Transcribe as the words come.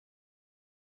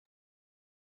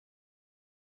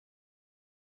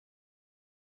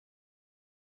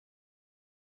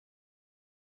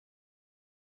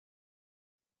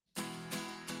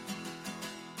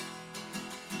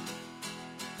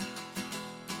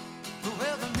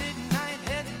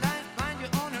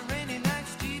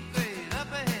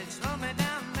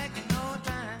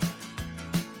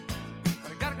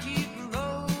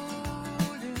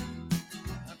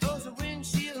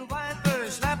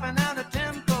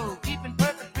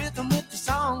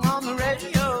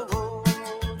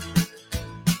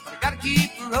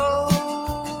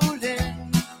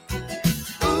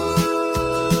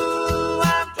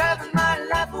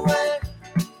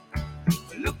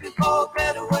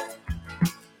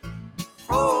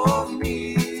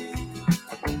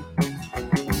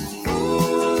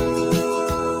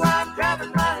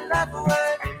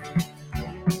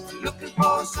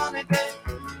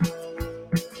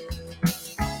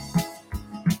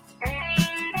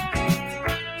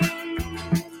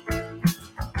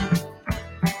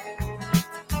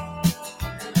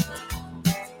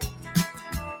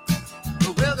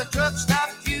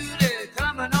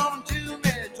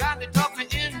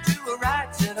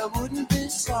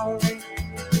sorry.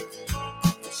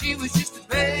 She was just a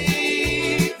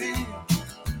baby.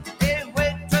 Hey,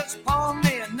 waitress, pour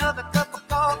me another cup of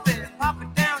coffee. Pop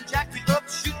it down, jack me up,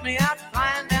 shoot me out,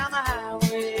 flying down the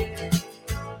highway.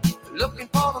 Looking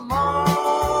for the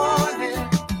morning.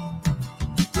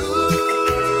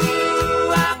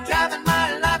 Ooh, I'm driving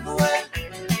my life away.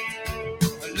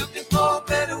 Looking for a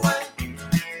better way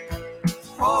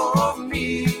for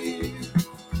me.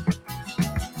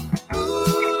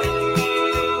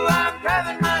 Ooh, I'm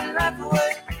driving my life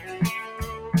away.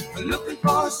 Looking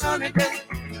for a sunny day.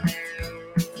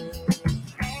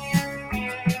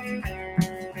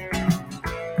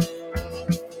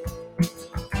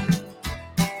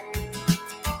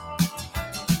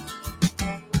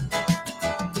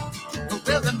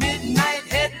 Well, the midnight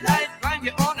headlight find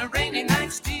you on a rainy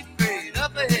night, steep grade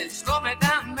up ahead, slow me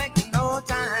down, making no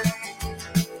time.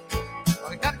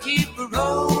 I gotta keep it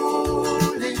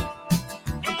rolling.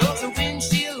 Those are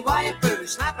windshield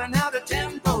wipers slapping out a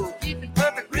tempo, keeping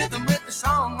perfect rhythm with the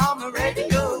song on the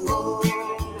radio.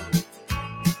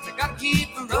 I gotta keep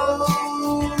it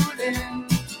rolling.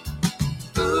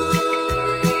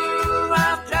 Ooh,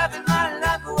 I'm driving my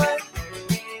life away.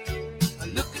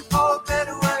 I'm looking for a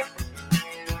better way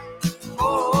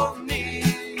for me.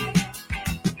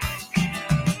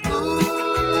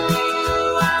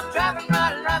 Ooh, I'm driving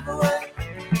my life away.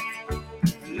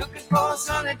 Looking for a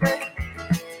sunny day.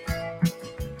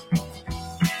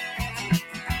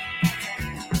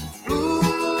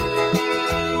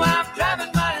 Ooh, I'm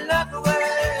driving my life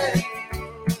away.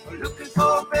 Looking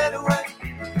for a better way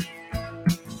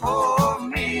for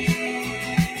me.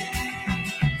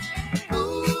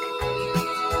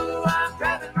 Ooh, I'm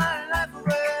driving my life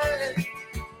away.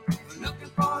 Looking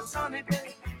for a sunny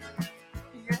day.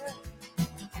 Yeah.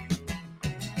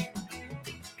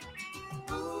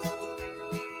 Ooh,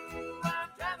 I'm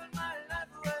driving my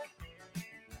life away.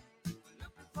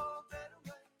 Looking for a better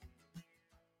way.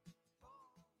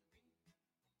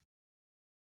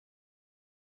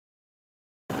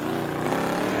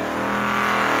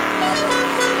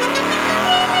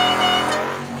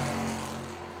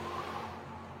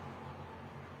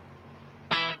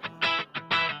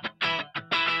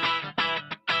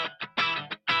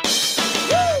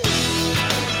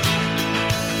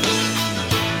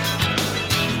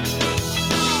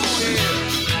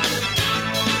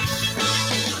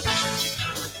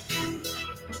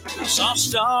 Saw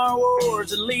Star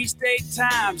Wars at least 8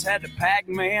 times, had the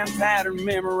Pac-Man pattern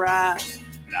memorized.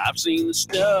 And I've seen the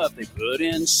stuff they put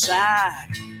inside.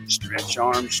 Stretch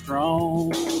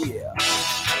Armstrong, yeah.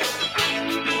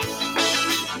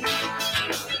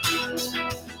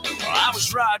 Well, I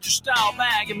was Roger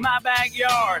Staubach in my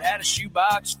backyard, had a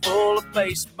shoebox full of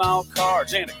baseball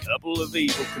cards and a couple of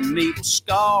Evel Knievel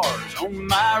scars on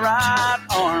my right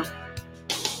arm.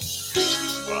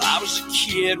 Well, I was a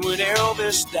kid when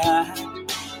Elvis died,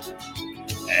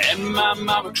 and my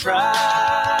mama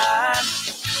cried.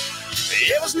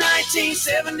 It was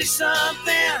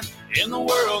 1970-something in the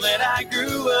world that I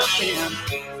grew up in.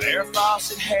 Fair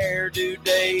Fawcett hairdo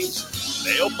days,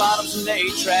 bell bottoms and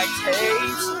 8-track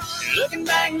tapes. Looking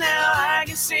back now, I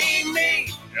can see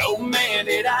me. Oh man,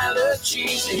 did I look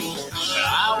cheesy. But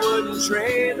I wouldn't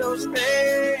trade those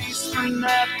days for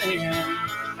nothing.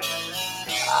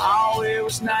 Oh, it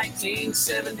was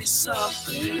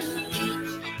 1970-something.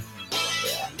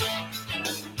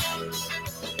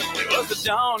 It was the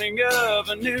dawning of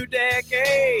a new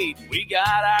decade. We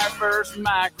got our first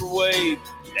microwave.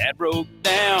 Dad broke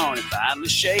down and finally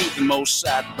shaved the most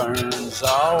sideburns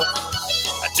off.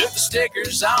 I took the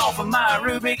stickers off of my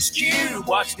Rubik's Cube,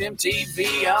 watched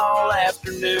MTV all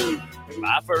afternoon.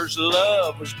 My first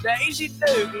love was Daisy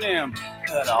Duke and them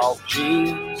cut-off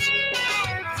jeans.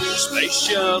 The space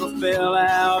shuttle fell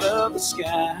out of the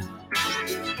sky,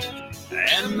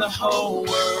 and the whole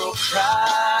world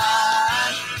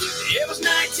cried. It was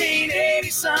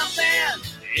 1980-something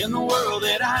in the world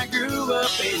that I grew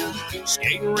up in.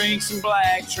 Skating rinks and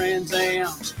black Trans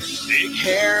Ams, big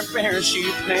hair and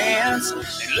parachute pants. And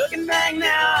looking back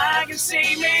now, I can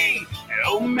see me. And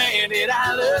oh man, did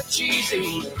I look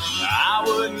cheesy. I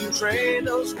wouldn't trade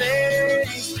those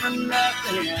days for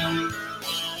nothing.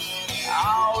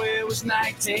 Oh, it was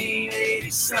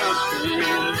 1980-something.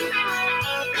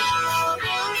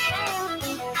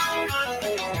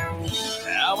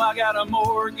 Now I got a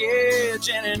mortgage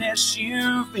and an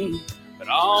SUV, but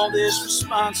all this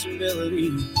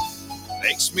responsibility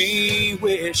makes me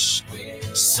wish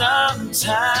sometimes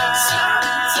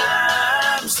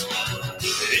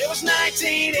it was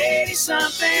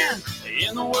 1980-something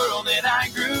in the world that I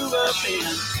grew up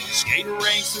in. Skating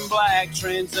rinks and black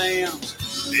Trans Ams,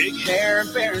 big hair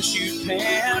and parachute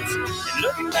pants. And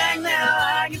looking back now,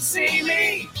 I can see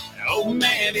me. Oh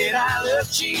man, did I look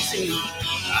cheesy.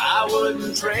 I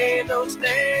wouldn't trade those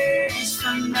days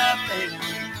for nothing.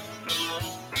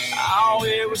 Oh,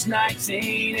 it was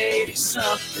 1980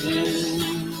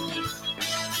 something.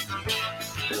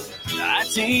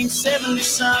 1970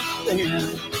 something.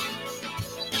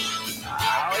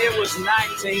 Oh, it was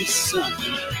 19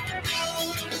 something.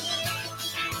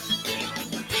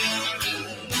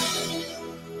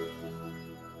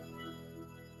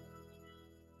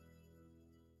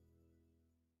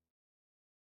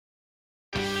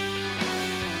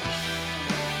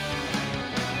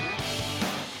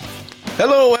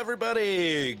 Hello,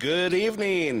 everybody. Good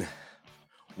evening.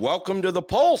 Welcome to The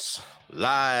Pulse,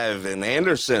 live in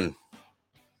Anderson,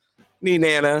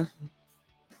 Nenana,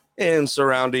 and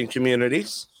surrounding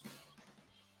communities.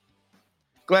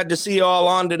 Glad to see you all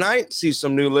on tonight. See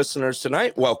some new listeners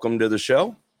tonight. Welcome to the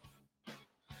show.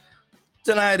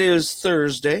 Tonight is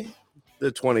Thursday,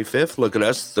 the 25th. Look at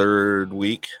us, third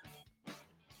week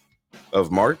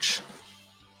of March.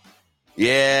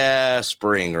 Yeah,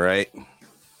 spring, right?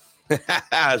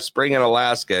 Spring in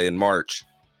Alaska in March.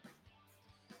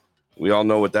 We all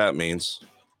know what that means.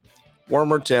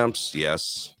 Warmer temps,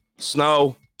 yes.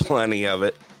 Snow, plenty of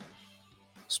it.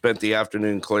 Spent the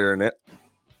afternoon clearing it.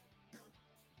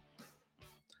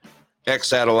 X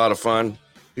had a lot of fun.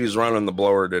 He's running the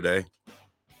blower today.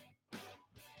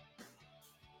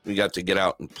 We got to get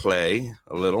out and play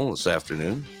a little this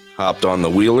afternoon. Hopped on the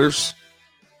wheelers.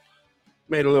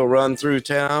 Made a little run through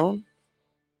town.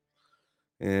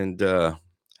 And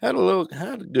had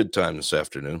a good time this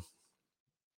afternoon.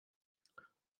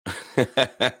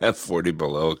 40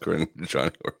 below, according to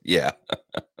Johnny. Yeah.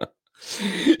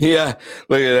 Yeah,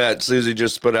 look at that. Susie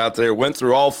just put out there, went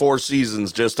through all 4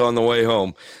 seasons just on the way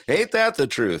home. Ain't that the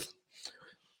truth?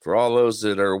 For all those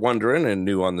that are wondering and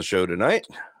new on the show tonight,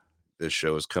 this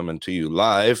show is coming to you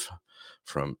live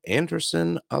from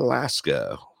Anderson,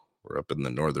 Alaska. We're up in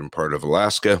the northern part of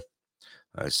Alaska.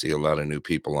 I see a lot of new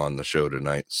people on the show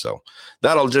tonight, so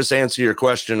that'll just answer your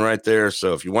question right there.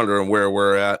 So if you're wondering where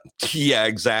we're at, yeah,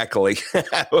 exactly.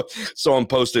 Someone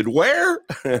posted, where?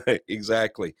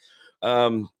 Exactly.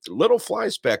 Little fly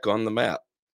speck on the map.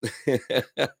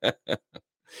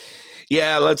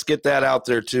 Yeah, let's get that out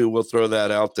there too. We'll throw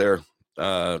that out there.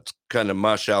 It's kind of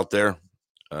mush out there.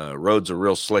 Roads are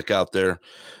real slick out there.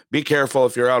 Be careful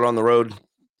if you're out on the road.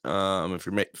 If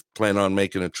you're planning on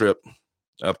making a trip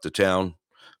up to town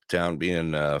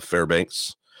being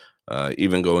Fairbanks,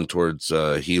 even going towards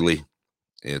Healy,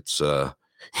 it's yeah,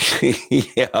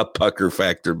 pucker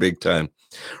factor big time.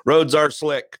 Roads are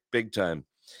slick big time.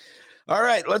 All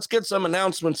right, let's get some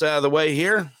announcements out of the way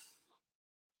here.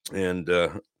 And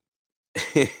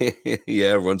yeah,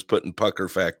 everyone's putting pucker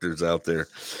factors out there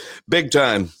big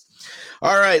time.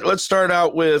 All right, let's start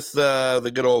out with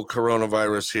the good old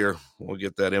coronavirus here. We'll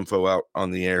get that info out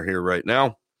on the air here right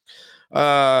now.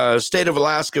 State of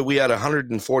Alaska, we had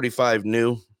 145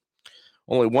 new.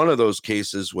 Only one of those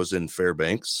cases was in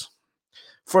Fairbanks.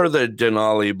 For the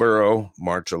Denali Borough,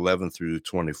 March 11th through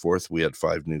 24th, we had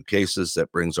 5 new cases.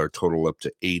 That brings our total up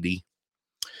to 80.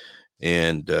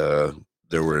 And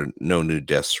there were no new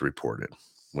deaths reported,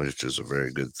 which is a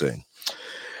very good thing.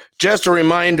 Just a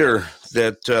reminder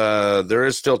that there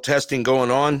is still testing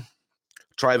going on.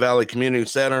 Tri-Valley Community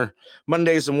Center,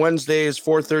 Mondays and Wednesdays,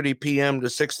 4:30 p.m. to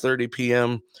 6:30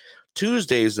 p.m.,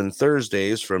 Tuesdays and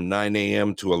Thursdays from 9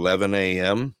 a.m. to 11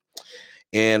 a.m.,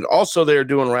 and also they're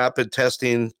doing rapid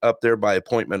testing up there by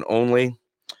appointment only.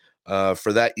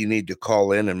 For that, you need to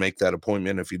call in and make that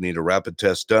appointment if you need a rapid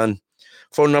test done.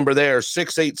 Phone number there,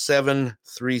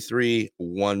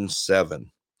 687-3317.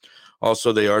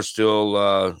 Also, they are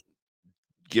still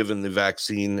giving the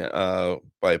vaccine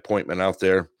by appointment out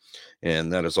there.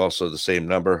 And that is also the same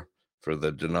number for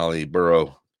the Denali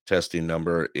Borough. Testing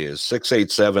number is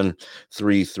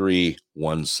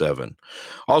 687-3317.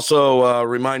 Also, a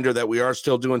reminder that we are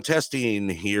still doing testing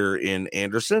here in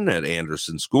Anderson at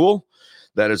Anderson School.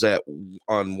 That is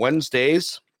on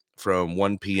Wednesdays from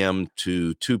 1 p.m.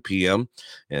 to 2 p.m.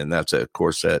 And that's, of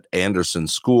course, at Anderson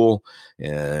School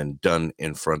and done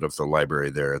in front of the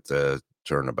library there at the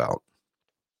turnabout.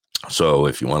 So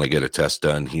if you want to get a test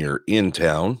done here in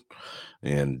town,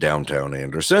 in downtown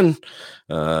Anderson,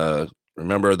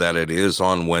 remember that it is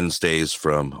on Wednesdays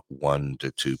from 1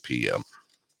 to 2 p.m.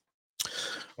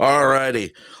 All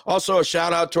righty. Also, a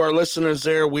shout out to our listeners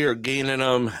there. We are gaining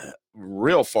them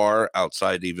real far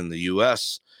outside even the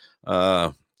U.S.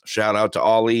 Shout out to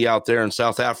Ali out there in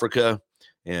South Africa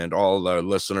and all our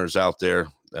listeners out there.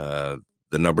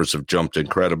 the numbers have jumped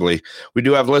incredibly. We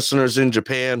do have listeners in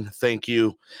Japan. Thank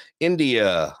you.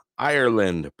 India,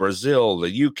 Ireland, Brazil,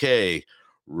 the UK,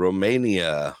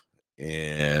 Romania,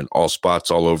 and all spots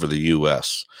all over the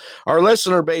U.S. Our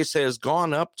listener base has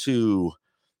gone up to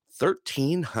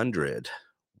 1,300.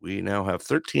 We now have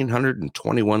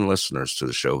 1,321 listeners to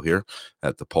the show here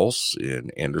at the Pulse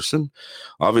in Anderson.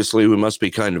 Obviously, we must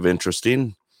be kind of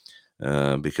interesting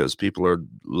because people are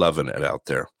loving it out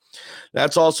there.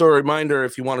 That's also a reminder,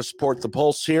 if you want to support the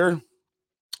Pulse here,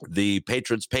 the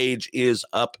patrons page is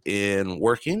up and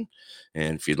working.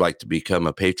 And if you'd like to become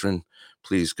a patron,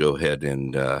 please go ahead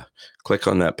and click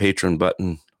on that patron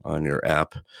button on your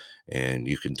app, and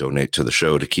you can donate to the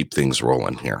show to keep things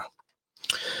rolling here.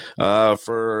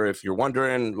 For if you're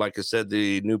wondering, like I said,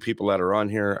 the new people that are on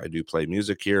here, I do play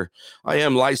music here. I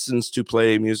am licensed to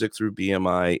play music through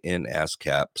BMI and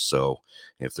ASCAP. So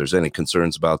if there's any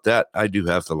concerns about that, I do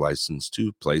have the license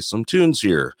to play some tunes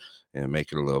here and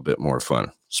make it a little bit more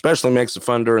fun. Especially makes it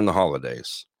fun during the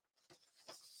holidays.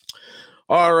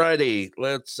 All righty,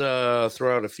 let's throw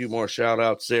out a few more shout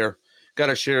outs there. Got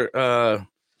to share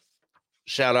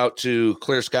shout out to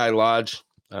Clear Sky Lodge.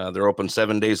 They're open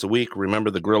 7 days a week. Remember,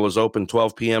 the grill is open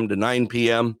 12 p.m. to 9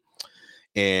 p.m.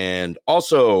 And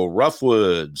also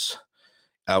Roughwoods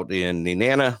out in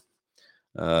Nenana.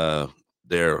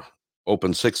 They're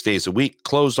open 6 days a week,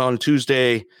 closed on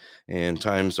Tuesday, and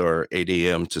times are 8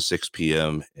 a.m. to 6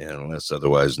 p.m. unless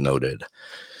otherwise noted.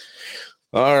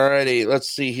 All righty, let's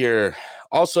see here.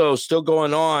 Also, still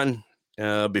going on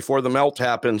before the melt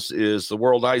happens is the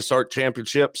World Ice Art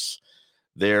Championships.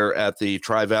 They're at the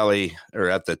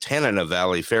Tanana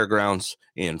Valley Fairgrounds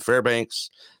in Fairbanks.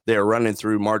 They're running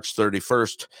through March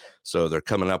 31st, so they're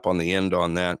coming up on the end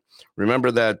on that.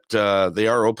 Remember that they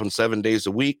are open 7 days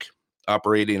a week.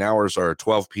 Operating hours are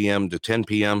 12 p.m. to 10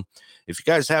 p.m. If you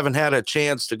guys haven't had a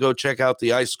chance to go check out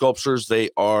the ice sculptures, they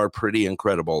are pretty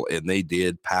incredible, and they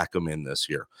did pack them in this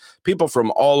year. People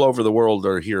from all over the world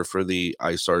are here for the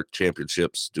Ice Art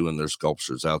Championships doing their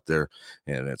sculptures out there,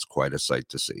 and it's quite a sight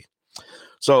to see.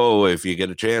 So if you get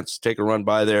a chance, take a run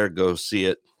by there, go see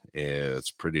it.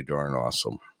 It's pretty darn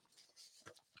awesome.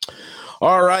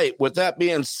 All right, with that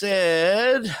being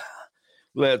said,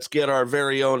 let's get our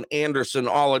very own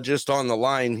Andersonologist on the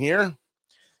line here.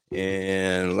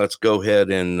 And let's go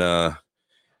ahead and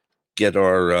get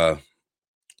our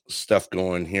stuff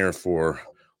going here for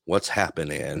what's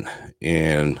happening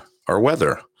in our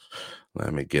weather.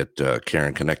 Let me get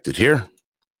Karen connected here.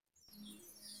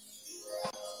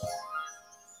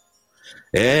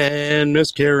 And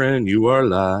Miss Karen, you are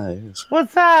live.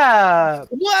 What's up?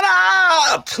 What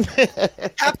up?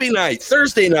 Happy night,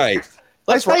 Thursday night.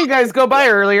 I saw you guys go by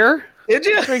earlier. Did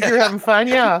you? I think you're having fun,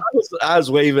 yeah. I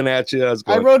was waving at you.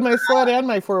 I rode my sled and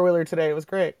my four-wheeler today. It was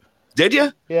great. Did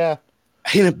you? Yeah.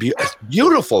 It's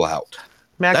beautiful out.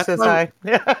 Max says hi.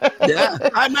 Yeah.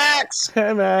 Hi, Max.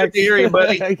 Hi, Max. Good to hear you,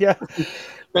 buddy. Yeah.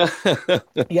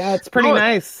 Yeah, it's pretty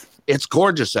nice. It's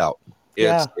gorgeous out.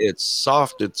 It's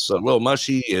soft. It's a little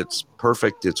mushy. It's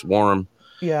perfect. It's warm.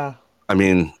 Yeah. I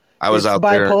mean, I was out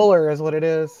there. Bipolar is what it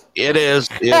is. It is.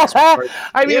 I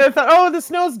thought, oh, the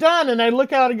snow's done, and I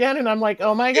look out again, and I'm like,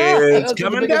 oh my god, it's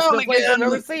coming down again. I've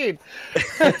never seen.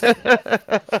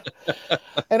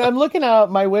 And I'm looking out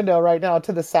my window right now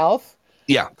to the south.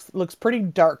 Yeah, looks pretty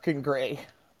dark and gray.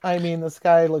 I mean, the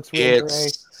sky looks really gray.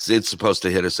 It's supposed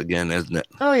to hit us again, isn't it?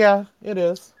 Oh yeah, it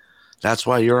is. That's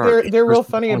why you're. They're real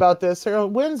funny about this.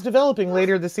 Wind's developing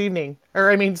later this evening,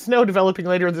 snow developing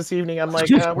later this evening. I'm like,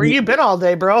 where you been all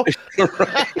day, bro?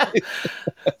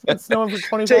 It's been snowing for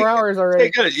 24 hours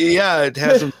already. It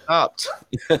hasn't stopped.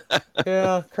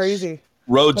 Yeah, crazy.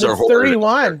 Roads are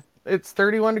 31. It's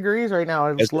 31 degrees right now.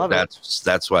 I just love it.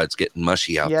 That's why it's getting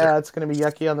mushy out there. Yeah, it's going to be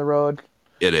yucky on the road.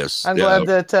 It is. I'm glad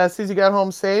that Susie got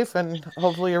home safe, and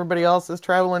hopefully everybody else is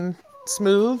traveling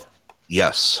smooth.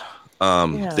 Yes.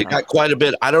 They got quite a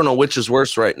bit. I don't know which is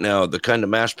worse right now, the kind of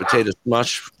mashed potato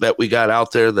smush that we got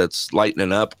out there that's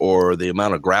lightening up, or the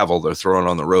amount of gravel they're throwing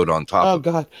on the road on top. Oh,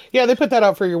 God. Yeah, they put that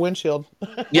out for your windshield.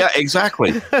 Yeah,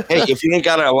 exactly. Hey, if you ain't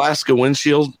got an Alaska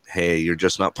windshield, hey, you're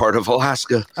just not part of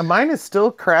Alaska. Mine is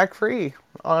still crack-free.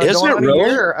 Is it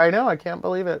really? I know. I can't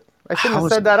believe it. I shouldn't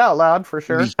have said that out loud for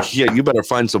sure. Yeah, you better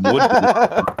find some wood.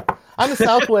 I'm a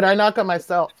Southwood. I knock on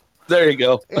myself. There you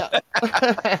go. Yeah.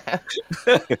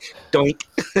 Doink.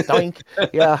 Doink.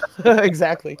 Yeah,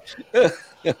 exactly.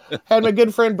 Had my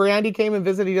good friend Brandy came and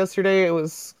visited yesterday. It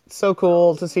was so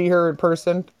cool to see her in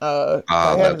person. I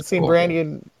haven't seen Brandy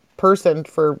in person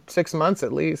for 6 months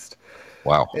at least.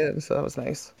 Wow. And so that was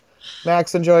nice.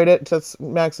 Max enjoyed it. That's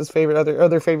Max's favorite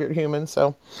other favorite human.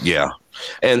 So yeah.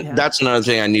 And that's another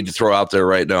thing I need to throw out there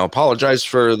right now. Apologize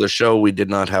for the show. We did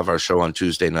not have our show on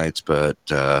Tuesday nights, but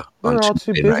we're all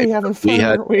too busy having fun,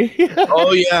 aren't we?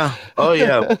 Oh yeah.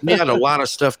 We had a lot of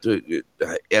stuff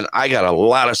and I got a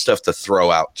lot of stuff to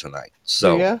throw out tonight.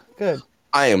 So yeah, good.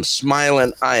 I am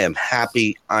smiling. I am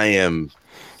happy. I am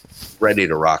ready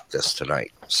to rock this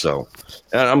tonight. So,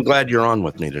 and I'm glad you're on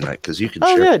with me tonight because you can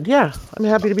share. Good. Yeah, I'm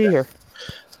happy to be here.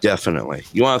 Definitely.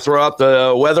 You want to throw out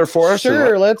the weather for us?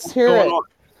 Sure, let's hear it.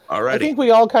 All right. I think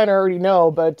we all kind of already know,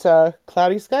 but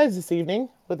cloudy skies this evening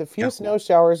with a few snow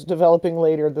showers developing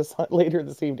later this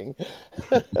evening.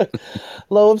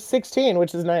 Low of 16,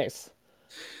 which is nice.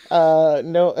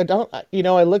 No, I don't.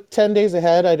 I looked 10 days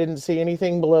ahead. I didn't see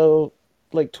anything below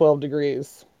like 12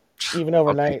 degrees, even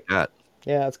overnight.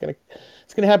 Yeah, it's gonna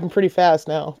happen pretty fast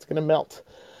now. It's gonna melt.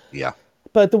 Yeah.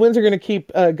 But the winds are going to keep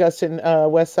gusting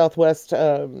west-southwest,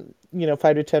 5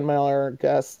 to 10 mile an hour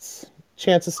gusts.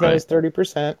 Chance of snow is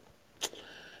 30%.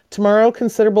 Tomorrow,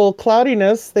 considerable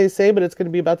cloudiness, they say, but it's going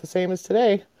to be about the same as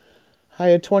today. High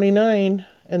of 29.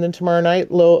 And then tomorrow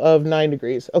night, low of 9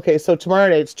 degrees. Okay, so tomorrow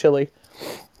night it's chilly,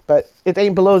 but it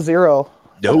ain't below zero.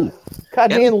 No.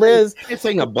 God, me and Liz.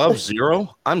 Anything above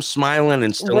zero, I'm smiling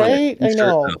and still in a I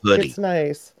know. hoodie. It's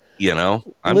nice.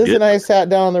 Liz and I sat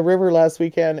down on the river last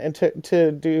weekend and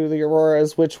to do the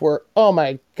auroras, which were, oh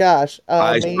my gosh,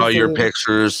 amazing. I saw your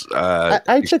pictures.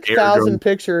 I took 1,000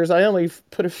 pictures. I only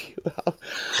put a few out.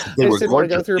 They were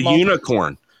gorgeous. The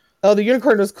unicorn. Oh, the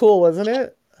unicorn was cool, wasn't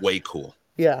it? Way cool.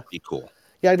 Yeah. Be cool.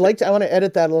 Yeah, I want to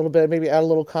edit that a little bit, maybe add a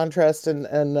little contrast and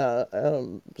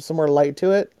some more light to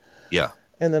it. Yeah.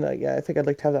 And then, I think I'd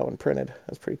like to have that one printed.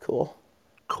 That's pretty cool.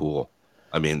 Cool.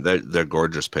 I mean, they're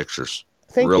gorgeous pictures.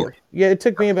 Thank you. Yeah, it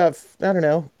took me about,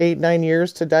 8-9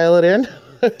 years to dial it in.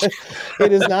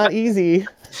 It is not easy.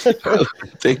 I don't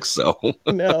think so.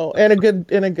 No, and a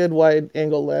good wide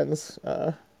angle lens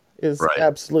is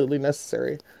absolutely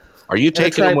necessary. Are you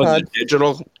taking them with a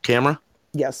digital camera?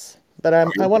 Yes, but I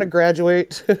want to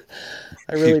graduate.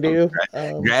 I really do.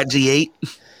 Graduate?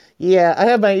 Yeah, I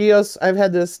have my EOS. I've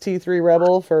had this T3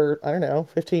 Rebel for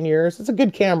 15 years. It's a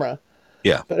good camera.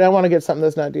 Yeah. But I want to get something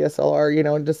that's not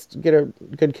DSLR, and just get a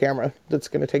good camera that's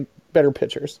going to take better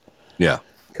pictures. Yeah.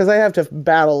 Because I have to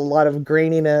battle a lot of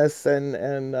graininess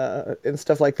and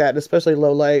stuff like that, especially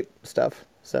low light stuff.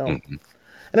 So, and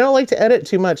I don't like to edit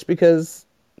too much because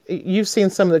you've seen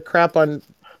some of the crap on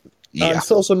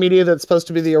social media that's supposed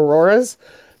to be the auroras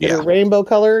that are rainbow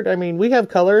colored. I mean, we have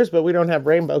colors, but we don't have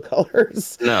rainbow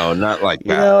colors. No, not like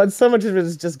that. And so much of it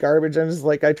is just garbage. I'm just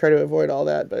like, I try to avoid all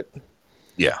that, but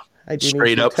yeah. I do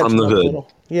straight up from the hood.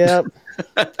 Yep.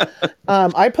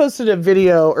 I posted a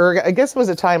video, or I guess it was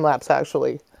a time lapse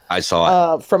actually. I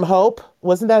saw it. From Hope.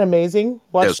 Wasn't that amazing?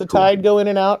 Watch the tide go in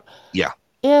and out. Yeah.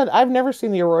 And I've never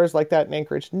seen the auroras like that in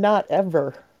Anchorage. Not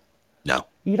ever. No.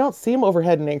 You don't see them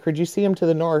overhead in Anchorage. You see them to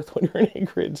the north when you're in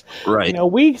Anchorage. Right.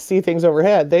 We see things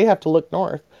overhead. They have to look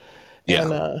north.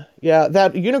 Yeah. And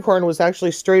that unicorn was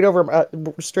actually straight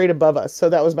above us. So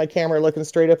that was my camera looking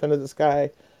straight up into the sky.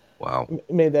 Wow.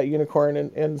 Made that unicorn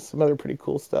and some other pretty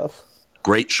cool stuff.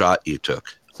 Great shot you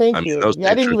took. Thank you.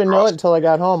 I didn't even know it until I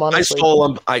got home, honestly. I stole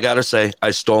them. I got to say, I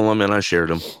stole them and I shared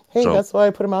them. Hey, that's why I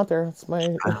put them out there.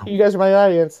 You guys are my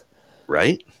audience.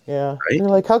 Right? Yeah. Right? They're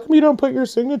like, how come you don't put your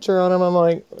signature on them? I'm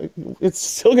like, it's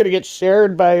still going to get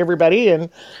shared by everybody.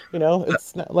 And,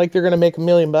 it's not like they're going to make $1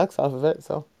 million off of it.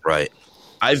 So. Right.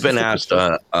 I've been asked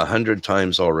 100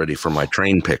 times already for my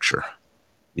train picture.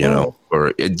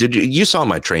 Or did you saw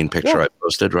my train picture I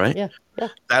posted, right? Yeah.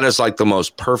 That is like the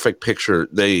most perfect picture.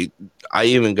 I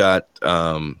even got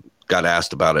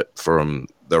asked about it from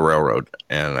the railroad,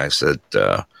 and I said,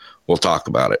 we'll talk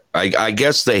about it. I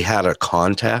guess they had a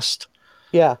contest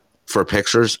for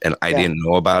pictures, and I didn't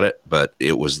know about it, but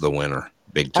it was the winner.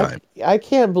 Big time. I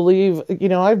can't believe,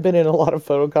 I've been in a lot of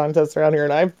photo contests around here,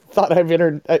 and I've thought I've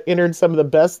entered some of the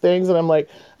best things, and I'm like,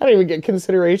 I don't even get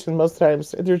consideration most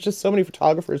times. There's just so many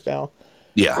photographers now.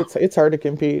 Yeah. It's hard to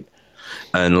compete.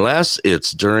 Unless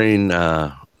it's during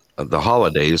the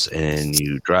holidays and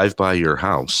you drive by your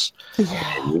house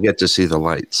and you get to see the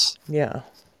lights. Yeah.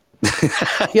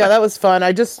 Yeah, that was fun.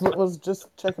 I was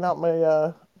checking out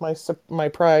my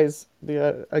prize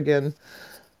again.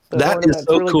 That is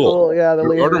so really cool. Yeah, the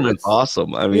ornament's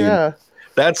awesome. I mean,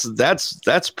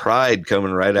 that's pride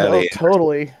coming right out of you.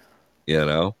 Totally.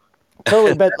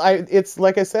 Totally. But it's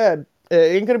like I said, it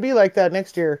ain't gonna be like that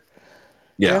next year.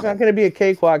 Yeah, it's not gonna be a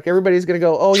cakewalk. Everybody's gonna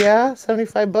go, oh yeah,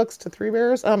 $75 to 3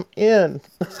 bears. I'm in.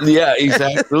 Yeah,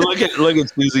 exactly. look at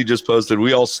Susie just posted.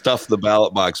 We all stuffed the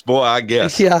ballot box. Boy, I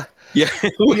guess. Yeah. Yeah,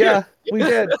 Yeah, we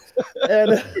did.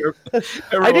 And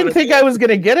I didn't think I was going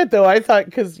to get it, though. I thought,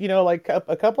 because, like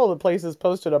a couple of the places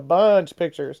posted a bunch of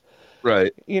pictures,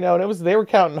 right. and they were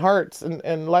counting hearts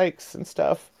and likes and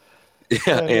stuff.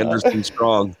 Yeah, And, Anderson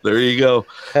Strong. There you go.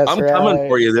 that's I'm coming right.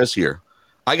 for you this year.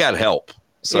 I got help.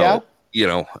 Yeah? So, you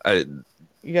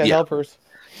got helpers.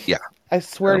 Yeah. I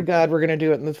swear to God, we're going to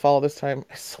do it in the fall this time.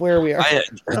 I swear we are.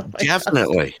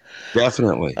 Definitely.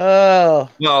 Oh,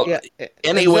 Well, yeah.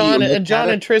 anyway, And John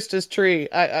and Trista's tree.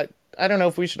 I don't know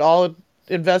if we should all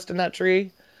invest in that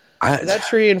tree. That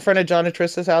tree in front of John and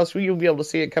Trista's house, you'll be able to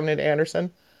see it coming into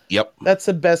Anderson. Yep. That's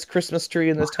the best Christmas tree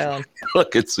in this town.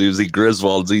 Look at Susie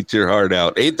Griswold's Eat Your Heart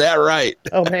Out. Ain't that right?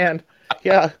 Oh, man.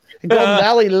 Yeah. Golden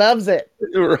Valley loves it.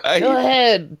 Right. Go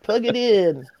ahead. Plug it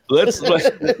in. Let's yeah,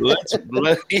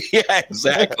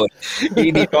 exactly.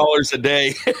 $80 a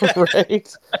day.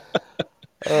 Right.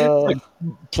 Like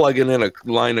plugging in a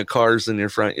line of cars in your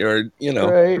front yard,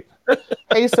 Right.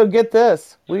 Hey, so get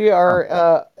this. We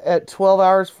are at 12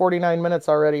 hours, 49 minutes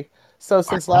already. So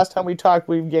since last time we talked,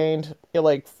 we've gained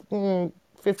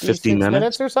 56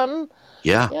 minutes or something.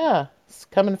 Yeah. Yeah. It's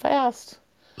coming fast.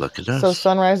 Look at us. So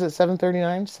sunrise at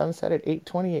 7:39, sunset at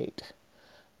 8:28.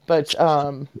 But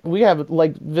we have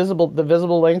the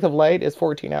visible length of light is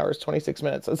 14 hours, 26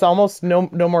 minutes. It's almost no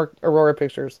more aurora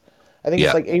pictures. I think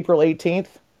it's like April 18th.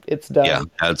 It's done. Yeah,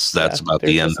 that's about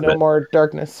the end. There's no more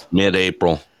darkness.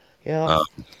 Mid-April. Yeah.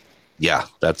 Yeah,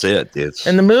 that's it.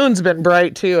 And the moon's been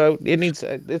bright too.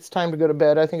 It's time to go to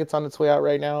bed. I think it's on its way out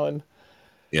right now. And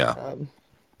yeah.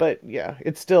 But yeah,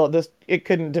 it's still it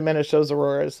couldn't diminish those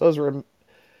auroras.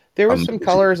 There were some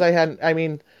colors I hadn't. I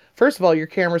mean, first of all, your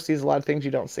camera sees a lot of things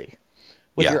you don't see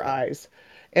with your eyes.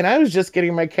 And I was just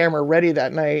getting my camera ready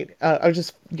that night. I was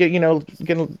just gonna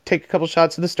take a couple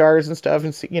shots of the stars and stuff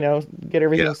and see, get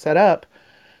everything set up.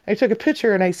 I took a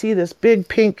picture and I see this big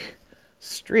pink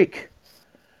streak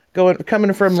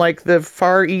coming from like the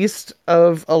far east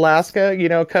of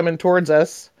Alaska, coming towards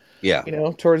us. Yeah.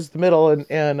 Towards the middle,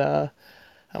 and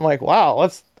I'm like, wow,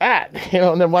 what's that?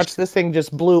 And then watch this thing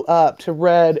just blew up to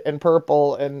red and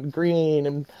purple and green,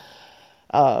 and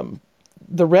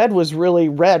the red was really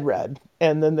red,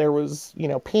 and then there was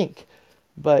pink,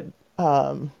 but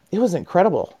it was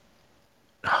incredible.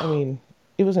 I mean,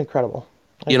 it was incredible.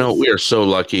 We are so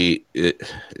lucky.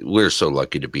 We're so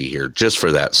lucky to be here just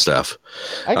for that stuff.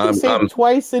 I can say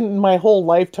twice in my whole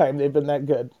lifetime they've been that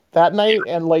good. That night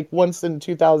and like once in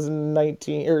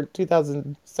 2019 or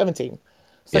 2017.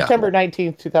 September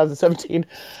 19th, 2017.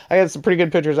 I had some pretty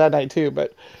good pictures that night too,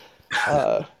 but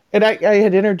and I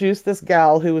had introduced this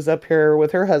gal who was up here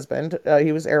with her husband.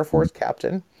 He was Air Force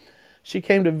captain. She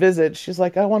came to visit. She's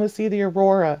like, I want to see the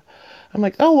aurora. I'm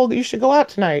like, oh, well, you should go out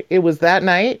tonight. It was that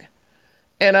night.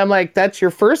 And I'm like, that's your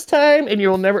first time, and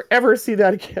you'll never, ever see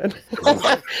that again.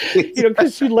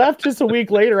 Because she left just a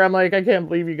week later. I'm like, I can't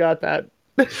believe you got that.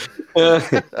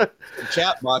 The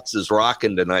chat box is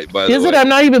rocking tonight, by the way. Is it? I'm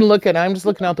not even looking. I'm just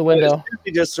looking out the window.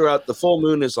 Just throughout the full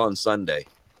moon is on Sunday.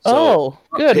 So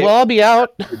good. Well, I'll be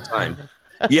out. Good time.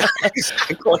 Yeah,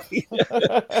 exactly.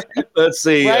 Let's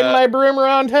see. Riding my broom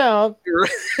around town.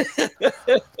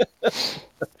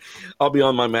 I'll be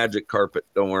on my magic carpet.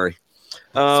 Don't worry.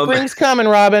 Spring's coming,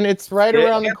 Robin. It's right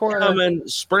around the corner. Coming.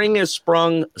 Spring is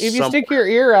sprung. If you stick your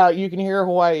ear out, you can hear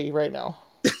Hawaii right now.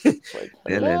 Like,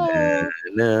 I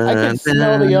could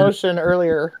smell the ocean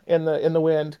earlier in the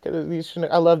wind.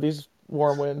 I love these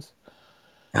warm winds.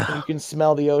 And you can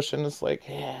smell the ocean. It's like,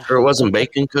 yeah. Sure, it wasn't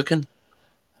bacon cooking.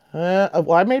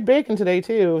 Well, I made bacon today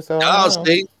too. So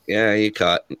see, yeah, you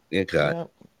caught. Yeah.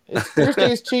 It's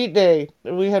Thursday's cheat day.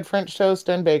 We had French toast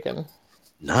and bacon.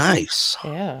 Nice.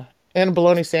 Yeah. And a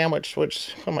bologna sandwich,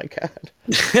 which, oh my God.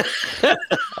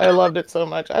 I loved it so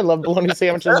much. I love bologna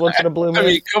sandwiches once in a blue moon. I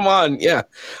mean, come on. Yeah.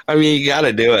 I mean, you got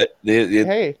to do it.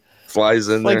 It flies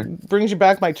in there. Brings you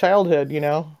back my childhood,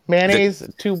 Mayonnaise,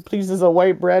 2 pieces of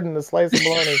white bread, and a slice of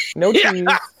bologna. No cheese.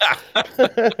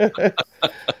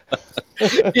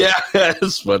 Yeah,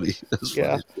 that's funny.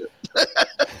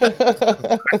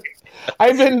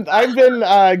 I've been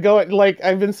going,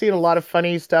 I've been seeing a lot of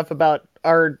funny stuff about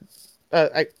our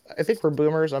I think we're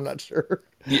boomers. I'm not sure.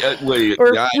 Yeah,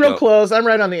 real close. I'm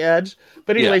right on the edge.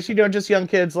 But anyways, just young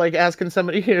kids asking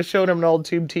somebody, showing them an old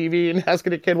tube TV and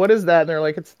asking a kid, "What is that?" And they're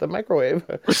like, "It's the microwave,"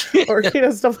 or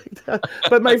stuff like that.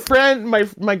 But my friend,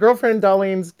 my girlfriend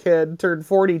Darlene's kid turned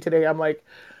 40 today. I'm like,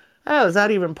 oh, is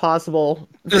that even possible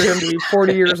for him to be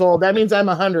 40 years old? That means I'm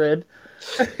 100.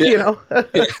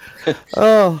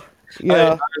 Oh.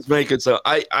 Yeah, I was making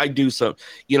I do some.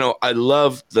 I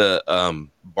love the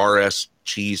Bar S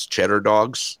cheese cheddar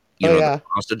dogs. The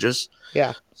sausages.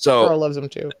 Yeah. So Carl loves them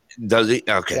too. does he?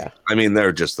 Okay. Yeah. I mean,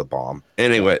 they're just the bomb.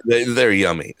 Anyway, they're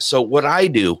yummy. So what I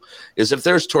do is if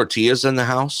there's tortillas in the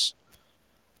house,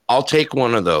 I'll take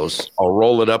one of those. I'll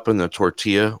roll it up in the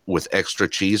tortilla with extra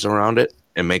cheese around it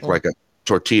and make like a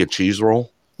tortilla cheese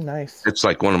roll. Nice. It's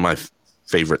like one of my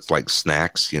favorite like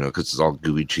snacks, you know, because it's all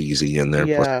gooey cheesy in there.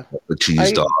 Yeah. Plus the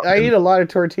cheese dog. I eat a lot of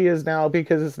tortillas now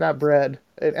because it's not bread.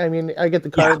 I mean, I get the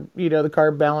carb, the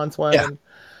carb balance one. Yeah. And,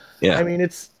 Yeah. I mean,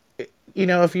 it's,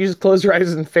 if you just close your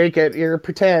eyes and fake it, you're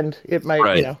pretend it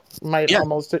might, might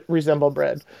almost resemble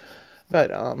bread.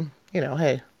 But,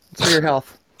 hey, it's for your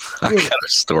health. I got a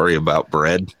story about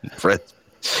bread. I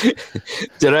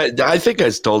think I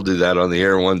told you that on the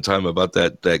air one time about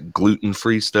that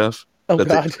gluten-free stuff. Oh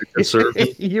God!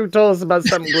 You told us about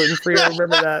something gluten-free. I remember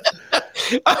that.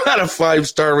 I'm at a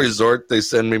 5-star resort. They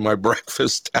send me my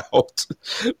breakfast out.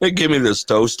 They give me this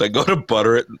toast. I go to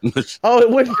butter it. Oh, it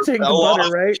wouldn't take the butter,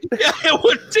 right? Yeah, it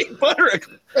wouldn't take butter. What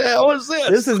the hell is this?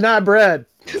 This is not bread.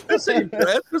 This ain't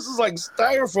bread. This is like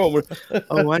styrofoam.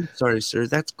 Oh, I'm sorry, sir.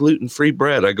 That's gluten-free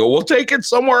bread. I go, well, take it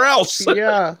somewhere else.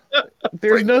 Yeah.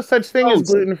 There's no such thing as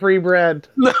gluten-free bread.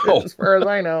 No. As far as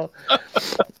I know.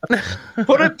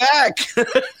 Put it back.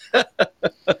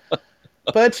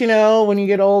 But, when you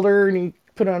get older and you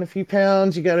put on a few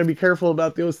pounds, you got to be careful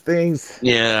about those things.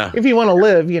 Yeah. If you want to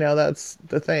live, that's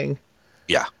the thing.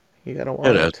 Yeah. You got to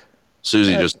want it.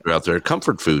 Susie just threw out there.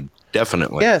 Comfort food.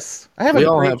 Definitely. Yes. I have a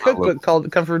great cookbook called the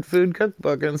Comfort Food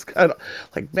Cookbook, and it's got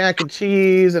like mac and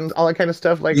cheese and all that kind of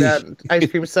stuff like that. Ice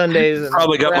cream sundaes and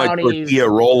probably got brownies. My tortilla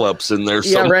roll-ups in there.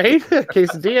 Yeah, right?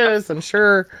 Quesadillas, I'm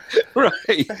sure.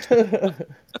 Right.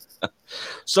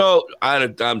 So,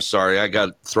 I'm sorry. I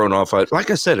got thrown off.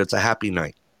 Like I said, it's a happy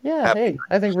night. Yeah,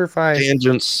 I think we're fine.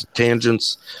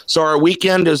 Tangents. So our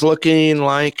weekend is looking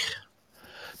like...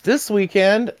 This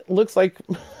weekend looks like...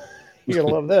 You're going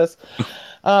to love this.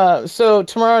 So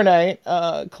tomorrow night,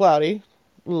 cloudy,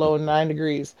 low 9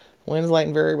 degrees, winds light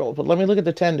and variable. But let me look at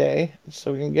the 10-day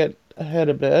so we can get ahead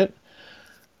a bit.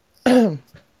 Hey,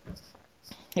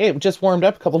 it just warmed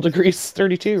up a couple degrees,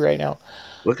 32 right now.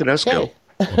 Look at us go.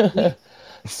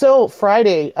 So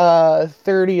Friday,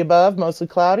 30 above, mostly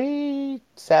cloudy.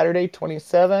 Saturday,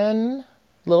 27,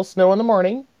 little snow in the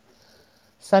morning.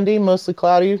 Sunday, mostly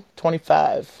cloudy,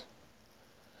 25.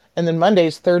 And then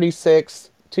Monday's 36.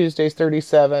 Tuesday's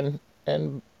 37,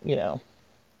 and yeah,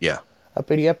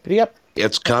 uppity up.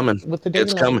 It's coming. With the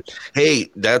it's coming.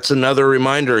 Hey, that's another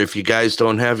reminder. If you guys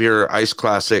don't have your Ice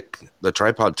Classic, the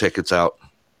tripod tickets out,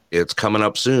 it's coming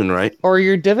up soon, right? Or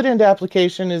your dividend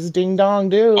application is ding dong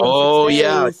due. Oh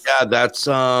yeah, that's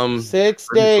 6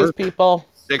 days, people.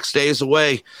 6 days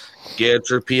away. Get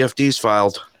your PFDs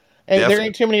filed. And there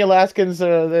ain't too many Alaskans.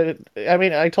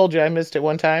 I told you I missed it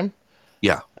one time.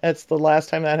 Yeah. That's the last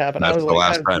time that happened. That's the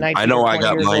last time. I know I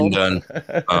got mine done.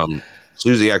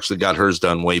 Susie actually got hers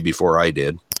done way before I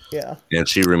did. Yeah. And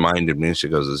she reminded me, she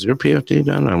goes, is your PFD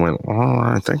done? I went, oh,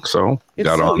 I think so. It's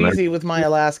so easy with My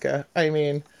Alaska. I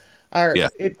mean,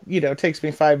 it takes me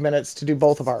 5 minutes to do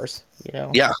both of ours,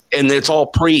 Yeah. And it's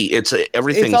all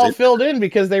everything's It's all filled in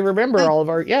because they remember all of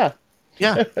our, Yeah.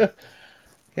 It's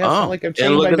not like I've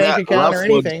changed my bank account or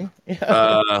anything.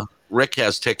 Rick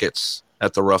has tickets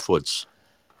at the Roughwoods.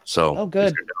 So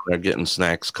good. They're getting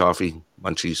snacks, coffee,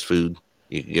 munchies, food.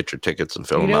 You can get your tickets and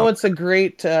fill them out. You know what's a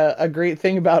great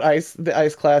thing about the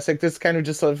Ice Classic? This is kind of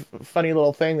just a funny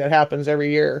little thing that happens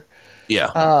every year. Yeah.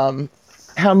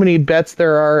 How many bets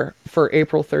there are for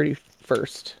April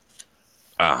 31st?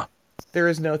 There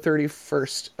is no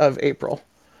 31st of April.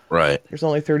 Right. There's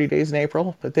only 30 days in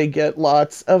April, but they get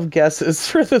lots of guesses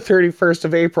for the 31st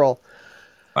of April.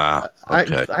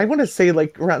 Okay. I want to say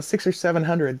like around 600 or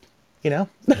 700. Yeah.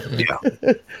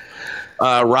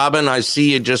 Robin, I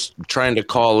see you just trying to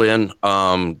call in.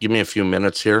 Give me a few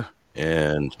minutes here.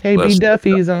 And hey, B.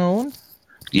 Duffy's on.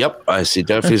 Yep, I see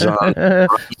Duffy's on.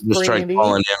 Just tried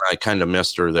calling in. I kind of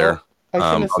missed her there. I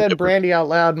should have said Brandy out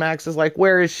loud. Max is like,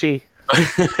 where is she?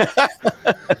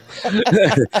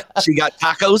 She got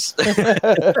tacos.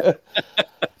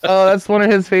 Oh, that's one of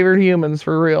his favorite humans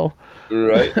for real.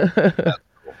 Right.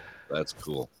 That's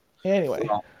cool. Anyway.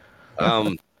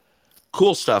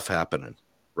 Cool stuff happening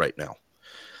right now.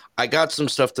 I got some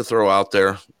stuff to throw out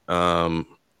there. I'm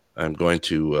going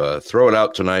to throw it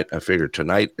out tonight. I figured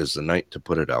tonight is the night to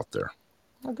put it out there.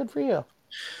 Oh, good for you.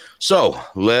 So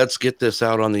let's get this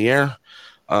out on the air.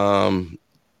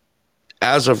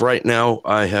 As of right now,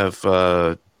 I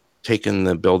have taken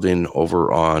the building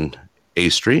over on A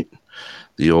Street,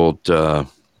 the old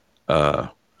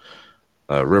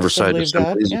Riverside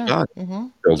Assemblies of God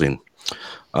building.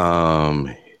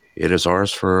 It is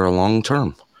ours for a long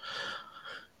term.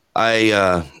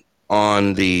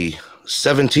 On the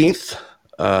 17th,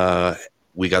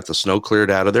 we got the snow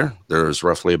cleared out of there. There's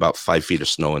roughly about 5 feet of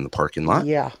snow in the parking lot.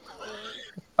 Yeah.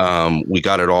 We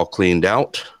got it all cleaned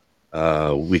out.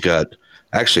 We got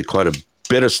actually quite a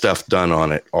bit of stuff done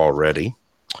on it already.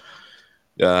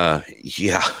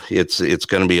 It's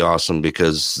going to be awesome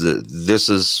because this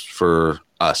is for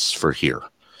us for here.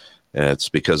 It's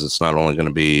because it's not only going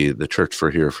to be the church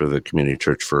for here for the community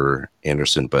church for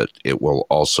Anderson, but it will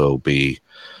also be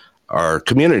our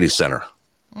community center.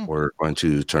 We're going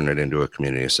to turn it into a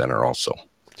community center also.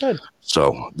 Good.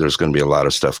 So there's going to be a lot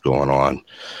of stuff going on.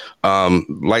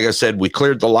 Like I said, we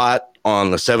cleared the lot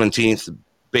on the 17th.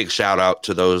 Big shout out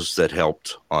to those that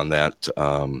helped on that.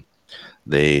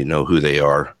 They know who they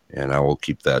are, and I will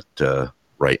keep that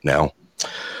right now.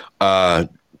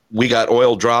 We got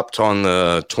oil dropped on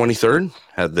the 23rd,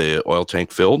 had the oil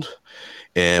tank filled,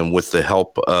 and with the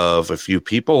help of a few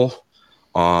people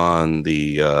on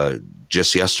the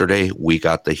just yesterday, we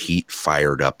got the heat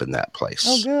fired up in that place.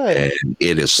 Oh, good. And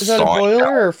it is that a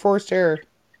boiler or forced air?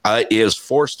 It is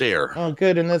forced air. Oh,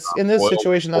 good. In this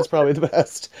situation, that's probably the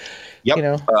best. Yep. You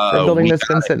know, for a building that's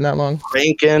been sitting that long.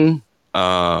 Cranking.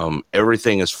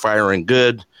 Everything is firing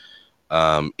good.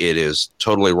 It is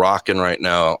totally rocking right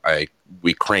now.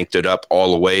 We cranked it up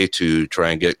all the way to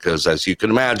try and get, because as you can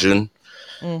imagine,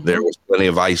 there was plenty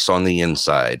of ice on the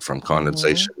inside from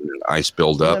condensation and ice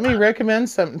buildup. Let me recommend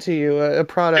something to you, a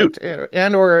product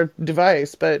and or a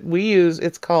device, but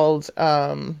it's called,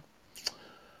 oh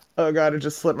God, it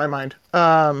just slipped my mind.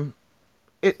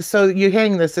 So you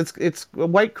hang this, it's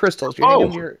white crystals. You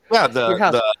hang your house.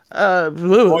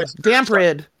 Damp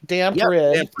rid.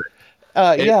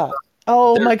 Yeah.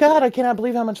 Oh my God, I cannot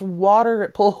believe how much water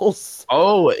it pulls.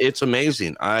 Oh, it's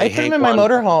amazing. I put them in my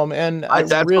motorhome, and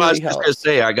that's really what I was helps. just going to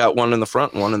say. I got one in the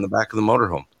front and one in the back of the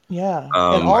motorhome. Yeah.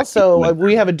 And also,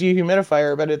 we have a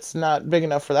dehumidifier, but it's not big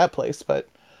enough for that place. But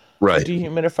right. The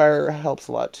dehumidifier helps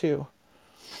a lot, too.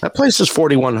 That place is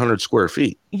 4,100 square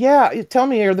feet. Yeah. Tell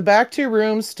me, are the back two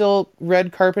rooms still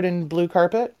red carpet and blue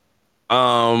carpet?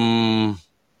 So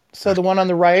the one on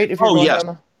the right, if you're going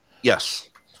down yes.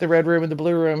 The red room and the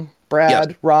blue room.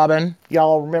 Brad, Robin,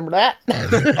 y'all remember that?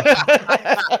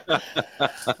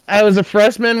 I was a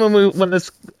freshman when we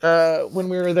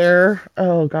were there.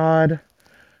 Oh God,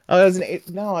 I was I had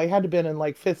to have been in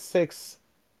like 5th,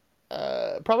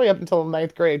 6th, probably up until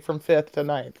 9th grade, from 5th to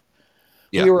 9th.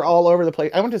 Yeah. We were all over the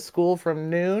place. I went to school from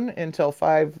noon until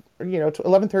 5,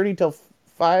 11:30 till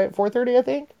 4:30, I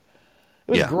think.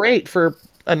 It was great for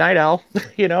a night owl,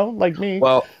 like me.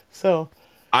 Well, so.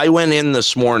 I went in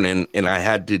this morning and I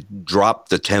had to drop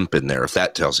the temp in there, if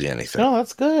that tells you anything. Oh,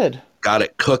 that's good. Got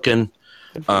it cooking.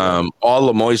 All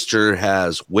the moisture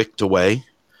has wicked away.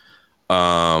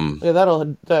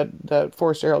 That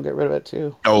forced air will get rid of it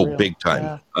too. Oh, big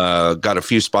time. Yeah. Got a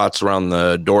few spots around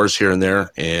the doors here and there,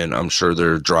 and I'm sure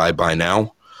they're dry by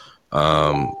now.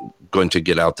 Going to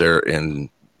get out there and,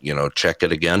 check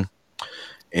it again.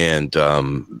 And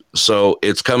so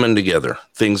it's coming together.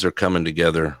 Things are coming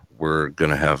together. We're going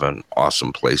to have an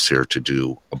awesome place here to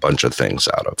do a bunch of things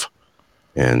out of.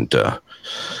 And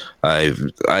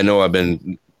I know I've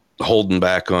been holding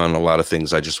back on a lot of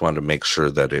things. I just wanted to make sure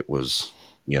that it was,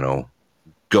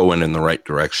 going in the right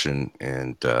direction.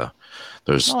 And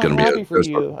there's going to be happy for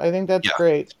you. I think that's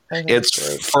great. It's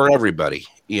great for everybody,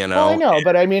 Well, I know,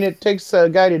 but I mean, it takes a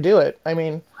guy to do it. I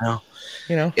mean, and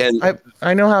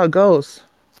I know how it goes.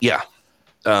 Yeah.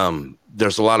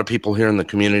 There's a lot of people here in the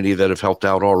community that have helped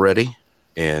out already,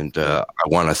 and I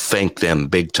want to thank them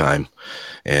big time.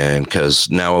 And because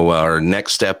now our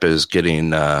next step is getting,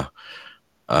 that's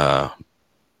what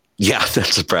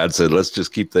Brad said. Let's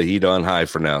just keep the heat on high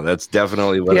for now. That's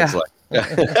definitely what it's like.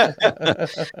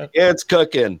 It's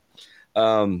cooking.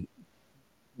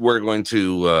 We're going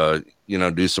to,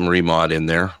 do some remod in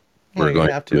there. We're going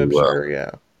to, I'm sure,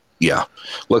 yeah. Yeah,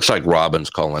 looks like Robin's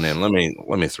calling in. Let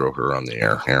me throw her on the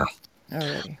air here.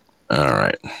 Alrighty. All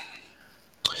right.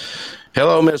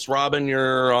 Hello, Miss Robin.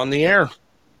 You're on the air.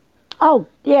 Oh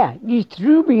yeah, you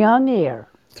threw me on the air.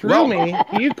 Threw me?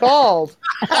 You called.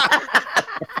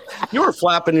 You were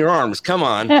flapping your arms. Come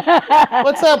on.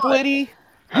 What's up, Liddy?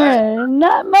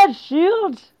 Not much,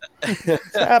 Shields.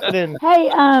 What's happening?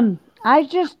 Hey, I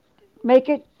just make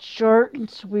it short and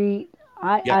sweet.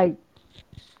 I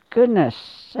goodness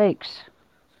sakes.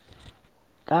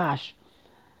 Gosh.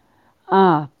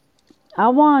 I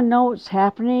want to know what's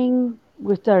happening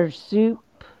with our soup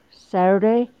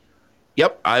Saturday.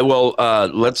 Yep, I will.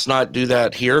 Let's not do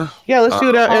that here. Yeah, let's do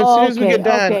it as soon as we get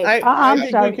done. Okay. I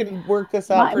think we can work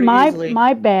this out pretty easily.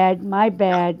 My bad. You're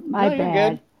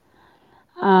good.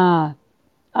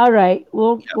 All right,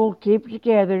 we'll keep it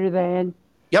together then.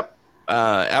 Yep.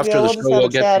 Yeah, After the we'll show, just have we'll a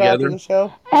get chat after together. the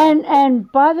show.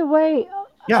 And by the way,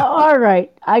 Yeah. all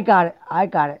right, I got it. I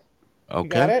got it. You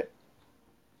got Okay. it?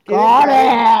 Got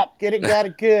it. Get it, got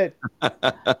it good.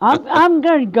 I'm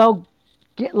gonna go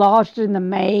get lost in the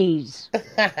maze.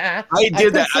 I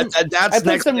did that. I That's put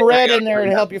next some thing I red got in there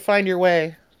to help you find your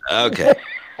way. Okay.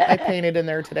 I painted in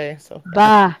there today, so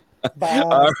Bye. bye.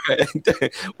 All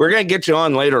right. We're going to get you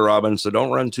on later, Robin, so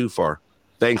don't run too far.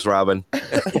 Thanks, Robin. All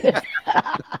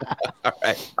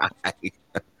right. Bye.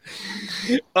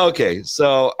 Okay.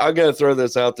 So I'm going to throw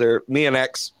this out there. Me and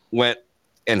X went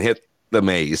and hit the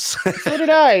maze. So did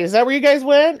I. Is that where you guys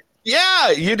went? Yeah,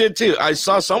 you did too. I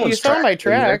saw someone's You saw my in there.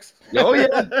 tracks. Oh,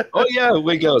 yeah. Oh, yeah.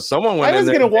 We go. Someone went I was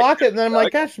in there. gonna walk it, and then I'm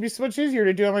like, gosh, it'd be so much easier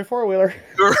to do on my 4-wheeler.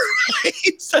 Right.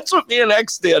 That's what me and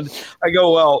X did. I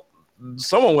go, well,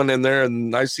 someone went in there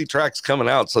and I see tracks coming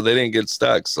out, so they didn't get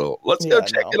stuck. So let's go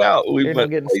check it out. We They're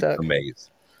went not getting to stuck. the maze,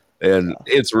 and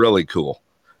it's really cool.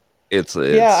 It's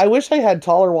Yeah, I wish I had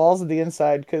taller walls at the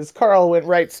inside because Carl went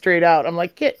right straight out. I'm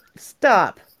like,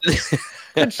 stop.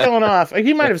 Quit showing off.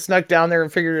 He might have snuck down there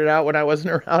and figured it out when I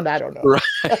wasn't around. I don't know.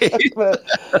 right. But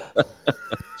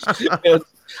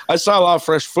I saw a lot of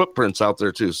fresh footprints out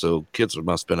there too, so kids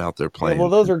must have been out there playing. well,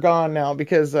 those are gone now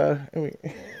because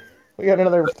we got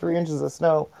another 3 inches of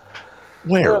snow.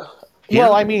 Where?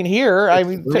 Well, I mean here. I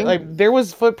mean there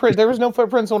was footprint. There was no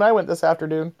footprints when I went this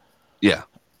afternoon. Yeah.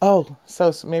 Oh,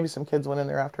 so maybe some kids went in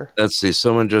there after. Let's see.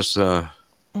 Someone just.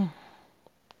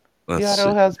 The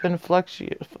audio has been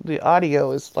The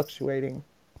audio is fluctuating.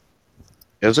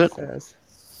 Is it? Says.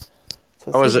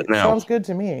 So How is it now? Sounds good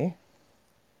to me.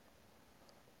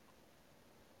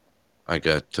 I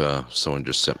got someone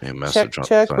just sent me a message.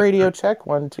 Check radio check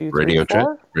 1 2 3 radio 4. check.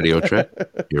 Radio check.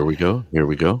 Here we go. Here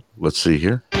we go. Let's see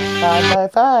here.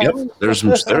 5 5. Yep.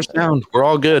 There's sound. We're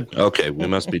all good. Okay, we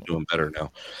must be doing better now.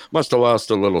 Must have lost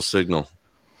a little signal.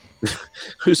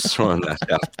 Who's throwing that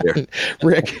out there?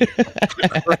 Rick.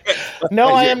 No,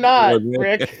 I am not,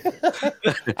 Rick.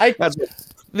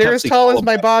 They're as tall as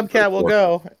my bobcat will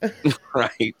go.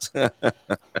 Right.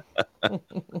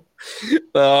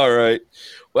 All right.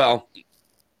 Well,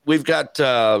 we've got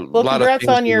a lot of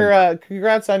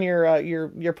congrats on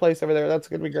your place over there. That's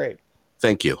gonna be great.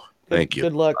 Thank you. Thank you.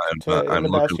 Good luck. I'm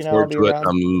looking forward to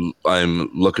it.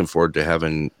 I'm looking forward to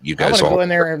having you guys all all go in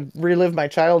there and relive my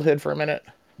childhood for a minute.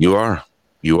 You are.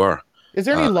 Is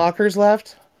there any lockers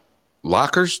left?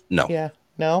 Lockers? No. Yeah.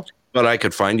 No. But I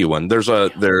could find you one. There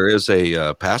is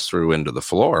a pass through into the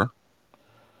floor.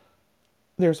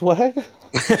 There's what?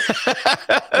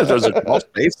 There's a crawl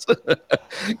space.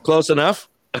 Close enough.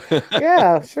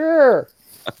 Yeah, sure.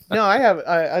 No,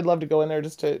 I'd love to go in there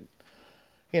just to,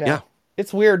 Yeah.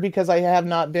 It's weird because I have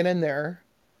not been in there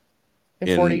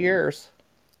in 40 years.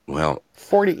 Well,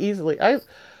 40 easily.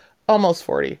 Almost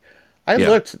 40. I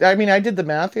did the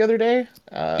math the other day.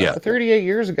 38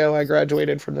 years ago, I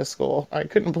graduated from this school. I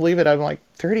couldn't believe it. I'm like,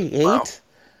 38? Wow.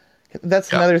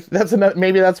 That's another,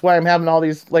 maybe that's why I'm having all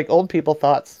these like old people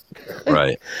thoughts.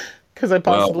 Right. Because I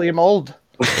possibly am old.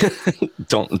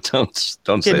 Don't say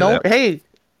that. Hey,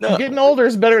 no. Getting older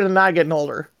is better than not getting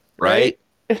older. Right.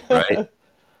 Right.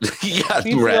 Yeah.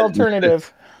 He's the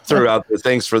alternative. Throughout the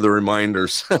thanks for the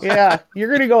reminders. Yeah,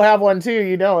 you're gonna go have one too.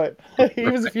 You know it. He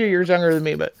was a few years younger than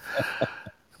me, but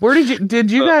where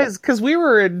did you guys? Because we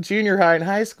were in junior high and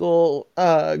high school,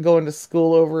 going to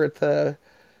school over at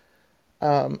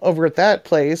that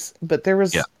place. But there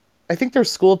was, I think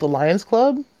there's school at the Lions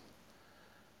Club,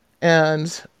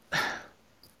 and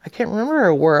I can't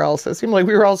remember where else. It seemed like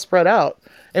we were all spread out,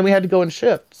 and we had to go in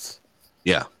shifts.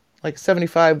 Yeah, like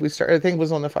 75. We started. I think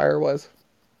was when the fire was.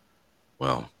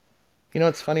 Well, you know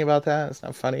what's funny about that? It's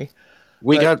not funny.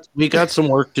 We got some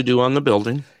work to do on the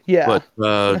building. Yeah. But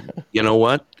you know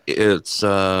what? It's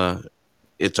ours.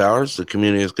 The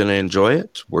community is going to enjoy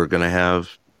it. We're going to have,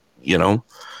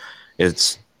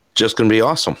 it's just going to be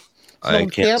awesome. I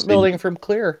can't camp building from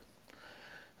Clear.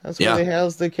 That's where they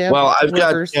house the camp. Well, I've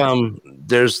workers. got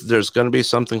there's going to be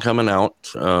something coming out.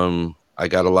 I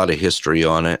got a lot of history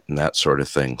on it and that sort of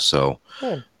thing. So,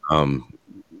 good.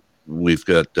 We've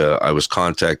got, I was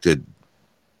contacted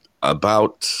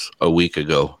about a week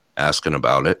ago asking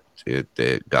about it.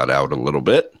 It got out a little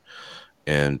bit.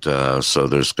 And so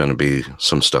there's going to be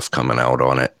some stuff coming out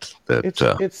on it. It's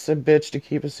a bitch to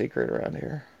keep a secret around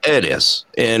here. It is.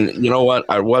 And you know what?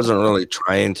 I wasn't really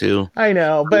trying to. I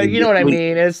know, but you know what I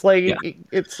mean? It's like,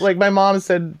 it's like my mom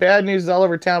said, bad news is all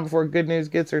over town before good news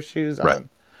gets her shoes on.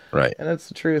 Right. And that's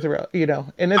the truth about,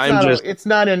 and it's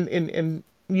not in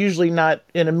usually not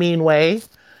in a mean way.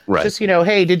 Right. Just,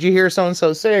 hey, did you hear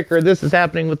so-and-so sick or this is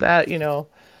happening with that,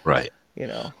 Right.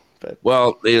 But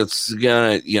well, it's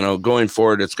gonna, going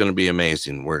forward, it's gonna be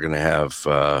amazing. We're gonna have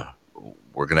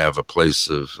a place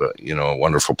of, a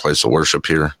wonderful place of worship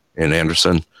here in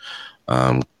Anderson.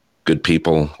 Good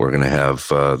people. We're gonna have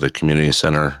the community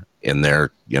center in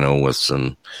there, with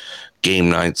some game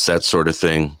nights, that sort of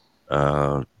thing.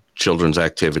 Children's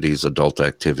activities, adult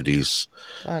activities.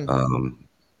 fun.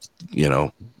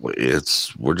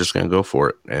 We're just gonna go for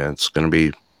it, and it's gonna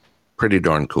be pretty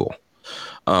darn cool.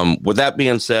 With that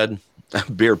being said,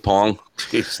 beer pong.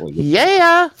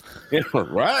 Yeah.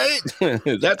 Right.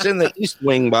 That's in the East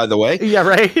Wing, by the way. Yeah,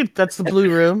 right. That's the blue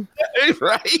room.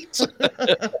 Right.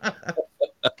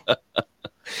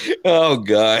 Oh,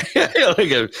 God.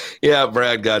 Yeah,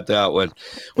 Brad got that one.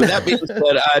 With that being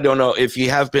said, I don't know if you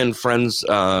have been friends.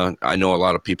 I know a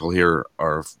lot of people here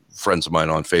are friends of mine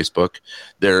on Facebook.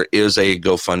 There is a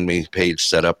GoFundMe page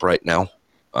set up right now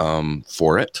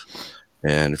for it.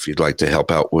 And if you'd like to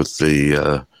help out with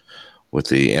the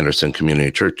Anderson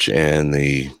Community Church and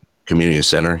the Community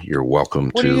Center, you're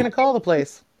welcome to. What are you going to call the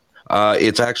place?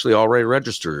 It's actually already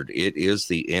registered. It is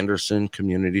the Anderson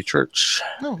Community Church.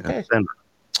 Oh, okay.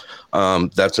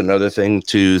 That's another thing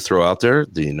to throw out there.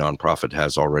 The nonprofit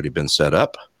has already been set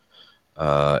up.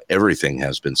 Everything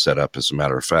has been set up, as a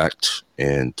matter of fact.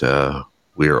 And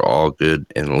we are all good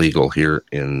and legal here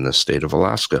in the state of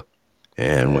Alaska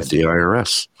and with the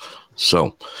IRS.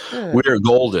 So we're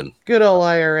golden. Good old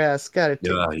IRS.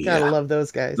 Gotta love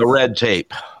those guys. The red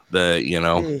tape, but,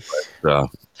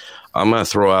 I'm going to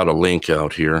throw out a link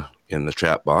out here in the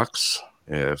chat box.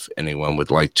 If anyone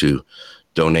would like to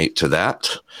donate to that,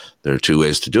 there are two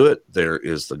ways to do it. There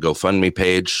is the GoFundMe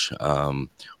page.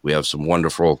 We have some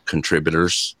wonderful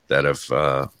contributors that have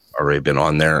already been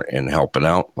on there and helping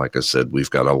out. Like I said,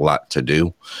 we've got a lot to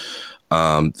do.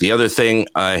 The other thing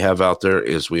I have out there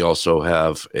is we also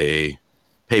have a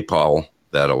PayPal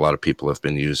that a lot of people have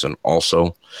been using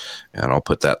also. And I'll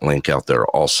put that link out there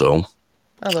also.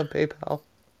 I love PayPal.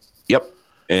 Yep.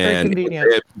 And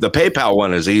the PayPal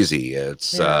one is easy.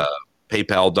 It's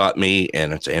paypal.me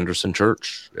and it's Anderson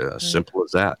Church. Simple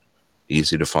as that.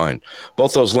 Easy to find.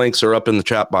 Both those links are up in the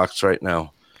chat box right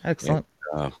now. Excellent.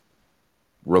 And,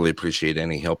 really appreciate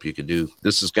any help you could do.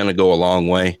 This is going to go a long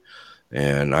way.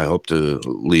 And I hope to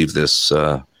leave this,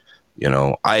 I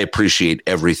appreciate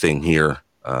everything here.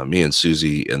 Me and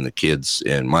Susie and the kids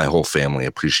and my whole family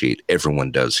appreciate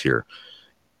everyone does here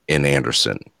in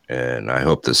Anderson. And I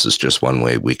hope this is just one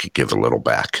way we could give a little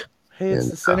back. Hey, it's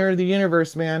the center of the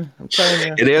universe, man. I'm telling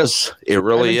you. It is. It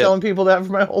really I've been telling people that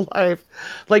for my whole life.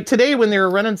 Like today when they were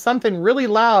running something really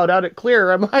loud out at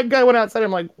Clear, I went outside.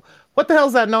 I'm like, what the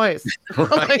hell's that noise?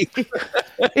 Right.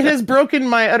 It has broken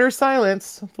my utter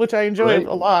silence, which I enjoy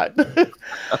a lot. They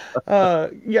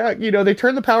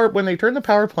turned the power when they turned the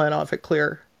power plant off at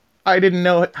Clear. I didn't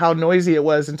know how noisy it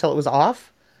was until it was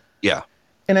off. Yeah.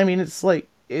 And I mean, it's like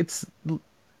it's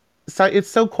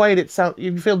so quiet.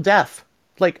 You feel deaf.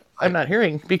 Like I'm not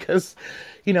hearing because,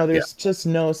 there's just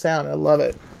no sound. I love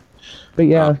it.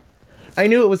 But I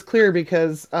knew it was Clear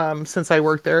because since I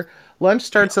worked there. Lunch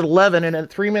starts at 11, and at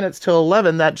 3 minutes till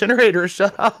 11, that generator is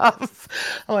shut off.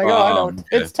 I'm like, I know. Okay.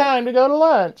 It's time to go to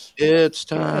lunch. It's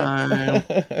time.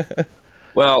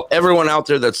 Well, everyone out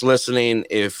there that's listening,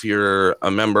 if you're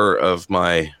a member of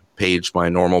my page, my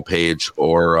normal page,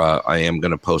 or I am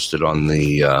going to post it on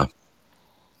the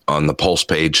Pulse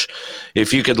page.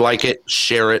 If you could like it,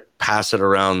 share it, pass it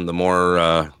around, the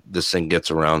more this thing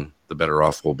gets around, the better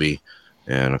off we'll be.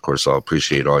 And, of course, I'll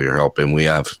appreciate all your help. And we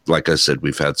have, like I said,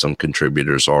 we've had some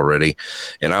contributors already.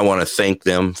 And I want to thank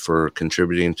them for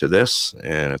contributing to this.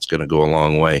 And it's going to go a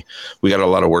long way. We got a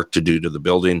lot of work to do to the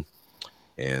building.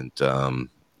 And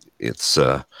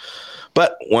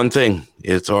but one thing,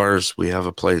 it's ours. We have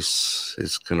a place.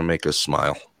 It's going to make us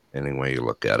smile any way you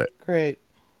look at it. Great.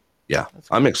 Yeah,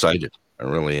 I'm excited. I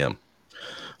really am.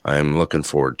 I'm looking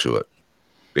forward to it.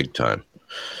 Big time.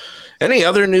 Any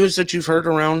other news that you've heard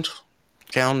around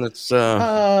town that's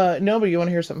no, but you want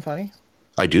to hear something funny?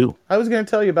 I do. I was going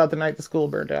to tell you about the night the school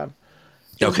burned down.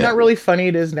 It's not really funny.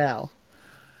 It is now.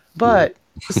 But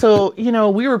so,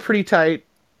 we were pretty tight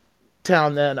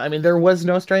town then. I mean, there was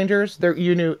no strangers there.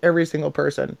 You knew every single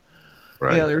person,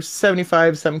 right? There's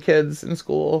 75 some kids in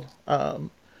school. But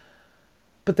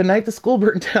the night the school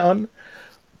burned down,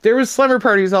 there was slumber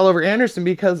parties all over Anderson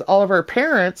because all of our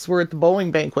parents were at the bowling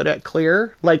banquet at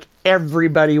Clear. Like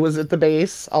everybody was at the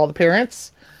base, all the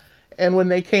parents. And when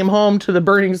they came home to the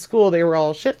burning school, they were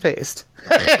all shit-faced.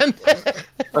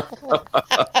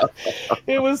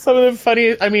 It was some of the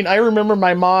funniest. I mean, I remember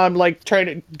my mom like trying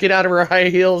to get out of her high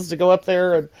heels to go up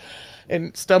there,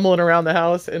 and stumbling around the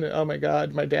house. And oh my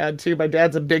God, my dad too. My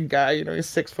dad's a big guy, he's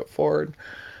 6'4". And,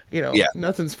 Yeah.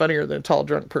 nothing's funnier than a tall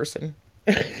drunk person.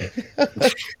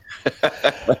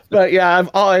 But yeah,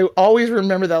 I always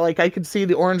remember that. Like I could see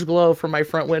the orange glow from my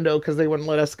front window because they wouldn't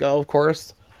let us go, of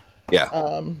course.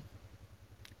 Yeah.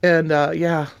 And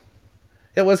yeah,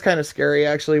 it was kind of scary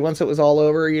actually. Once it was all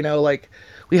over, like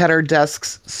we had our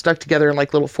desks stuck together in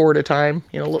like little 4 at a time.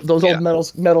 Those old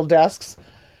metal desks,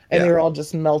 and they were all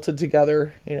just melted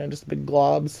together. Just big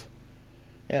globs.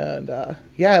 And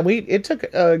yeah, it took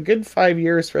a good 5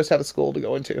 years for us to have a school to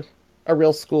go into, a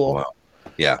real school. Wow.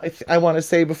 Yeah. I want to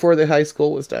say before the high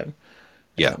school was done.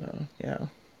 Yeah. And, yeah.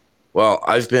 Well,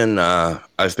 I've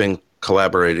been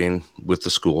collaborating with the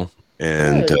school,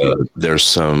 and there's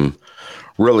some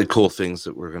really cool things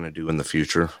that we're going to do in the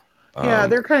future. Yeah,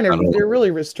 they're they're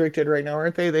really restricted right now,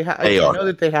 aren't they? I know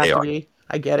that they have to be.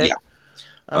 I get it.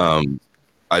 Yeah.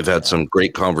 I've had some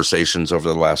great conversations over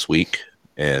the last week,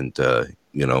 and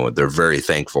they're very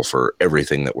thankful for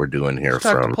everything that we're doing here.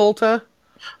 From Polta.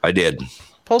 I did.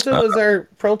 Polta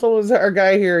was our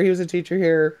guy here. He was a teacher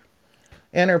here,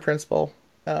 and our principal.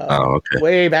 Okay.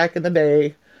 Way back in the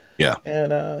day. Yeah.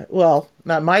 And well,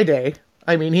 not my day.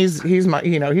 I mean, he's my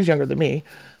he's younger than me,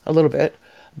 a little bit,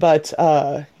 but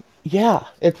yeah.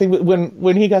 I think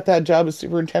when he got that job as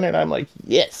superintendent, I'm like,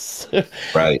 yes,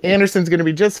 right. Anderson's going to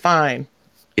be just fine.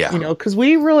 Yeah. Because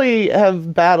we really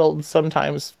have battled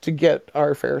sometimes to get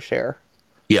our fair share.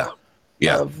 Yeah.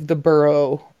 Yeah. Of the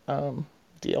borough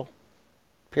deal.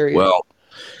 Period. Well,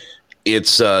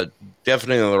 it's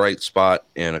definitely in the right spot,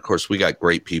 and of course, we got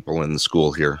great people in the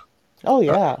school here. Oh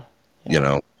yeah.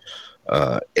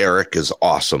 Eric is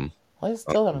awesome. I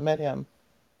still haven't met him.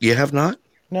 You have not?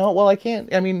 No. Well, I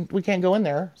can't. I mean, we can't go in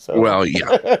there. So. Well,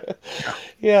 yeah.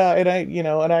 Yeah, and I.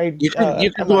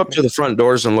 You can go up to the front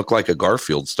doors and look like a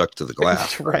Garfield stuck to the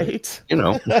glass. Right.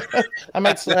 I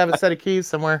might still have a set of keys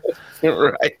somewhere.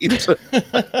 Right.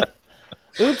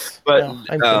 Oops.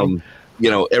 But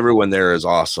no, everyone there is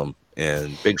awesome,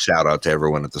 and big shout out to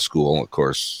everyone at the school. Of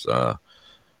course,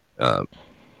 Mr.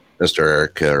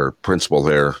 Eric, our principal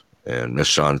there, and Miss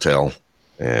Chantel,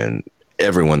 and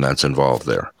everyone that's involved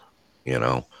there.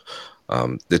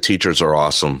 The teachers are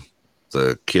awesome.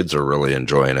 The kids are really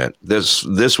enjoying it.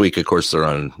 This week, of course, they're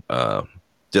on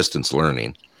distance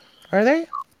learning. Are they?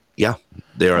 Yeah,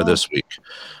 they are this week.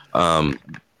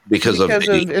 Because of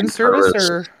in-service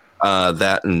or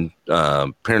that and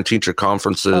parent-teacher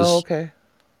conferences. Oh, okay.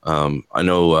 I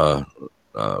know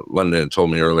London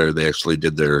told me earlier they actually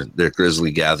did their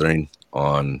Grizzly gathering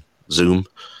on Zoom,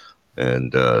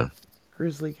 and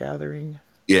Grizzly gathering.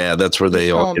 Yeah, that's where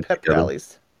they all get pep together.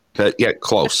 rallies. Yeah,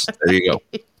 close. There you go.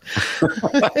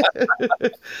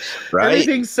 Right?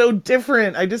 Everything's so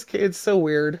different. It's so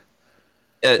weird.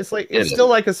 It's still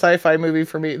like a sci-fi movie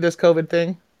for me. This COVID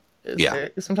thing. Yeah.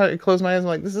 Sometimes I close my eyes and I'm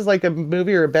like, this is like a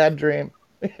movie or a bad dream.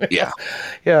 Yeah.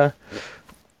 Yeah.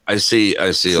 I see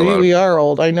a lot. We are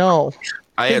old. I know.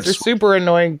 Kids are super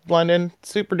annoying, London.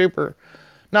 Super duper.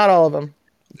 Not all of them.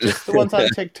 Just the ones on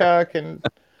TikTok and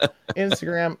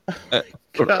Instagram.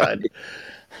 God.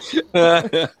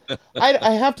 I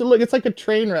have to look. It's like a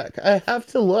train wreck. I have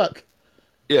to look.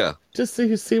 Yeah. Just so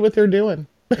you see what they're doing.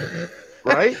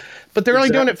 Right? But they're only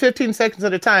doing it 15 seconds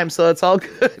at a time, so it's all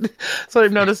good. That's what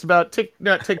I've noticed about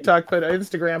not TikTok, but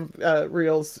Instagram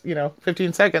reels,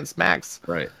 15 seconds max.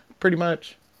 Right. Pretty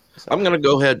much. So. I'm going to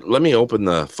go ahead. Let me open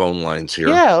the phone lines here.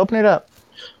 Yeah, open it up.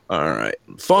 All right.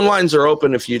 Phone lines are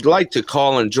open. If you'd like to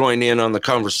call and join in on the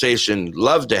conversation,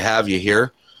 love to have you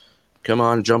here. Come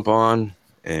on, jump on,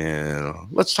 and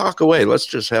let's talk away. Let's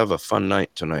just have a fun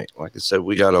night tonight. Like I said,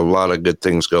 we got a lot of good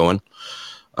things going.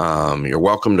 You're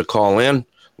welcome to call in.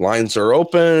 Lines are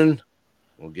open.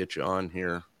 We'll get you on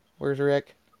here. Where's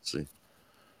Rick? Let's see.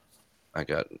 I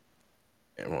got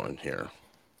everyone here.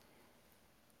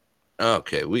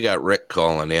 Okay, we got Rick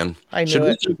calling in. Should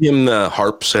we give him the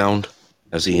harp sound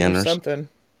as he enters? Something.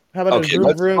 How about okay,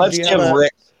 let's give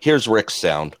Rick. Here's Rick's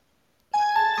sound.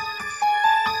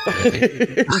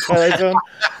 Twilight Zone.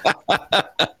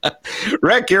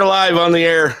 Rick, you're live on the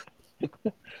air.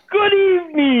 Good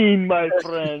evening, my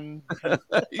friend.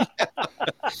 Yeah.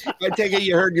 I take it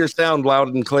you heard your sound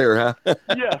loud and clear, huh?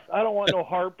 Yes, I don't want no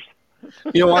harps.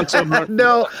 You want some?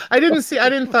 No, I didn't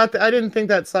think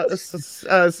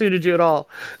that suited you at all.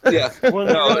 Yeah.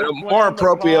 No, more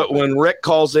appropriate when Rick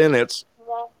calls in. It's.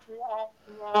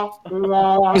 You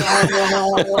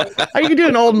could do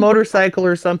an old motorcycle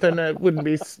or something that wouldn't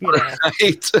be, right.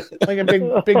 Like a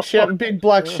big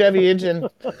block Chevy engine.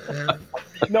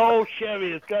 No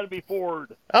Chevy, it's got to be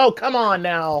Ford. Oh, come on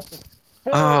now.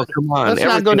 Oh, come on. Let's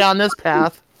not go down this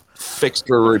path. fixed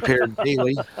or repaired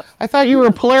daily. I thought you were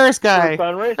a Polaris guy. First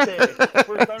on race day.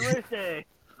 First on race day.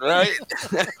 Right?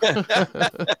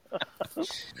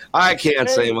 I can't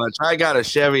say much. I got a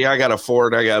Chevy. I got a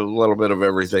Ford. I got a little bit of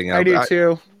everything. I do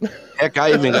too. Heck,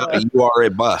 I even got a URA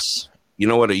bus. You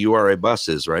know what a URA bus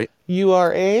is, right?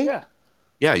 URA? Yeah.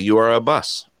 Yeah, you are a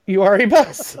bus. URA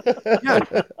bus.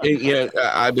 Yeah,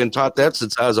 I've been taught that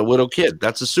since I was a little kid.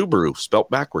 That's a Subaru spelt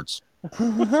backwards.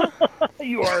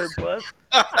 You are a bus.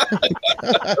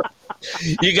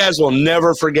 You guys will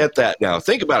never forget that now.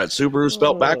 Think about it. Subaru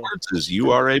spelt backwards is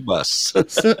you are a bus.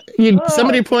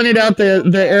 Somebody pointed out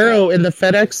the arrow in the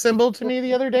FedEx symbol to me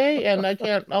the other day, and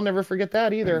I'll never forget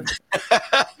that either.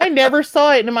 I never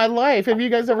saw it in my life. Have you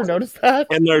guys ever noticed that?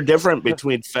 And they're different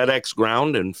between FedEx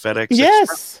Ground and FedEx Yes.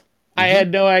 Express. I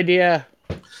had no idea.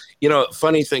 You know,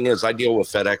 funny thing is I deal with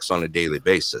FedEx on a daily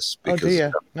basis. Because, do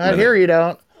you? Not here you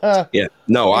don't. Yeah.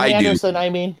 No, I Anderson, do. I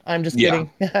mean, I'm just kidding.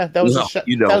 That was that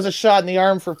was a shot in the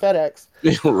arm for FedEx.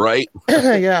 Right?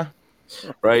 Yeah.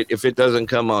 Right. If it doesn't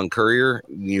come on courier,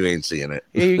 you ain't seeing it.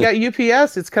 Yeah, you got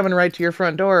UPS, it's coming right to your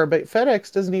front door, but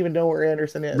FedEx doesn't even know where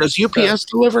Anderson is. Does UPS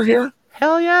deliver here?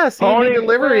 Hell yeah. C&D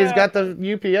Delivery has got the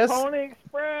UPS. Pony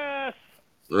Express.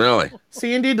 Really?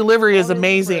 C&D Delivery is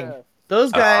amazing. Express.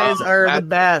 Those guys are the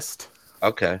best.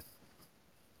 Okay.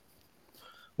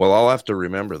 Well, I'll have to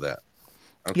remember that.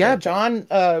 Okay. Yeah, John.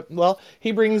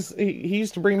 He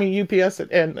used to bring me UPS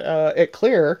at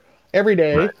Clear every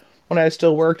day when I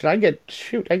still worked, and I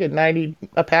get 90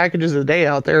 packages a day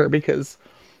out there because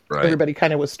everybody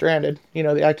kind of was stranded. You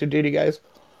know, the active duty guys.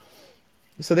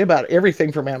 So they bought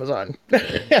everything from Amazon.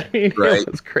 I mean, it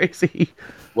was crazy.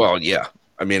 Well, yeah.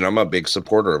 I mean, I'm a big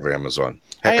supporter of Amazon.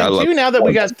 Heck, I am too. Now that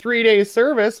we got 3 days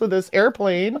service with this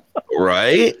airplane.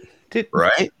 Right.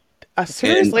 Right.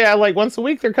 Seriously, I like once a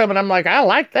week they're coming. I'm like, I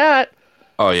like that.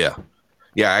 Oh yeah,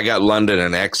 yeah. I got London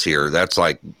and X here. That's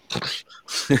like,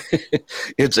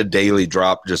 it's a daily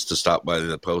drop just to stop by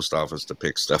the post office to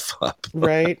pick stuff up.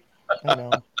 Right. I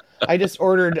know. I just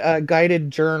ordered a guided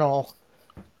journal.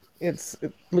 It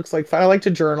looks like fun. I like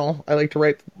to journal. I like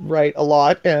to write a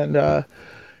lot and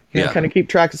kind of keep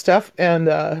track of stuff.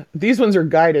 And these ones are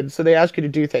guided, so they ask you to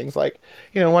do things like,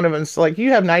 one of them's like, you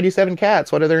have 97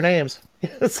 cats. What are their names?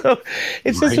 So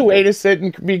it's just a way to sit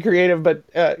and be creative. But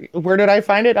where did I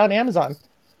find it? On Amazon,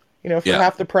 for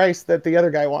half the price that the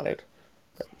other guy wanted.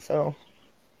 So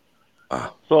in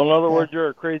other words, you're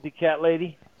a crazy cat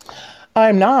lady?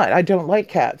 I'm not. I don't like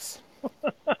cats.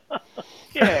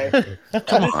 Yeah.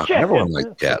 Come on, everyone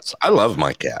likes cats. I love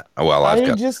my cat.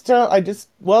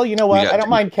 Well, you know what? I don't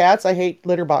mind cats. I hate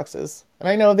litter boxes. And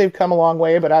I know they've come a long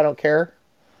way, but I don't care.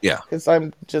 Yeah. Because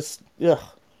I'm just, ugh.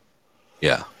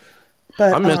 Yeah.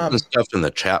 But, I'm missing stuff in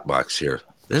the chat box here.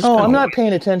 I'm not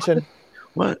paying attention.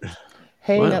 What?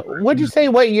 Hey, what'd you say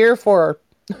what year for?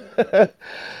 That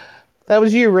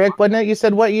was you, Rick, wasn't it? You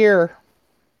said what year?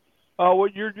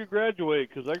 What year did you graduate?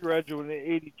 Because I graduated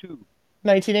in 82.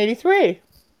 1983.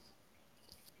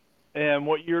 And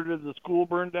what year did the school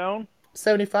burn down?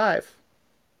 75.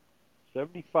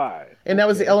 75. And that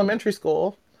was the elementary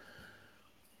school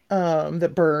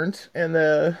that burned. And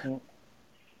there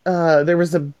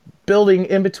was a building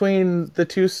in between the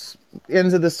two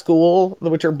ends of the school,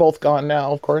 which are both gone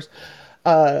now, of course.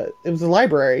 It was a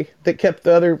library that kept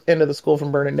the other end of the school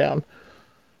from burning down.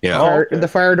 Yeah. The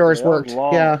fire doors worked.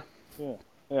 Yeah.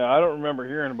 Yeah, I don't remember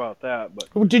hearing about that. But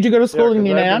did you go to school in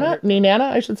Nenana,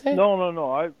 I should say?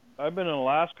 No. I've been in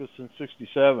Alaska since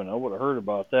 '67. I would have heard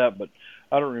about that, but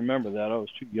I don't remember that. I was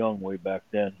too young way back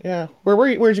then. Yeah.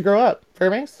 Where'd you grow up?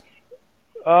 Fairbanks?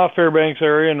 Fairbanks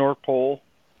area, North Pole.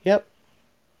 Yep.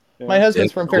 Yeah. My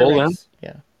husband's from Fairbanks.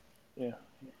 Yeah. Yeah.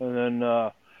 And then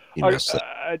I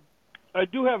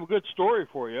do have a good story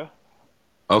for you.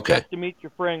 Okay. Got to meet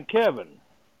your friend Kevin.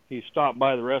 He stopped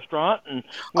by the restaurant and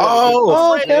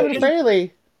Kevin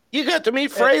Fraley. You got to meet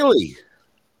Fraley.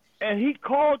 And he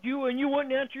called you and you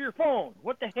wouldn't answer your phone.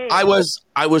 What the heck? I was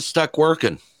stuck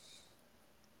working.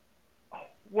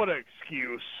 What an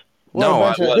excuse. No,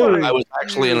 I was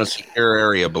actually in a secure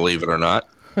area, believe it or not.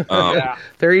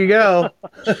 There you go.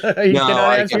 You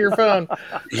cannot answer your phone.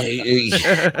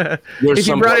 If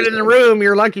you brought it in the room,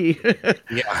 you're lucky.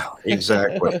 Yeah,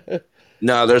 exactly.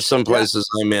 No, there's some places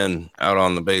I'm in out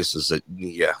on the bases that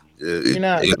you're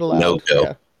not allowed. No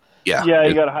go. Yeah. Yeah,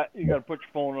 you gotta put your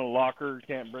phone in a locker. You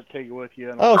can't take it with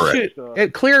you. Shoot!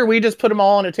 At Clear, we just put them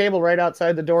all on a table right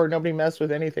outside the door. Nobody messed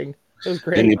with anything. It was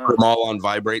great. And you put them all on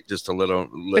vibrate, just a little.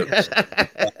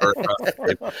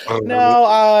 No,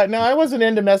 I wasn't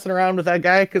into messing around with that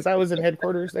guy because I was in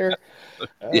headquarters there.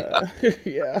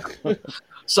 Yeah.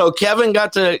 So Kevin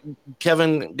got to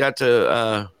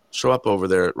show up over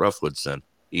there at Roughwoods then.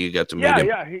 You got to meet him.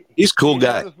 Yeah. He's a cool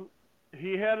guy.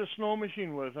 He had a snow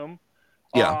machine with him.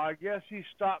 Yeah. I guess he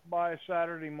stopped by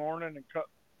Saturday morning and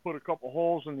put a couple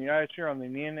holes in the ice here on the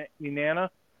Nenana.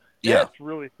 Yeah. It's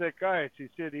really thick ice. He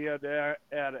said he had to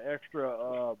add an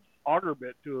extra auger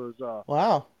bit to his.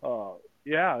 Wow.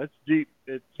 Yeah, it's deep.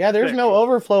 There's thick. no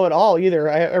overflow at all either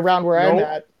around where I'm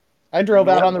at. I drove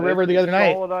out on the river the other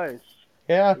night. Solid ice.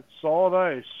 Yeah. It's solid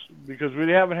ice because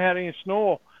we haven't had any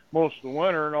snow most of the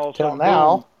winter, and all of a sudden,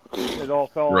 now, boom, it all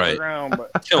fell on the ground.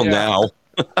 But till now.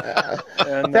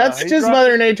 And, that's just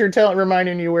Mother Nature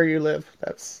reminding you where you live.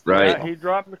 That's right. Yeah, he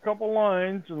dropped a couple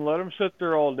lines and let them sit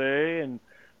there all day, and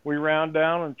we ran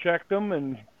down and checked them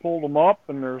and pulled them up,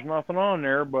 and there's nothing on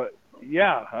there. But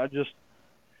yeah, I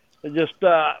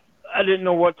didn't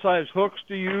know what size hooks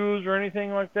to use or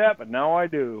anything like that, but now I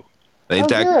do. Ain't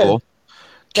that cool?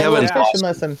 Kevin's fishing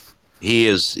lesson.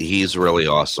 He's really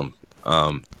awesome.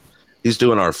 He's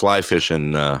doing our fly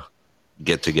fishing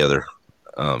get together.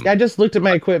 I just looked at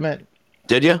my equipment.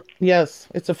 Did you? Yes,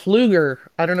 it's a Fluger.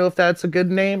 I don't know if that's a good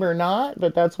name or not,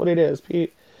 but that's what it is.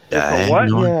 Pete. What?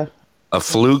 Yeah. A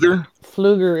Fluger?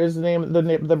 Fluger is the name,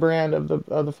 the brand of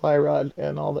the fly rod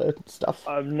and all the stuff.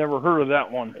 I've never heard of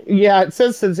that one. Yeah, it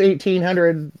says since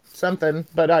 1800 something,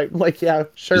 but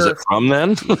sure. Is it from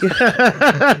then?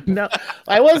 No,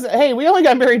 hey, we only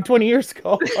got married 20 years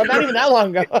ago. Well, not even that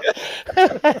long ago.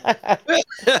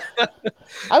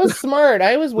 I was smart.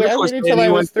 I waited until I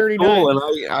was 39.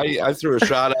 And I threw a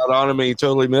shot out on him and he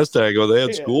totally missed it. I go, they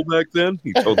had school back then?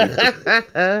 He totally missed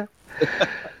it.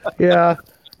 Yeah,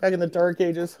 back in the dark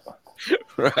ages.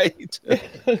 Right.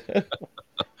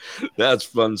 That's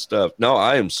fun stuff. No,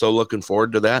 I am so looking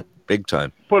forward to that. Big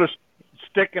time. Put a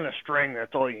stick in a string.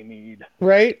 That's all you need.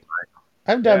 Right.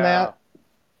 I've done that.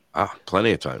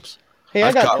 Plenty of times. Hey,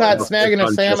 I got caught snagging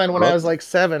a salmon when I was like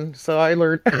 7, so I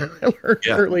learned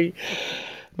early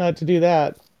not to do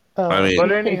that.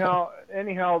 But anyhow,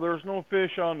 there's no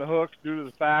fish on the hooks due to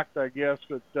the fact, I guess,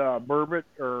 that burbot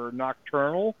are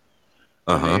nocturnal.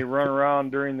 And they run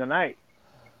around during the night.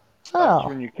 That's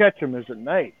when you catch them is at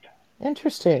night.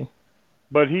 Interesting.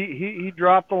 But he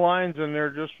dropped the lines in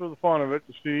there just for the fun of it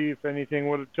to see if anything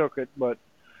would have took it. But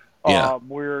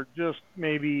we're just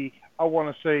maybe, I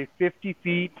want to say, 50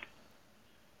 feet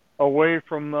away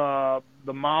from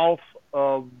the mouth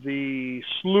of the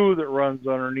slough that runs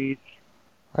underneath.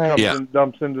 Right. And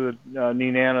dumps into the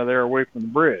Nenana there away from the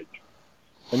bridge.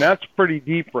 And that's pretty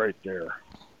deep right there.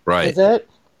 Right. Is it?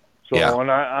 So,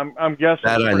 and I'm guessing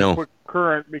that it's a quick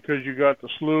current because you got the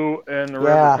slough and the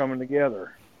river coming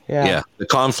together. Yeah. The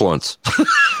confluence.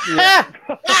 Yeah.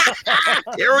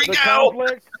 Here we go.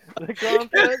 The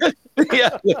conflict. Yeah,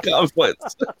 the conflict.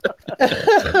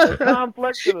 The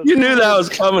conflict. You knew that was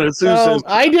coming as soon as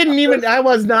I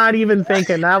was not even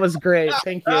thinking. That was great.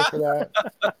 Thank you for that.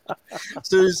 As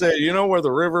soon as you say, you know where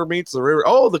the river meets the river?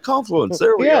 Oh, the confluence.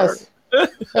 There we are.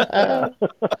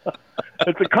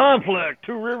 It's a conflict.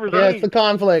 Two rivers. Yeah, it's the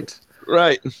conflict.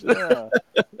 Right.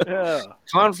 Yeah.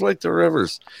 Conflict of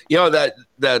rivers. You know,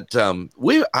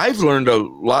 I've learned a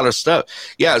lot of stuff.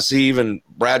 Yeah, see, even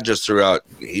Brad just threw out,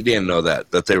 he didn't know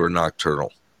that they were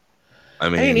nocturnal. I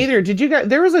didn't either. Did you guys?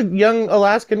 There was a young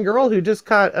Alaskan girl who just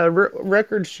caught a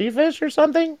record sheefish or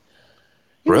something.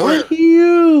 It was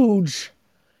huge.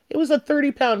 It was a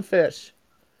 30-pound fish.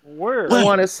 Where? I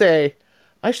want to say.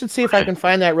 I should see if I can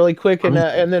find that really quick and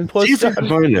then post it. See if I can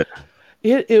find it.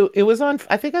 It was on.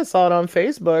 I think I saw it on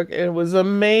Facebook. It was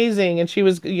amazing, and she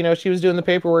was doing the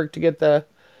paperwork to get the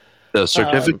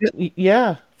certificate.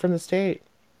 From the state.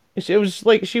 It was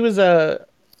like she was a,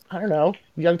 I don't know,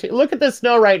 young. Look at the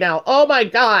snow right now. Oh my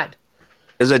God!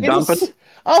 Is it dumping?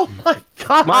 Oh my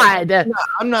God!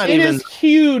 I'm not It even. is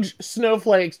huge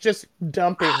snowflakes just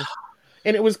dumping.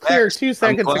 And it was clear 2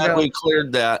 seconds I'm glad ago. we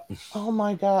cleared that. Oh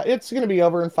my God! It's going to be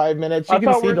over in 5 minutes. You I can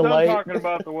thought see we were the done light. talking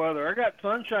about the weather. I got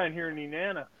sunshine here in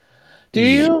Nenana. Do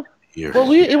you?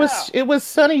 Well, it was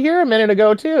sunny here a minute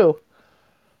ago too.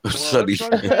 Well, sunny. it's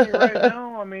sunshiny right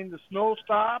now. I mean, the snow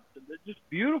stopped. It's just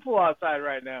beautiful outside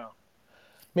right now.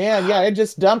 Man, yeah, it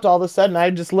just dumped all of a sudden.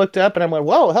 I just looked up and I went,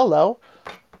 "Whoa, hello!"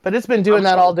 But it's been doing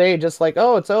that all day, just like,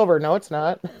 "Oh, it's over." No, it's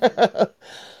not.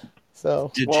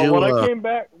 So.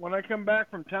 When I come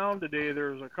back from town today,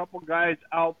 there's a couple guys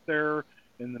out there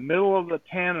in the middle of the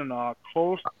Nenana,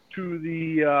 close to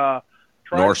the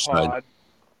north tripod. side.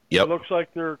 Yep. It looks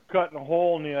like they're cutting a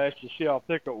hole in the ice to see how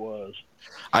thick it was.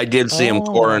 I did see them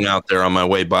coring out there on my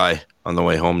way on the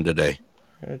way home today.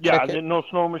 Yeah, no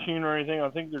snow machine or anything. I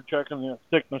think they're checking the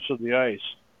thickness of the ice.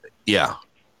 Yeah.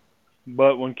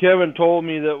 But when Kevin told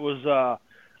me that was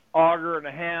auger and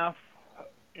a half,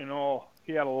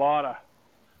 he had a lot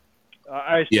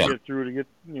ice to get through to get,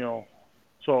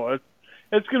 so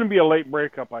it's going to be a late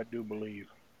breakup, I do believe.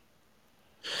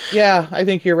 Yeah, I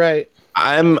think you're right.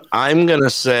 I'm gonna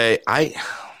say I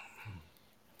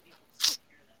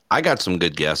got some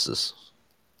good guesses.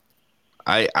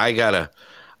 I got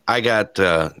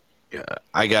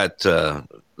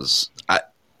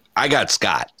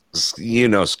Scott. You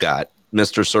know Scott,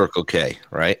 Mr. Circle K,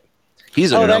 right?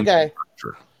 He's a that guy.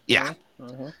 Cruncher. Yeah,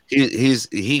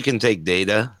 he can take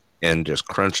data and just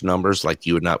crunch numbers like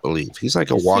you would not believe. He's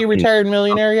like a walking. Is he retired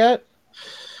millionaire yet?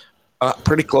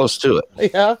 Pretty close to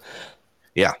it. Yeah.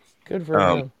 Yeah. Good for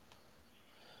him.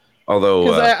 Although,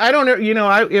 because I don't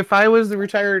know, if I was the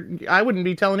retired, I wouldn't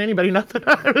be telling anybody nothing.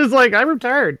 I was like, I'm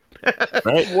retired.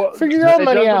 Right. Well, figure your own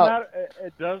money out.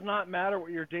 It does not matter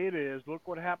what your data is. Look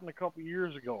what happened a couple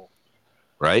years ago.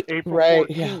 Right. April right.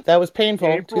 14th. Yeah, that was painful.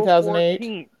 April 2008.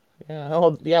 14th. Yeah.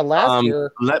 Oh, yeah. Last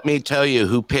year. Let me tell you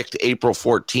who picked April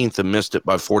 14th and missed it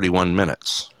by 41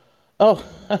 minutes. Oh,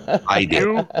 I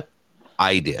did.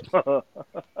 I did.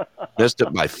 Missed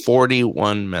it by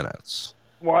 41 minutes.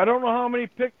 Well, I don't know how many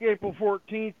picked April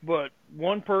 14th, but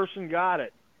one person got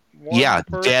it. One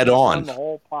dead on the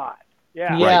whole pot.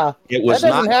 Yeah. Yeah. Right. It was that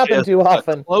doesn't not happen just too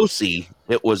often. Closey.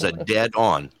 It was a dead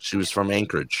on. She was from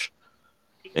Anchorage.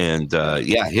 And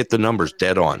hit the numbers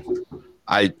dead on.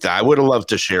 I would have loved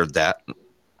to share that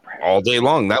all day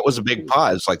long. That was a big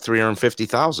pot. It's like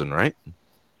 350,000, right?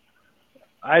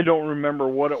 I don't remember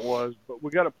what it was, but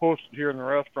we got it posted here in the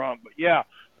restaurant. But yeah,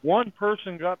 one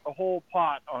person got the whole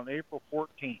pot on April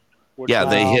 14th.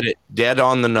 They hit it dead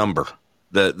on the number.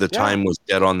 The time was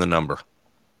dead on the number.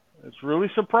 It's really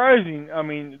surprising. I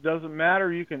mean, it doesn't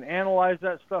matter. You can analyze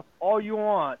that stuff all you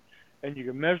want, and you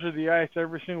can measure the ice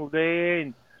every single day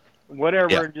and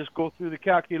whatever, and just go through the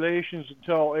calculations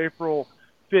until April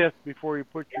 5th before you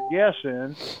put your guess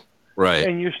in. Right.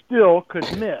 And you still could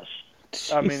miss.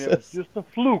 Jesus. I mean, it's just a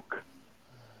fluke.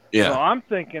 Yeah. So I'm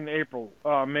thinking May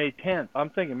 10th. I'm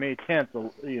thinking May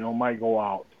 10th, might go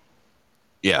out.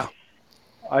 Yeah.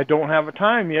 I don't have a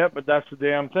time yet, but that's the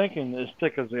day I'm thinking, as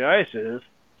thick as the ice is.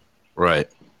 Right.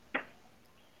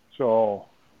 So,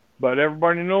 but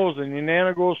everybody knows the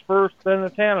Nenana goes first, then the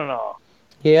Tanana.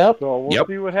 Yep. So we'll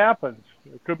see what happens.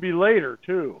 It could be later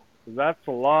too, because that's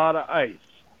a lot of ice.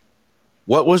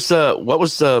 What was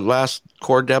the last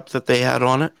core depth that they had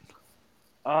on it?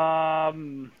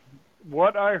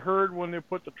 What I heard when they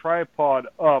put the tripod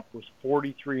up was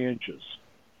 43 inches.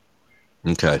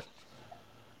 Okay.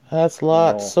 That's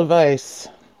lots of ice.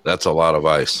 That's a lot of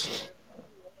ice.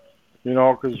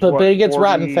 Because but it gets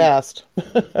rotten fast.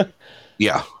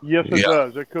 Yeah. Yes, it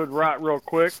does. It could rot real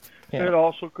quick. Yeah. It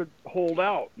also could hold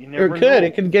out. You never know.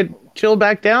 It could get chilled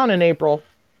back down in April.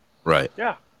 Right.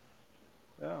 Yeah.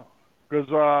 Yeah.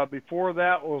 Because before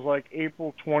that was like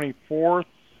April 24th.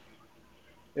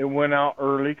 It went out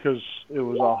early because it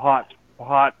was a hot,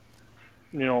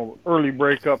 early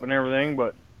breakup and everything.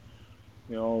 But,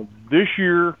 this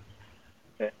year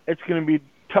it's going to be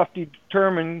tough to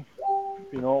determine,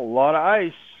 a lot of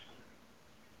ice.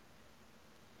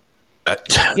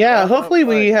 Yeah, hopefully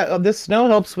this snow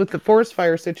helps with the forest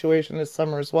fire situation this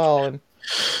summer as well. And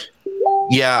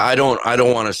yeah, I don't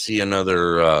want to see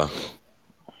another.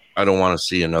 I don't want to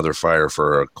see another fire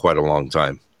for quite a long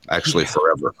time. Actually,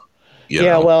 forever.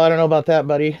 Well, I don't know about that,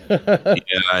 buddy. Yeah,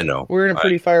 I know. We're in a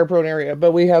pretty fire-prone area,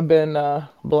 but we have been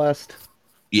blessed.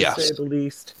 Yes. To say the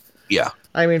least. Yeah.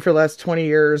 I mean, for the last 20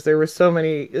 years, there were so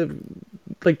many.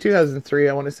 Like 2003,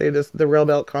 I want to say the Rail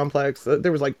Belt complex.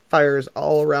 There was like fires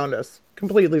all around us,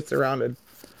 completely surrounded.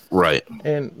 Right.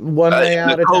 And one way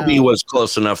out of Kobe town. was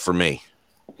close enough for me.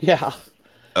 Yeah.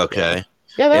 Okay.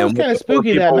 Yeah, that was kind of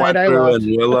spooky that night. I left.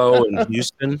 In Willow and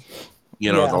Houston,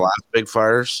 the last big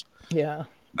fires. Yeah.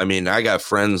 I mean, I got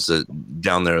friends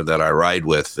down there that I ride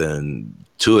with, and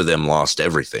two of them lost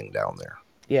everything down there.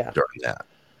 Yeah. During that.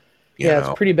 It's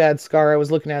a pretty bad scar. I was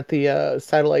looking at the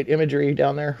satellite imagery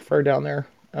far down there.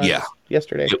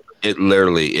 Yesterday. It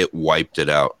literally wiped it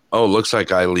out. Oh, looks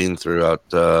like Eileen threw out,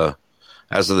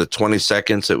 as of the 20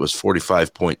 seconds, it was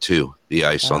 45.2, the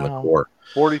ice on the core.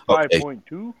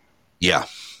 45.2? Okay. Yeah.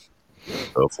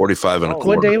 So 45 and a quarter.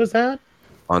 What day was that?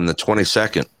 On the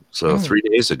 22nd. So 3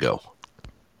 days ago.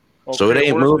 Okay, so it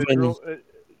ain't moving.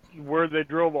 Where they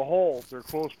drilled the holes, they're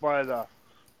close by the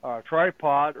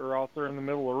tripod or out there in the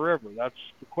middle of the river. That's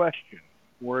the question.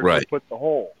 Where did they put the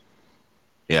hole?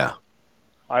 Yeah.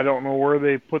 I don't know where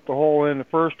they put the hole in the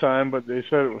first time, but they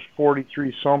said it was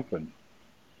 43 something.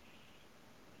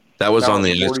 That was on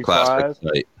the Ice Classic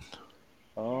site.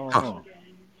 Oh. Huh.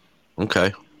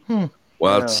 Okay.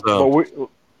 Well, it's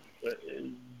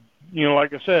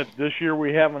like I said, this year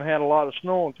we haven't had a lot of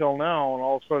snow until now, and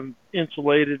all of a sudden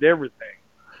insulated everything.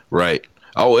 Right.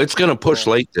 Oh, it's going to push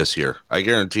late this year. I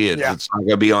guarantee it. Yeah. It's not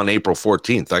going to be on April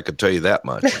 14th. I could tell you that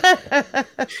much.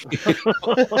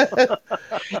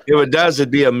 If it does, it'd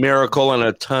be a miracle and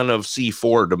a ton of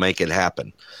C4 to make it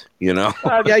happen. Yeah,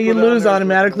 you lose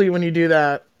automatically when you do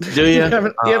that. Do you? You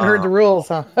haven't heard the rules,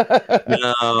 huh?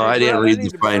 No, I didn't read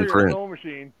the fine print. I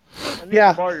need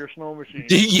to borrow your snow machine.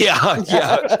 Yeah.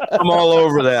 I'm all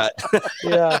over that.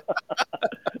 Yeah.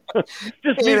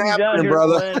 Just meet me down here,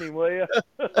 brother. Landing, will you?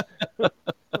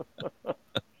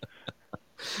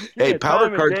 Hey, power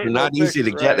carts are not easy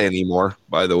to get anymore,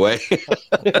 by the way.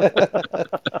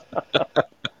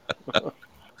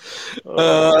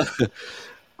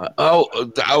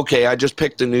 Okay. I just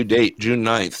picked a new date, June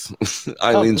 9th,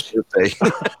 Eileen's birthday.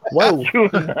 Whoa. June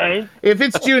 9th? If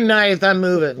it's June 9th, I'm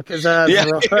moving because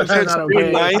if it's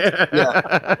June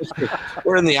 9th,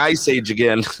 we're in the ice age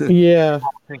again. Yeah. I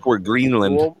think we're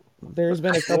Greenland. Well, there's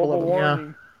been a couple of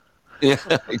them. Yeah,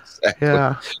 exactly.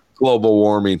 Yeah. Global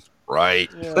warming.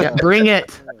 Right. Yeah, bring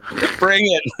it. Bring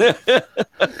it.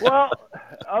 Well,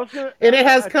 I was gonna, and it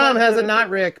has come, has it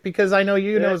not, Rick? Because I know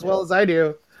you know as well as I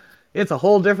do. It's a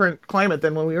whole different climate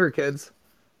than when we were kids.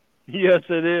 Yes,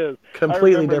 it is.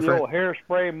 Completely different. The old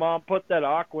hairspray, Mom put that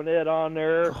Aquanet on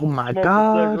there. Oh my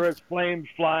God! Cigarettes, flames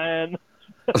flying.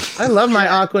 I love my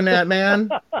Aquanet, man.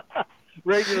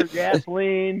 Regular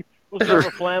gasoline was never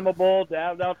flammable.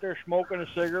 Dad out there smoking a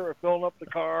cigarette or filling up the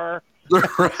car.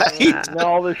 Right. Now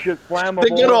all this shit's flammable.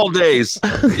 The good old days.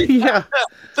 Yeah.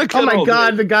 Oh my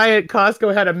God! The guy at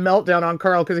Costco had a meltdown on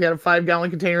Carl because he had a 5-gallon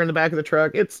container in the back of the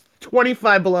truck. It's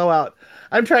 25 below out.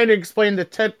 I'm trying to explain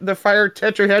the fire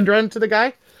tetrahedron to the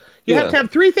guy. You have to have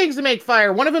 3 things to make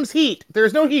fire. One of them's heat.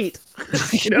 There's no heat.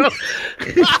 He's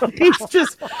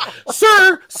just,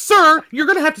 sir, you're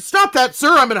going to have to stop that, sir.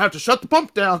 I'm going to have to shut the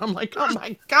pump down. I'm like, oh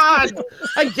my God,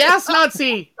 a gas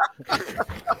Nazi.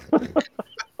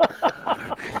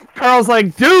 Carl's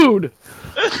like, dude.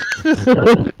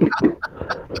 Because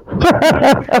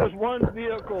one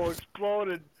vehicle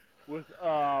exploded with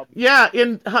hot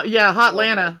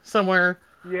Atlanta somewhere.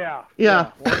 Yeah.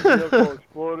 One vehicle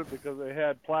exploded because they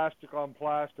had plastic on